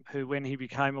 who, when he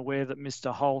became aware that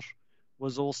Mr. Holt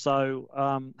was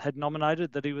also had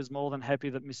nominated, that he was more than happy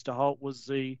that Mr. Holt was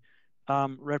the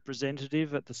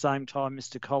representative. At the same time,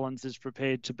 Mr. Collins is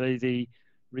prepared to be the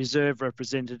reserve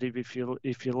representative, if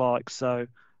you like. So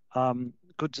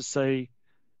good to see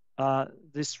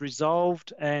this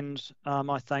resolved, and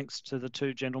my thanks to the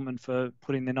two gentlemen for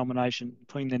putting their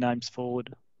names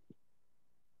forward.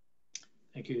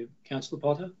 Thank you. Councillor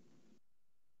Potter.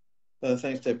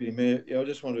 Thanks, Deputy Mayor. Yeah, I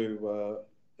just want to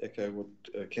echo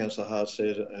what Councillor Hart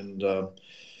said, and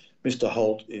Mr.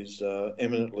 Holt is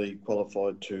eminently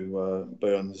qualified to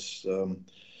be on this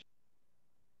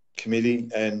committee,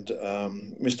 and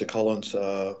Mr. Collins,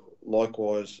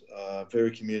 likewise, a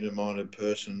very community-minded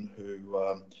person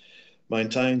who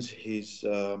maintains his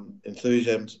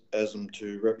enthusiasm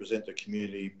to represent the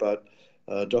community, but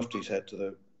doffed his hat to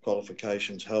the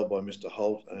qualifications held by Mr.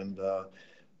 Holt, and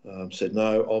said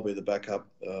no, I'll be the backup.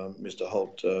 Mr.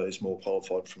 Holt is more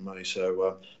qualified from me.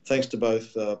 So thanks to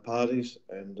both parties,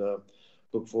 and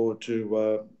look forward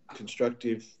to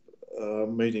constructive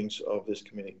meetings of this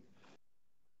committee.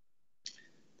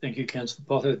 Thank you, Councillor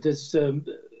Potter. Does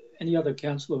any other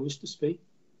councillor wish to speak?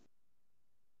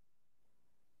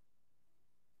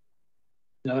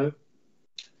 No.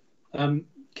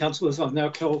 Councillors, I'll now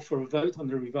call for a vote on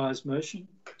the revised motion.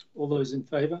 All those in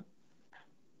favour?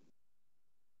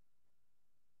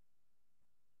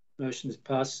 Motion is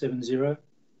passed 7-0.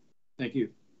 Thank you.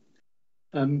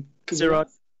 Zero.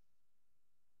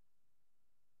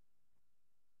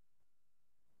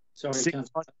 Sorry,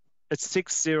 Councillor. It's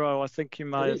 6-0. I think you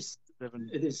may have 7.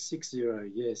 It is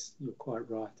 6-0. Yes, you're quite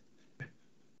right.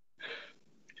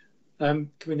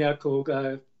 Can we now call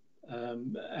our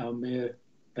Mayor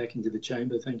back into the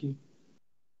chamber? Thank you.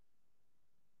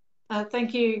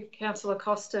 Thank you, Councillor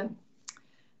Costin.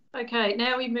 Okay,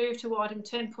 now we move to item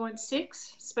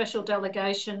 10.6, Special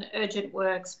Delegation Urgent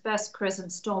Works Bass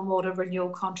Crescent Stormwater Renewal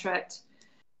Contract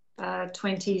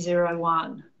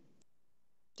 2001.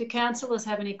 Do councillors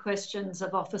have any questions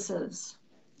of officers?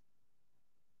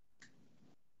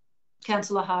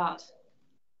 Councillor Hart.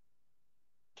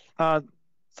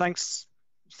 Thanks,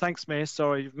 Mayor.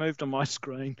 Sorry, you've moved on my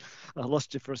screen. I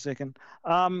lost you for a second.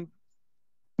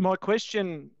 My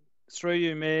question through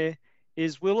you, Mayor,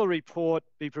 is will a report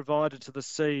be provided to the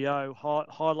CEO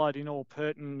highlighting all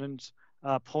pertinent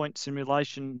points in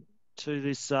relation to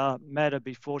this matter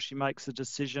before she makes a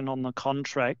decision on the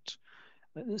contract,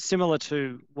 similar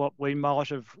to what we might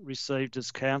have received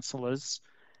as councillors?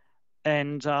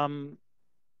 And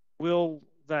will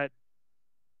that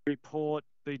report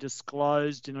be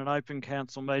disclosed in an open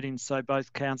council meeting so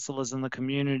both councillors and the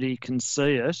community can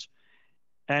see it?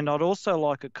 And I'd also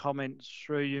like a comment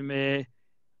through you, Mayor.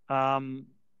 Are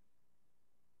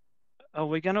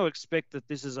we going to expect that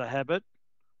this is a habit,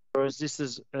 or is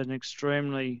this an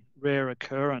extremely rare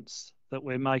occurrence that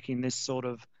we're making this sort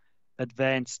of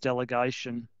advanced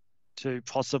delegation to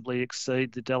possibly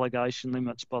exceed the delegation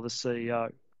limits by the CEO?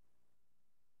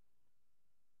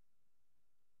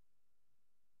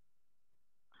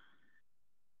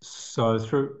 So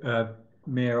through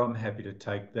Mayor, I'm happy to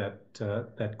take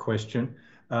that question.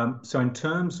 So in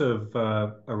terms of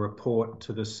a report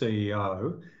to the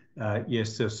CEO,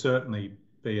 yes, there'll certainly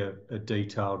be a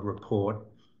detailed report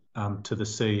to the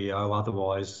CEO.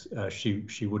 Otherwise,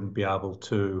 she wouldn't be able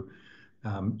to,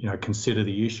 consider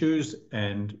the issues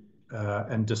and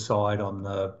decide on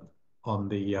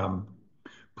the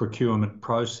procurement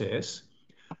process.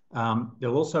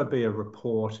 There'll also be a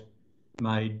report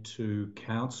made to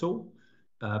council,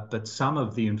 but some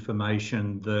of the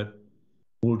information that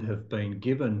would have been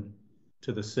given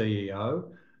to the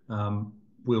CEO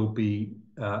will be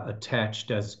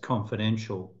attached as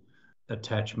confidential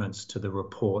attachments to the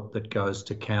report that goes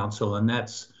to council, and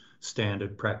that's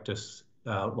standard practice,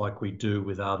 like we do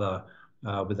with other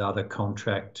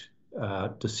contract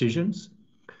decisions.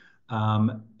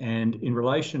 And in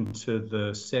relation to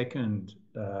the second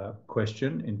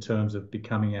question, in terms of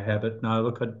becoming a habit, no,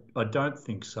 look, I don't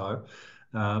think so.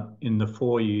 In the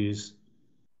 4 years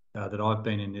that I've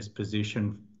been in this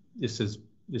position, this is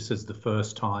the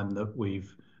first time that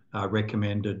we've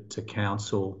recommended to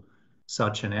council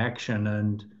such an action,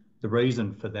 and the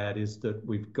reason for that is that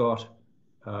we've got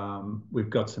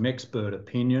some expert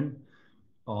opinion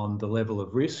on the level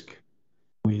of risk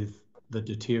with the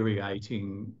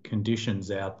deteriorating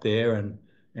conditions out there, and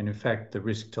in fact the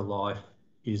risk to life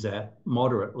is at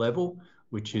moderate level,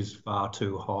 which is far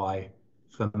too high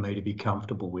for me to be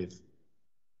comfortable with.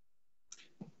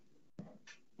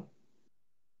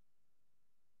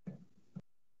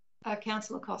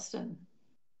 Councillor Costin.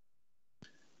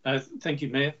 Thank you,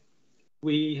 Mayor.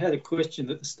 We had a question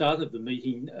at the start of the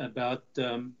meeting about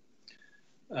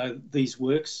these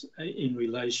works in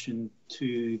relation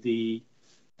to the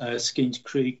Skeens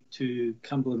Creek to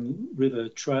Cumberland River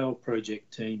Trail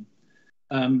project team.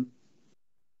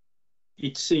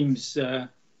 It seems a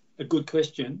good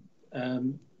question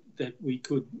that we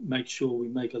could make sure we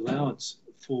make allowance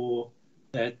for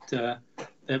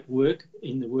that work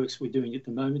in the works we're doing at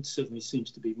the moment. Certainly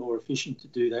seems to be more efficient to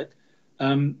do that.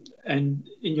 And in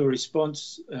your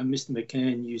response, Mr.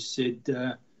 McCann, you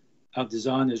said our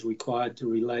design is required to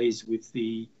relays with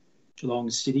the Geelong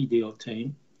City Deal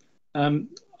team.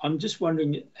 I'm just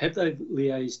wondering, have they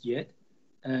liaised yet?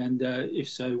 And if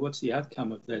so, what's the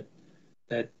outcome of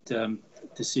that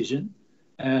decision?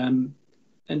 And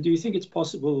do you think it's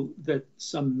possible that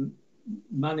some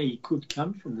money could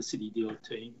come from the City Deal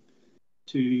team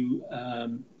to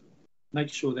make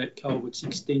sure that culvert's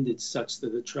extended such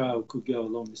that a trail could go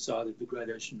along the side of the Great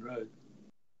Ocean Road.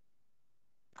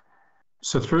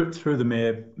 So through the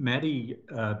Mayor, Maddie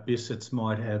Bissett's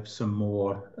might have some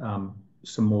more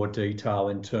detail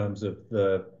in terms of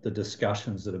the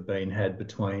discussions that have been had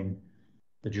between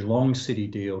the Geelong City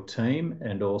Deal team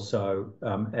and also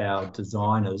our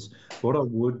designers. What I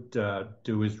would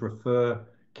do is refer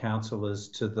councillors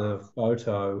to the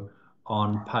photo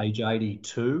on page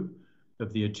 82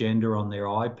 of the agenda on their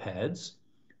iPads.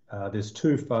 There's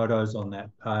two photos on that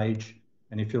page,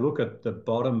 and if you look at the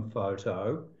bottom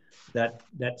photo,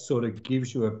 that sort of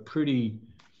gives you a pretty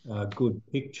good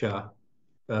picture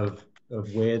of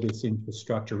where this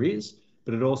infrastructure is,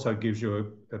 but it also gives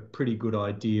you a pretty good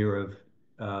idea of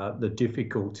the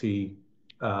difficulty,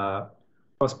 I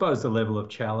suppose the level of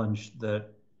challenge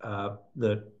that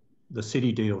the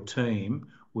City Deal team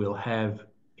will have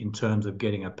in terms of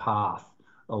getting a path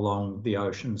along the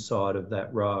ocean side of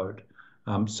that road.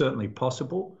 Certainly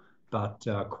possible, but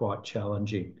quite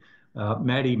challenging.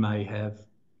 Maddie may have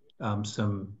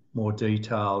some more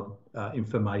detailed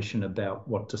information about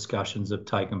what discussions have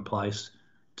taken place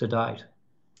to date.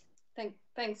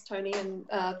 Thanks, Tony. And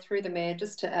through the Mayor,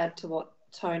 just to add to what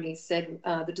Tony said,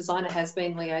 the designer has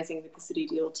been liaising with the City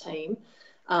Deal team.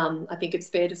 I think it's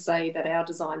fair to say that our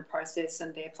design process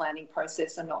and their planning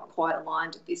process are not quite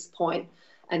aligned at this point,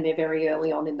 and they're very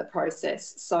early on in the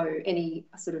process. So any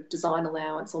sort of design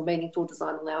allowance or meaningful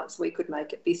design allowance we could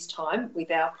make at this time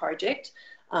with our project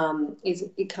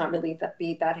it can't really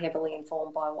be that heavily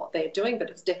informed by what they're doing, but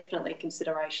it's definitely a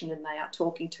consideration, and they are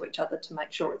talking to each other to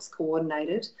make sure it's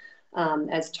coordinated.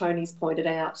 As Tony's pointed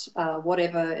out,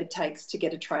 whatever it takes to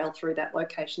get a trail through that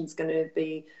location is going to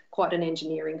be quite an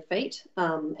engineering feat,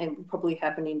 and we'll probably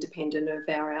have an independent of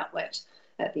our outlet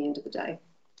at the end of the day.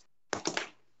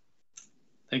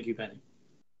 Thank you, Penny.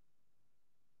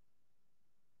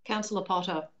 Councillor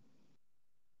Potter.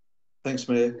 Thanks,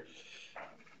 Mayor.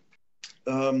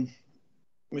 Mr.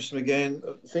 McGann,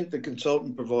 I think the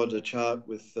consultant provided a chart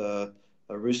with a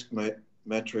risk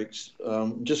matrix.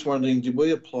 Just wondering, did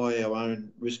we apply our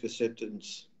own risk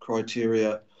acceptance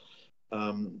criteria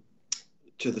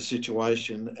to the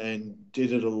situation, and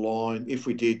did it align? If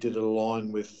we did it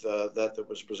align with that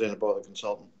was presented by the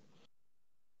consultant?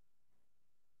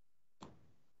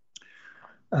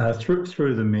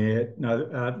 Through the Mayor,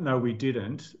 no, we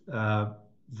didn't.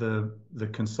 The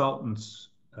consultant's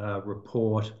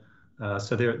report.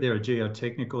 So they're a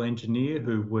geotechnical engineer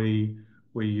who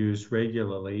we use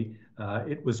regularly.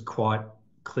 It was quite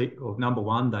clear. Well, number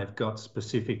one, they've got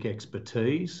specific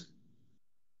expertise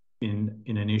in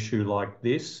an issue like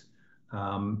this,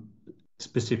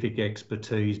 specific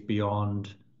expertise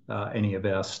beyond any of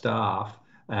our staff,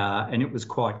 and it was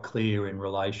quite clear in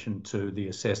relation to the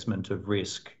assessment of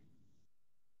risk.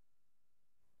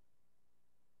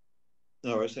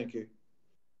 No worries, thank you.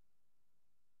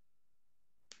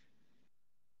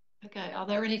 Okay, are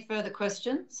there any further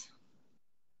questions?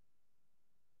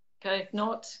 Okay, if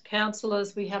not,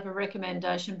 councillors, we have a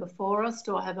recommendation before us.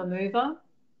 Do I have a mover?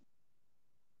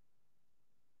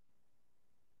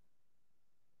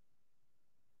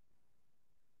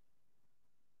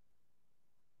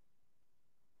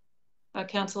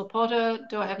 Councillor Potter,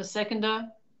 do I have a seconder?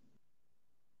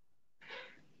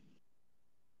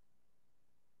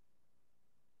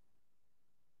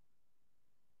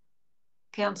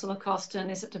 Councillor Costin,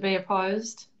 is it to be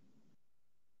opposed?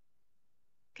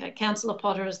 Okay, Councillor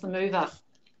Potter is the mover.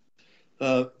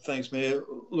 Thanks, Mayor.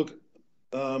 Look,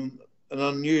 an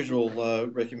unusual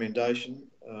recommendation,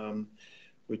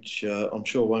 which I'm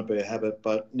sure won't be a habit,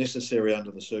 but necessary under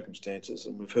the circumstances.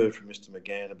 And we've heard from Mr.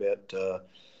 McGann about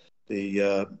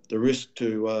the risk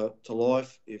to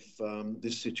life if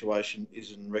this situation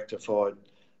isn't rectified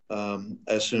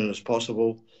as soon as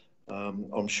possible.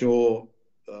 I'm sure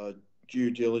due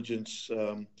diligence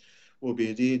will be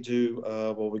adhered to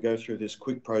while we go through this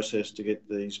quick process to get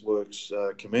these works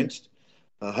commenced.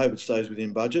 I hope it stays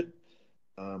within budget,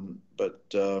 but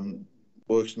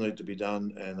works need to be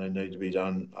done, and they need to be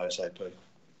done ASAP.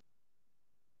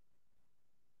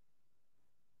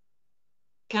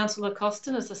 Councillor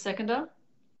Costin as the seconder.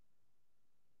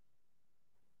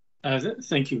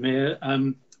 Thank you, Mayor.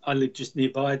 I live just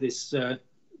nearby this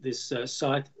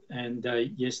site, and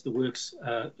yes, the works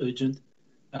are urgent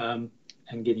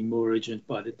and getting more urgent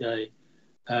by the day.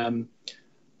 I'm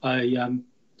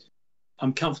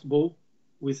comfortable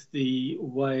with the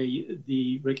way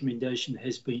the recommendation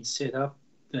has been set up.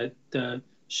 That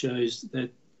shows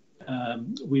that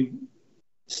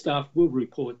staff will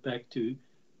report back to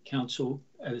council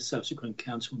at a subsequent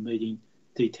council meeting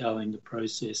detailing the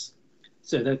process.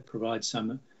 So that provides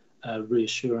some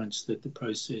reassurance that the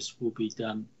process will be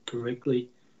done correctly,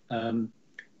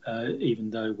 even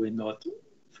though we're not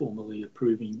formally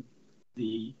approving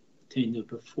the tender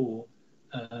before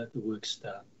the work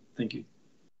start. Thank you.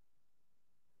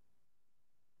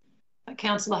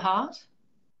 Councillor Hart.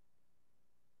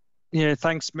 Yeah,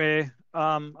 thanks, Mayor.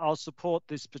 I'll support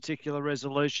this particular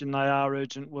resolution. They are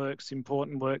urgent works,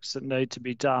 important works that need to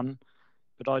be done,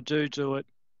 but I do it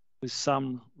with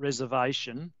some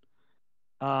reservation.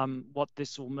 What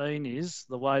this will mean is,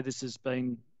 the way this has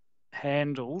been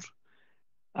handled,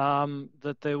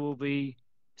 that there will be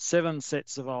 7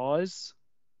 sets of eyes,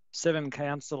 7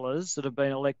 councillors that have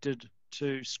been elected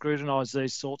to scrutinise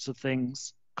these sorts of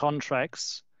things,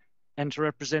 contracts, and to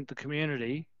represent the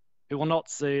community, who will not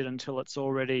see it until it's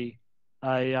already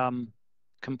a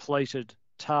completed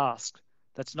task.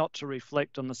 That's not to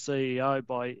reflect on the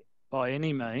CEO by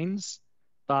any means,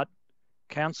 but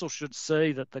council should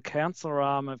see that the councillor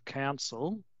arm of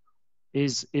council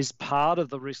is part of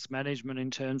the risk management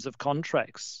in terms of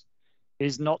contracts,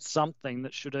 is not something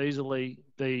that should easily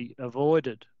be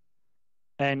avoided.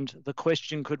 And the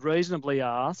question could reasonably be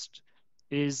asked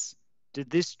is, did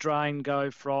this drain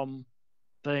go from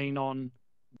being on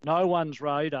no one's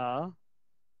radar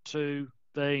to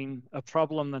being a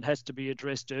problem that has to be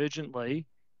addressed urgently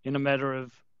in a matter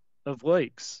of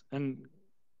weeks? And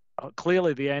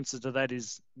clearly the answer to that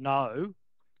is no.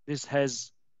 This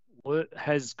has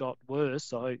got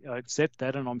worse. I accept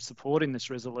that, and I'm supporting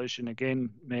this resolution again,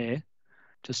 Mayor,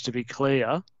 just to be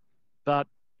clear. But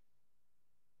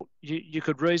you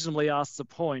could reasonably ask the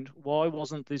point, why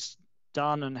wasn't this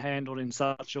done and handled in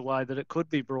such a way that it could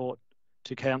be brought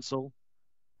to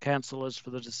councillors for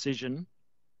the decision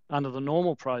under the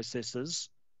normal processes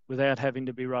without having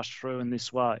to be rushed through in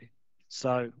this way?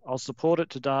 So I'll support it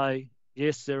today.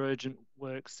 Yes, they're urgent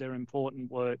works, they're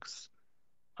important works.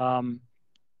 I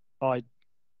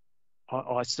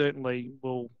certainly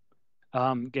will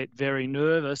get very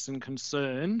nervous and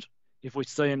concerned if we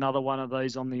see another one of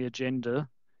these on the agenda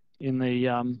in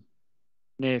the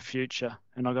near future,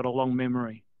 and I've got a long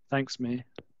memory. Thanks, Mayor.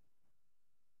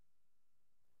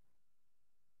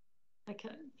 Okay.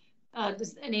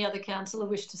 Does any other councillor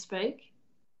wish to speak?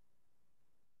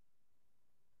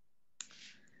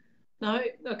 No.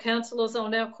 Councillors, I'll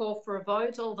now call for a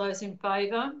vote. All those in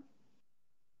favour?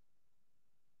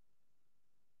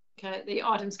 Okay, the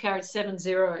item's carried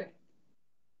 7-0.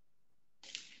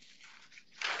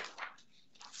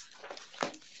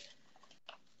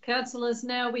 Councillors,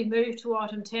 now we move to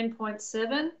item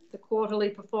 10.7, the Quarterly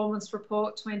Performance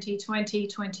Report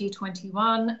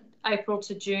 2020-2021, April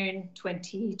to June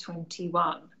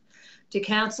 2021. Do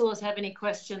councillors have any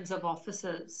questions of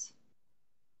officers?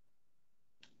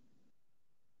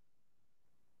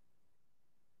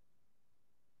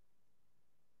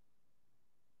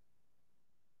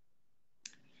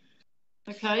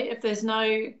 Okay, if there's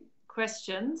no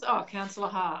questions, Councillor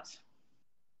Hart.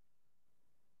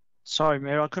 Sorry,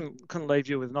 Mayor, I couldn't leave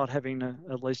you with not having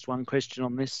at least one question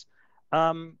on this.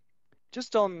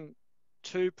 Just on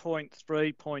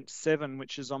 2.3.7,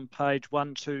 which is on page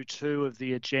 122 of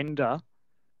the agenda,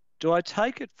 do I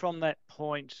take it from that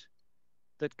point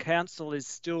that council is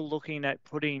still looking at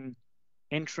putting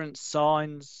entrance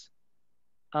signs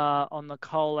on the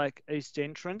Colac East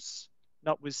entrance,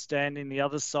 notwithstanding the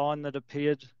other sign that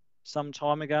appeared some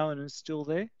time ago and is still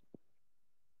there?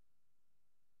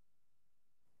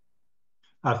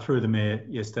 Through the Mayor,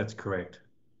 yes, that's correct.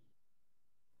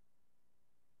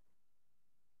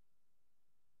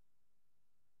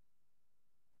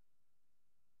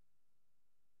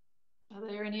 Are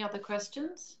there any other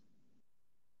questions?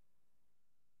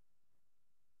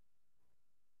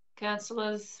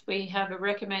 Councillors, we have a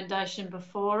recommendation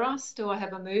before us. Do I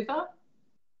have a mover?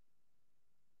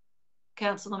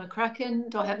 Councillor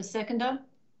McCracken, do I have a seconder?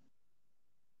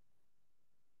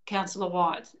 Councillor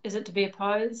White, is it to be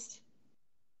opposed?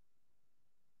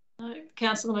 No.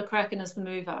 Councillor McCracken is the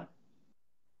mover.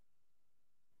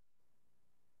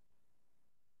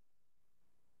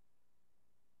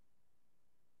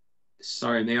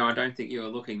 Sorry, Mayor, I don't think you were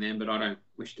looking then, but I don't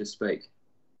wish to speak.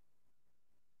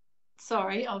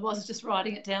 Sorry, I was just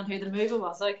writing it down who the mover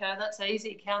was. Okay, that's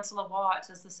easy. Councillor White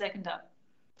is the seconder.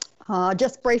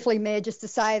 Just briefly, Mayor, just to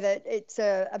say that it's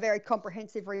a very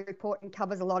comprehensive report and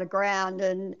covers a lot of ground,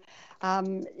 and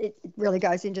it really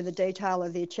goes into the detail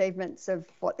of the achievements of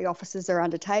what the officers are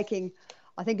undertaking.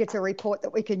 I think it's a report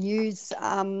that we can use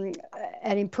and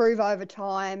improve over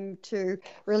time to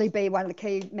really be one of the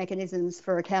key mechanisms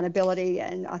for accountability,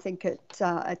 and I think it's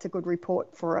a good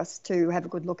report for us to have a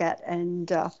good look at, and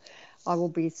I will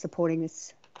be supporting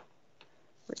this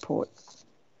report.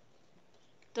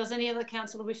 Does any other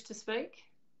councillor wish to speak?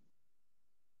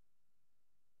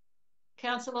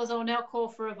 Councillors, I'll now call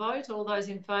for a vote. All those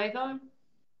in favour?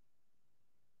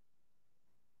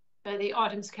 The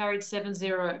item's carried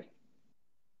 7-0.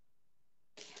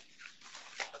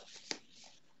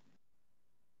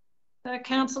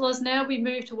 Councillors, now we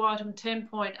move to item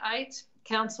 10.8,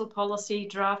 Council Policy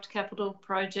Draft Capital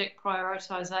Project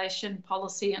Prioritisation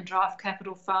Policy and Draft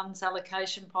Capital Funds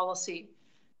Allocation Policy.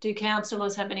 Do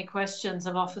councillors have any questions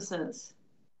of officers?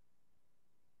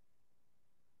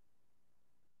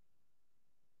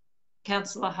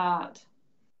 Councillor Hart.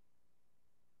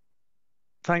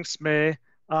 Thanks, Mayor.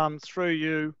 Through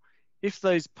you, if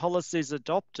these policies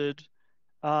adopted,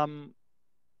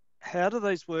 how do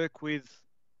these work with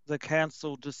the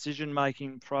council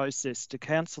decision-making process? Do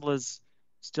councillors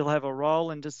still have a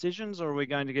role in decisions, or are we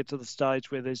going to get to the stage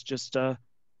where there's just you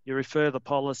refer the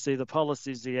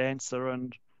policy's the answer,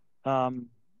 and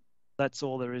that's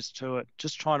all there is to it?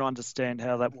 Just trying to understand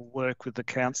how that will work with the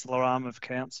councillor arm of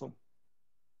council.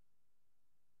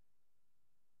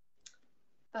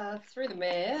 Through the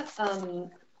Mayor,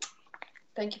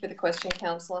 thank you for the question,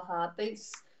 Councillor Hart.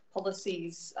 These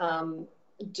policies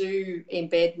do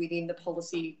embed within the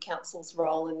Policy Council's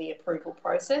role in the approval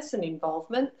process and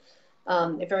involvement.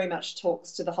 It very much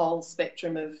talks to the whole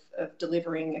spectrum of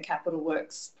delivering a capital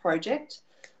works project.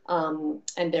 And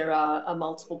there are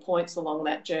multiple points along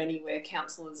that journey where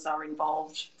councillors are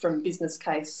involved, from business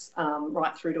case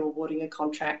right through to awarding a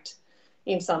contract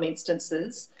in some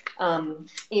instances.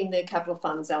 In the capital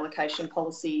funds allocation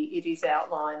policy, it is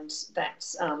outlined that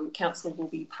council will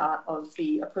be part of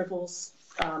the approvals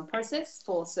process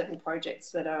for certain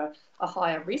projects that are a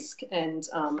higher risk and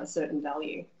a certain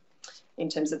value in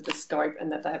terms of the scope,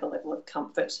 and that they have a level of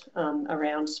comfort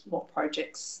around what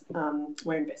projects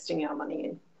we're investing our money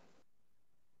in.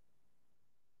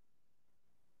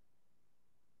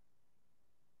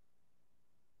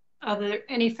 Are there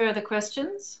any further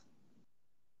questions?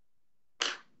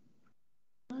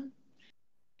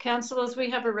 Councillors,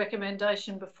 we have a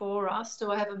recommendation before us.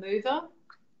 Do I have a mover?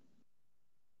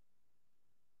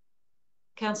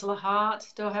 Councillor Hart.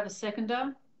 Do I have a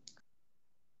seconder?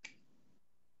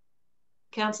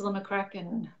 Councillor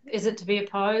McCracken. Is it to be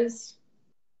opposed?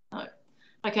 No.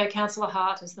 Okay, Councillor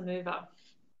Hart is the mover.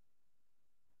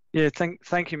 Yeah,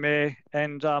 thank you, Mayor.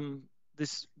 And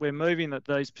we're moving that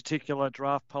these particular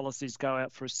draft policies go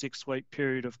out for a 6-week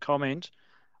period of comment.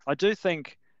 I do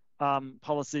think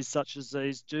policies such as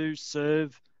these do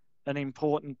serve an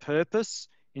important purpose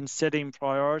in setting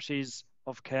priorities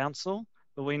of council,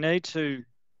 but we need to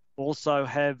also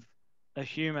have a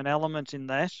human element in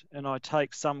that, and I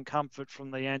take some comfort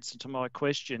from the answer to my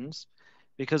questions,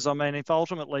 because I mean, if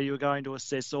ultimately you're going to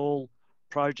assess all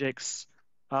projects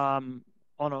on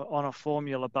a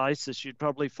formula basis, you'd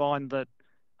probably find that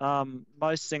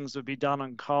most things would be done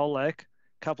on Colac.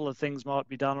 A couple of things might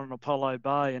be done on Apollo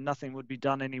Bay, and nothing would be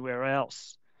done anywhere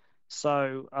else.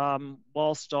 So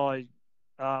whilst I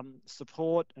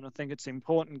support, and I think it's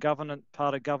important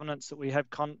part of governance that we have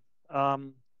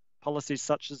policies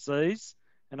such as these,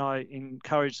 and I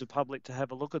encourage the public to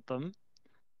have a look at them,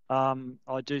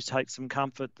 I do take some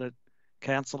comfort that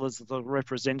councillors, the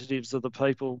representatives of the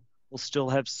people, will still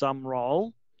have some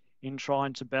role in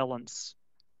trying to balance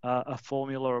a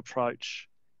formula approach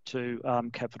to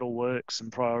capital works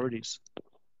and priorities.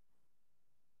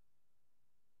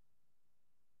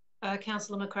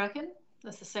 Councillor McCracken,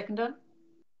 that's the seconder.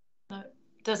 No.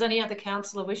 Does any other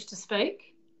councillor wish to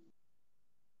speak?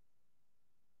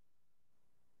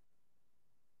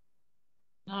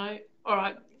 No. All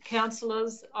right,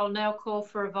 councillors, I'll now call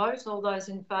for a vote. All those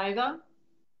in favour?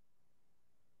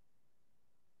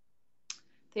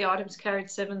 The item's carried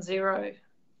 7-0.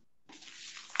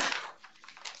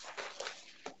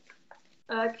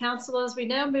 Councillors, we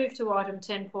now move to item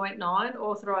 10.9,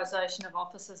 authorisation of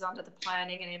officers under the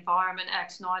Planning and Environment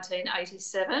Act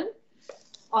 1987.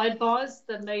 I advise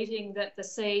the meeting that the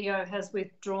CEO has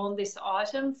withdrawn this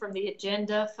item from the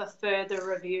agenda for further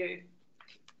review.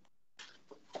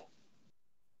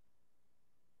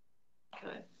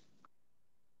 Okay.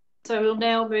 So we'll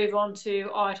now move on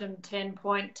to item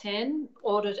 10.10,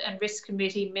 Audit and Risk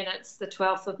Committee minutes, the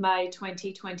 12th of May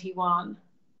 2021.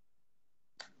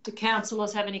 Do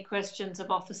councillors have any questions of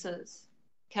officers?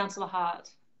 Councillor Hart.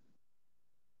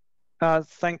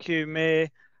 Thank you, Mayor.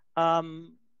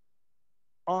 On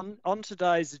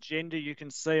today's agenda, you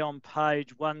can see on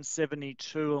page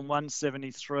 172 and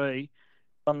 173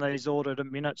 on these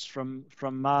audited minutes from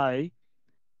May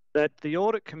that the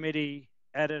Audit Committee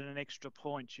added an extra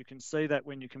point. You can see that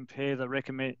when you compare the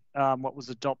what was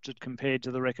adopted compared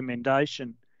to the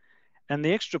recommendation. And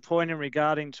the extra point in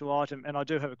regarding to item, and I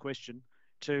do have a question,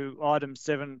 to item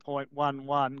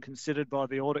 7.11 considered by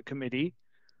the Audit Committee,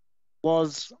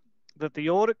 was that the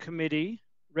Audit Committee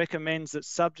recommends that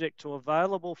subject to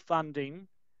available funding,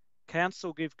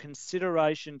 Council give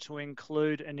consideration to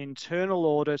include an internal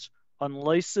audit on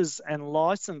leases and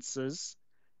licences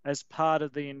as part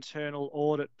of the internal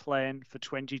audit plan for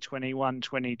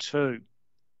 2021-22.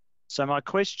 So my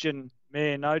question,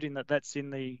 Mayor, noting that that's in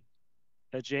the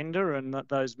agenda and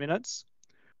those minutes,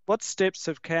 what steps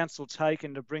have Council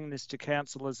taken to bring this to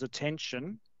Councillors'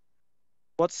 attention?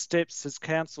 What steps has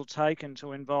Council taken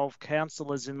to involve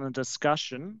councillors in the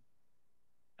discussion?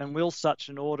 And will such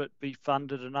an audit be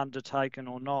funded and undertaken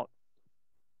or not?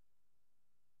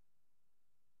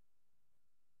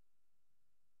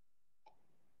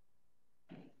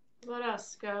 I'd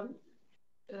ask for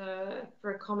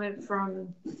a comment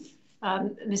from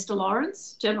Mr.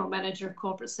 Lawrence, General Manager of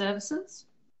Corporate Services.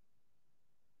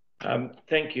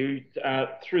 Thank you.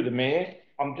 Through the Mayor,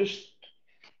 I'm just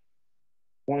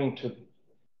wanting to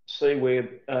see where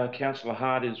Councillor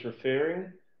Hart is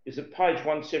referring. Is it page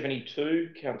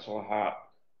 172, Councillor Hart?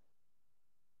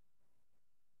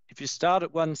 If you start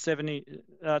at 170,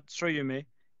 through you, Mayor,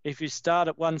 if you start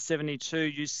at 172,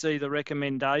 you see the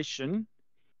recommendation.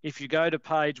 If you go to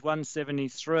page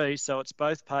 173, so it's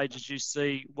both pages, you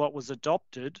see what was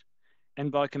adopted.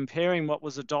 And by comparing what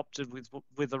was adopted with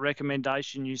the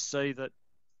recommendation, you see that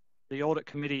the Audit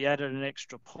Committee added an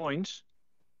extra point.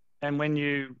 And when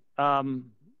you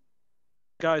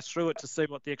go through it to see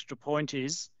what the extra point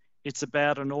is, it's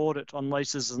about an audit on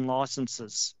leases and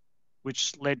licences,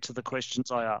 which led to the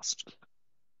questions I asked.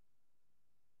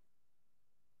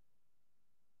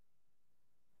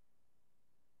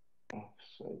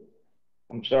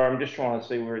 I'm sorry, I'm just trying to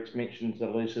see where it's mentioned the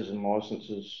leases and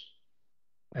licences.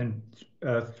 And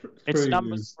it's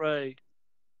number 3.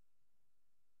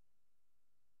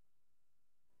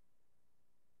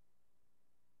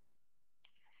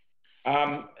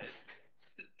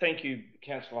 Thank you,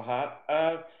 Councillor Hart.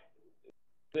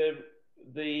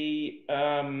 The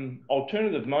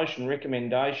alternative motion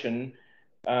recommendation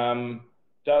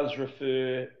does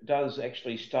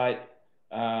actually state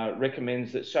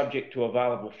recommends that subject to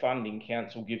available funding,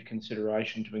 Council give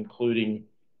consideration to including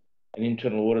an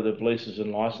internal audit of leases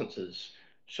and licences.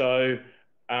 So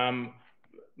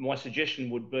my suggestion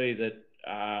would be that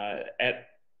at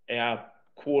our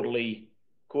quarterly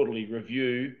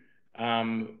review,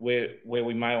 where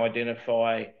we may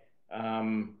identify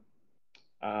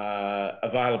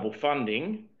available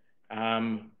funding,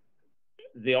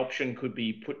 the option could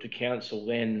be put to Council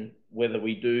then whether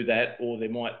we do that, or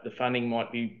the funding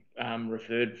might be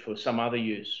referred for some other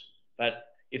use. But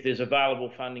if there's available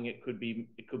funding, it could be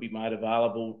made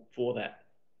available for that.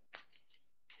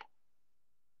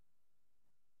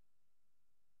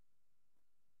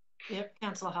 Yep,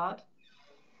 Councillor Hart.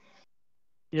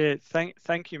 Yeah,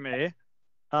 thank you, Mayor.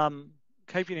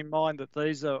 Keeping in mind that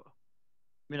these are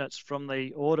minutes from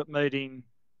the audit meeting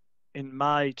in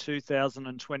May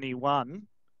 2021,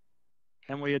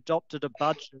 and we adopted a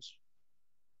budget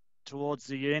towards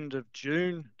the end of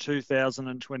June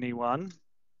 2021.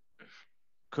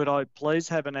 Could I please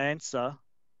have an answer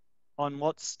on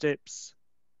what steps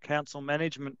Council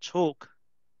management took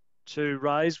to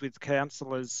raise with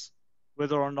councillors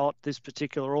whether or not this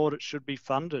particular audit should be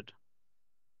funded?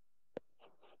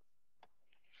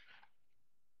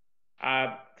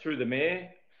 Through the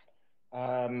Mayor,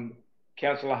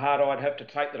 Councillor Hart, I'd have to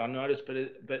take that on notice,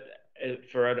 but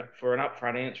for an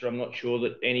upfront answer, I'm not sure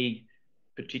that any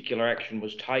particular action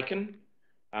was taken,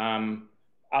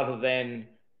 other than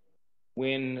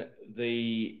when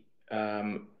the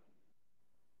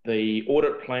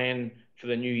audit plan for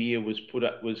the new year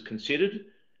was considered.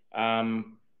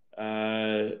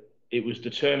 It was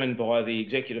determined by the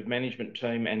executive management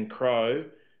team and Crow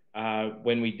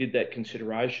when we did that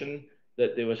consideration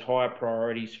that there was higher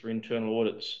priorities for internal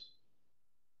audits.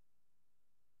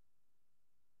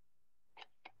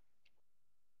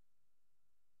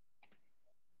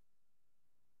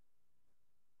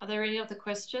 Are there any other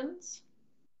questions?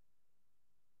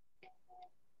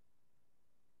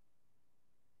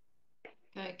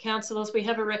 Okay, councillors, we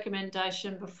have a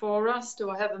recommendation before us. Do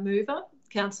I have a mover?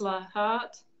 Councillor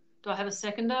Hart. Do I have a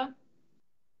seconder?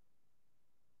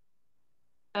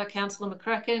 Councillor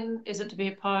McCracken. Is it to be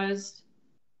opposed?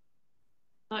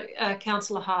 No,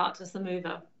 Councillor Hart is the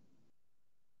mover.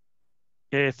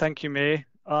 Yeah, thank you, Mayor.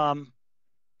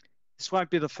 This won't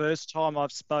be the first time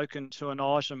I've spoken to an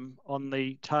item on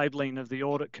the tabling of the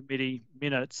Audit Committee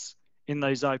minutes in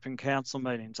these open council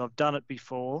meetings. I've done it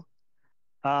before.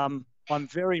 I'm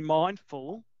very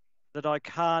mindful that I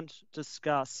can't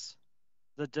discuss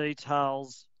the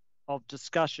details of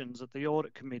discussions at the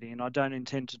audit committee, and I don't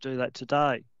intend to do that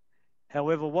today.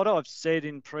 However, what I've said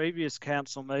in previous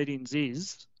council meetings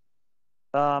is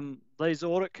these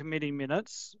audit committee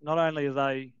minutes, not only are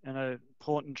they an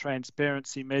important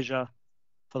transparency measure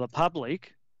for the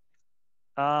public,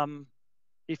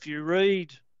 if you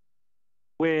read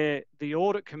where the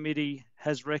audit committee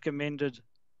has recommended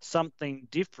something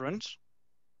different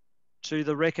to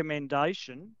the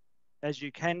recommendation, as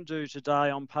you can do today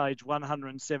on page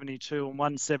 172 and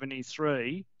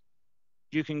 173,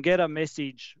 you can get a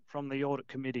message from the audit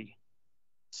committee.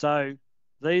 So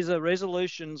these are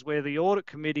resolutions where the audit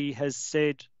committee has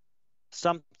said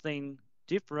something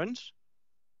different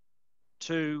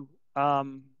to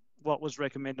what was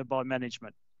recommended by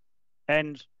management.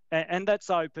 And that's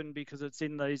open because it's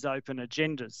in these open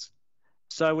agendas.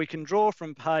 So we can draw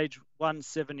from page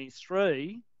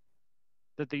 173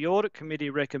 that the audit committee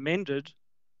recommended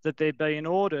that there be an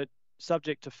audit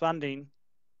subject to funding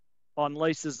on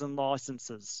leases and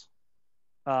licences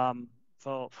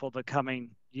for the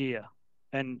coming year.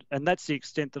 And that's the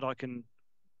extent that I can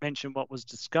mention what was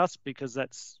discussed, because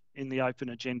that's in the open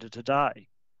agenda today.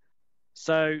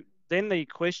 So then the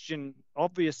question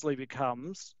obviously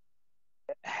becomes,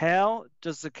 how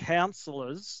does the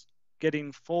councillors get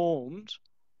informed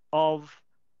of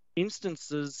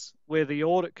instances where the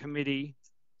audit committee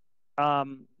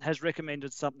has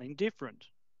recommended something different?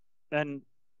 And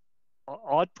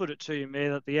I'd put it to you,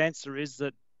 Mayor, that the answer is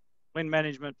that when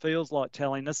management feels like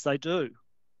telling us, they do.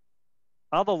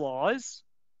 Otherwise,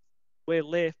 we're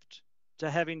left to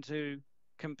having to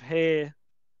compare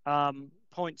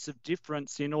points of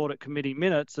difference in audit committee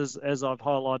minutes, as I've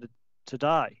highlighted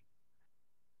today.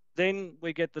 Then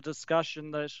we get the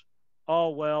discussion that, oh,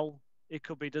 well, it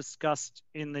could be discussed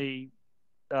in the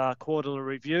quarterly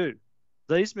review.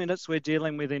 These minutes we're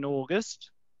dealing with in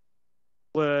August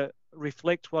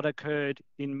reflect what occurred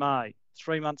in May,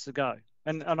 3 months ago.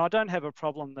 And I don't have a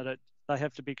problem that they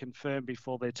have to be confirmed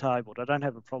before they're tabled. I don't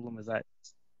have a problem with that.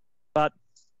 But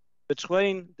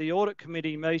between the audit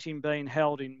committee meeting being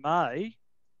held in May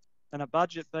and a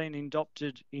budget being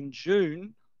adopted in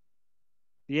June,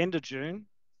 the end of June,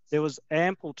 there was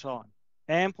ample time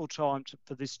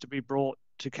for this to be brought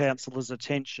to councillors'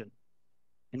 attention.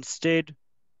 Instead,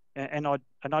 and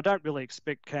I don't really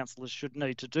expect councillors should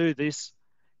need to do this.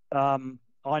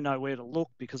 I know where to look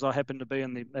because I happened to be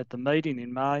at the meeting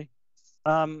in May.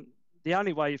 The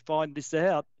only way you find this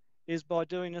out is by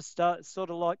doing sort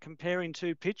of like comparing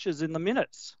two pictures in the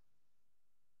minutes.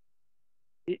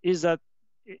 Is that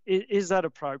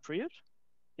appropriate?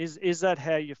 Is that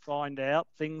how you find out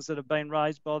things that have been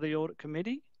raised by the audit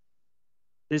committee?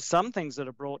 There's some things that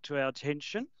are brought to our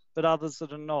attention, but others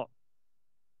that are not.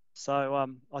 So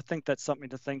I think that's something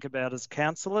to think about as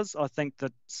councillors. I think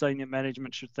that senior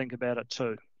management should think about it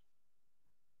too.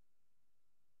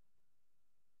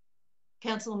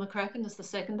 Councillor McCracken is the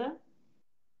seconder.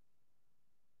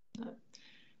 No.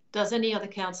 Does any other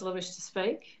councillor wish to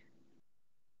speak?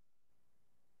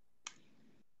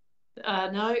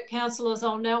 No. Councillors,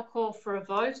 I'll now call for a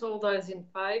vote. All those in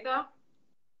favour?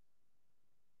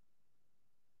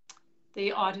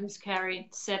 The item's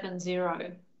carried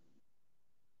 7-0.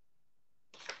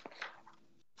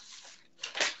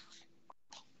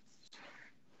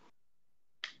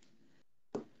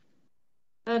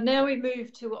 Now we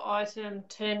move to item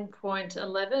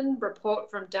 10.11, report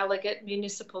from Delegate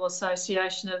Municipal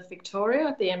Association of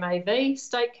Victoria, the MAV,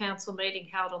 State Council meeting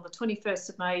held on the 21st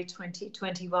of May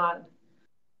 2021.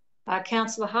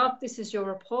 Councillor Hub, this is your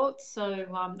report, so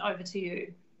over to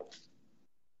you.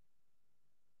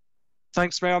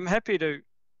 Thanks, Mayor. I'm happy to,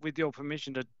 with your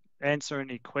permission, to answer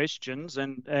any questions,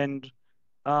 and in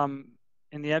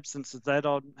the absence of that,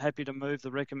 I'm happy to move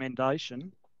the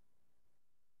recommendation.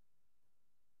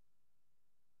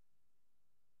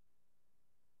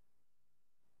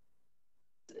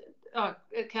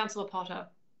 Councillor Potter.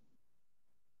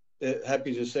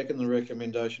 Happy to second the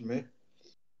recommendation, Mayor.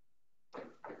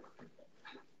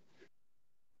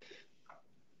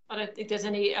 I don't think there's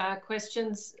any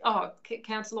questions. Oh,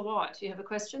 Councillor White, do you have a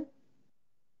question?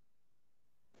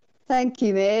 Thank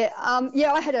you, Mayor.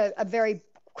 Yeah, I had a very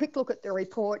quick look at the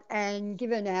report, and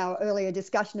given our earlier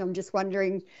discussion, I'm just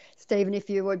wondering, Stephen, if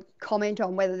you would comment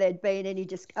on whether there'd been any.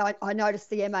 I noticed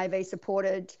the MAV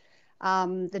supported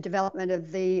the development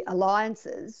of the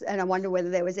alliances, and I wonder whether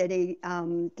there was any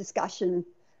discussion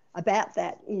about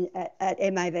that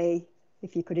at MAV,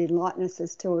 if you could enlighten us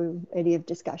as to any of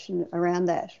discussion around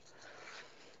that.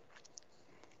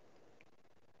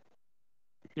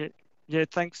 Yeah,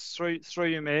 thanks. Through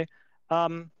you, Mayor.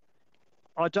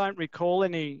 I don't recall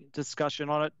any discussion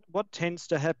on it. What tends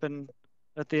to happen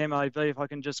at the MAV, if I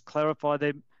can just clarify,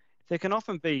 there can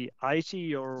often be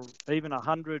 80 or even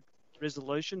 100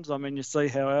 resolutions. I mean, you see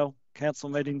how our council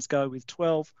meetings go with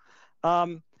 12.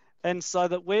 And so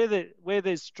that where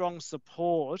there's strong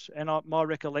support, and my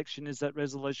recollection is that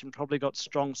resolution probably got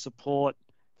strong support,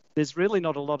 there's really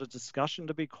not a lot of discussion,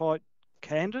 to be quite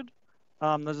candid.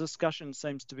 The discussion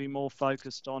seems to be more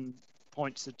focused on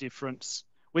points of difference,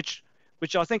 which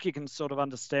I think you can sort of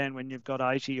understand when you've got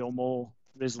 80 or more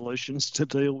resolutions to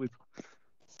deal with.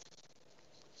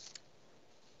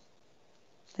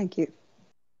 Thank you.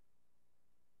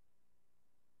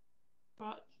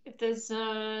 Right. If there's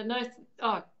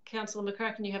Councillor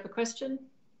McCracken, you have a question?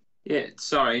 Yeah,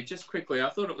 sorry, just quickly, I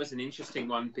thought it was an interesting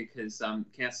one because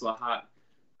Councillor Hart,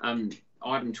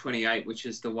 item 28, which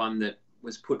is the one that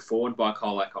was put forward by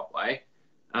Colac Otway,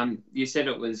 you said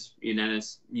it was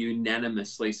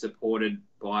unanimously supported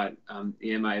by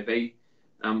the MAV,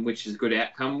 which is a good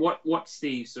outcome. What's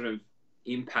the sort of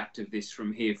impact of this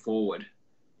from here forward,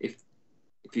 if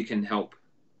you can help,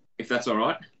 if that's all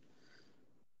right?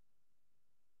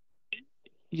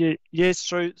 Yeah, yes,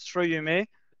 through you, Mayor.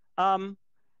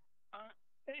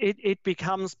 It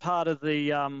becomes part of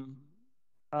the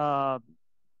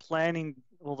planning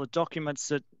or the documents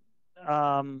that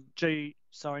not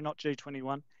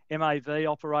G21, MAV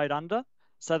operate under.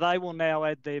 So they will now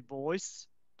add their voice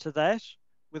to that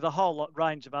with a whole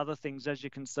range of other things. As you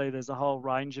can see, there's a whole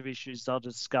range of issues they'll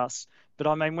discuss. But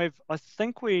I mean,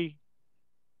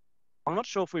 I'm not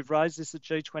sure if we've raised this at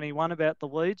G21 about the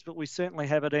weeds, but we certainly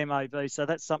have at MAV. So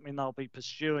that's something they'll be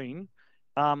pursuing.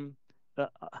 Among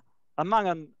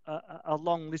a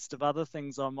long list of other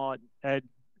things, I might add,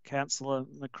 Councillor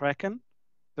McCracken,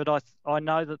 but I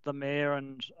know that the Mayor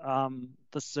and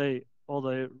the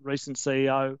recent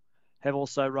CEO have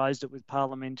also raised it with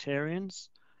parliamentarians.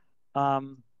 I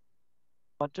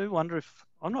do wonder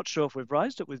I'm not sure if we've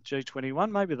raised it with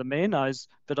G21, maybe the Mayor knows,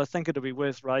 but I think it'll be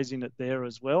worth raising it there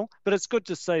as well. But it's good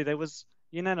to see there was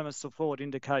unanimous support,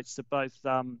 indicates that both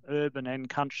urban and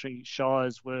country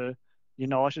shires were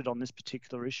united on this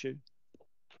particular issue.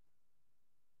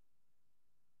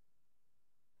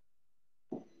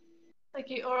 Thank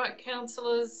you. All right,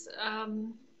 councillors.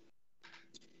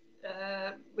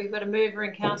 We've got a mover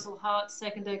in Councillor Hart,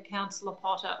 seconded Councillor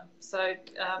Potter. So,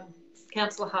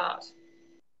 Councillor Hart.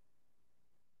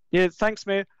 Yeah, thanks,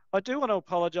 Mayor. I do want to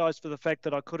apologise for the fact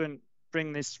that I couldn't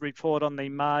bring this report on the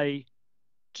May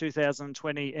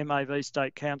 2020 MAV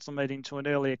State Council meeting to an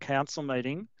earlier council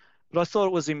meeting, but I thought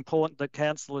it was important that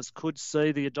councillors could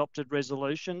see the adopted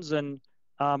resolutions, and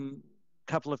a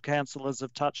couple of councillors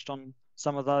have touched on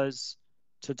some of those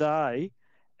today,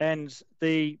 and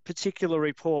the particular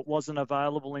report wasn't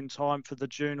available in time for the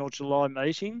June or July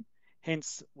meeting,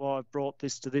 hence why I've brought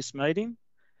this to this meeting.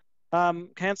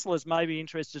 Councillors may be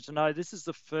interested to know this is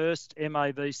the first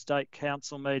MAV State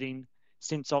Council meeting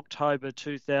since October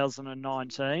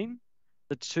 2019.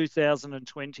 The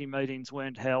 2020 meetings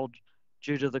weren't held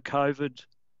due to the COVID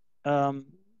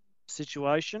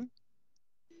situation.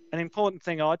 An important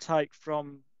thing I take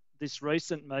from this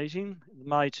recent meeting,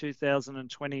 May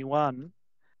 2021,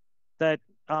 that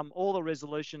all the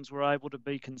resolutions were able to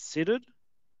be considered,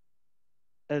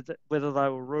 whether they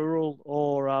were rural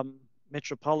or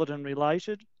metropolitan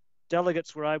related.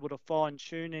 Delegates were able to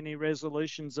fine-tune any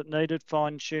resolutions that needed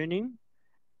fine-tuning.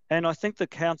 And I think the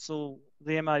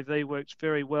MAV worked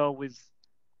very well with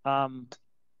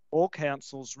all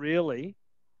councils, really.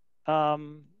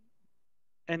 And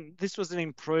this was an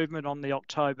improvement on the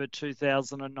October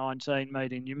 2019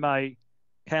 meeting.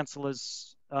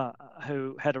 Councillors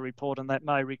who had a report on that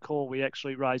may recall we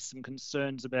actually raised some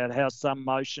concerns about how some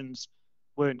motions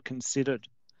weren't considered.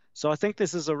 So I think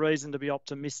this is a reason to be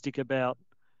optimistic about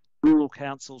rural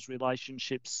councils'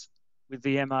 relationships with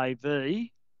the MAV.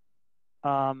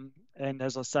 And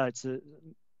as I say,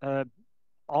 I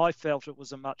felt it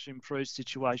was a much improved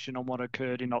situation on what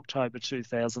occurred in October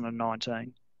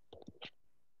 2019.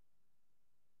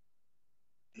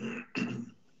 Thank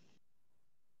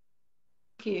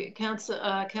you.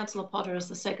 Councillor Potter is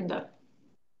the seconder.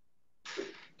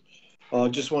 I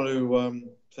just want to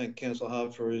thank Councillor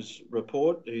Hart for his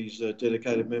report. He's a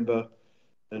dedicated member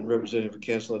and representative of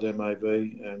council at MAV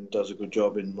and does a good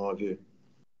job in my view.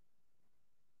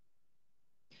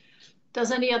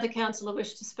 Does any other councillor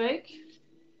wish to speak?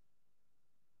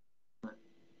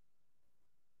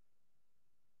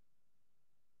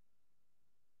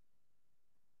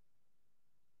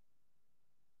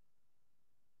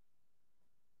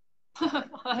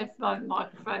 I have my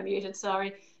microphone muted,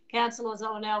 sorry. Councillors, I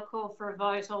will now call for a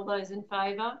vote. All those in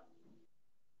favour?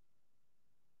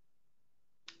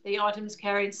 The item is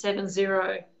carried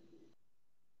 7-0.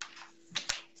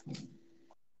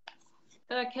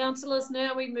 Councillors,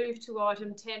 now we move to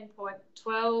item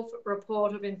 10.12,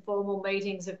 report of informal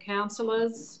meetings of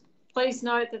councillors. Please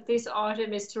note that this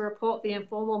item is to report the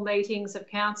informal meetings of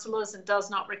councillors and does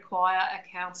not require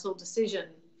a council decision.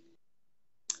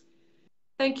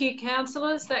 Thank you,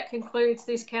 councillors. That concludes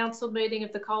this council meeting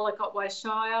of the Colac Otway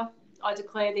Shire. I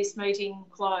declare this meeting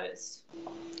closed.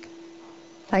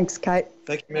 Thanks, Kate.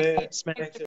 Thank you, Mayor. Thanks, Mayor.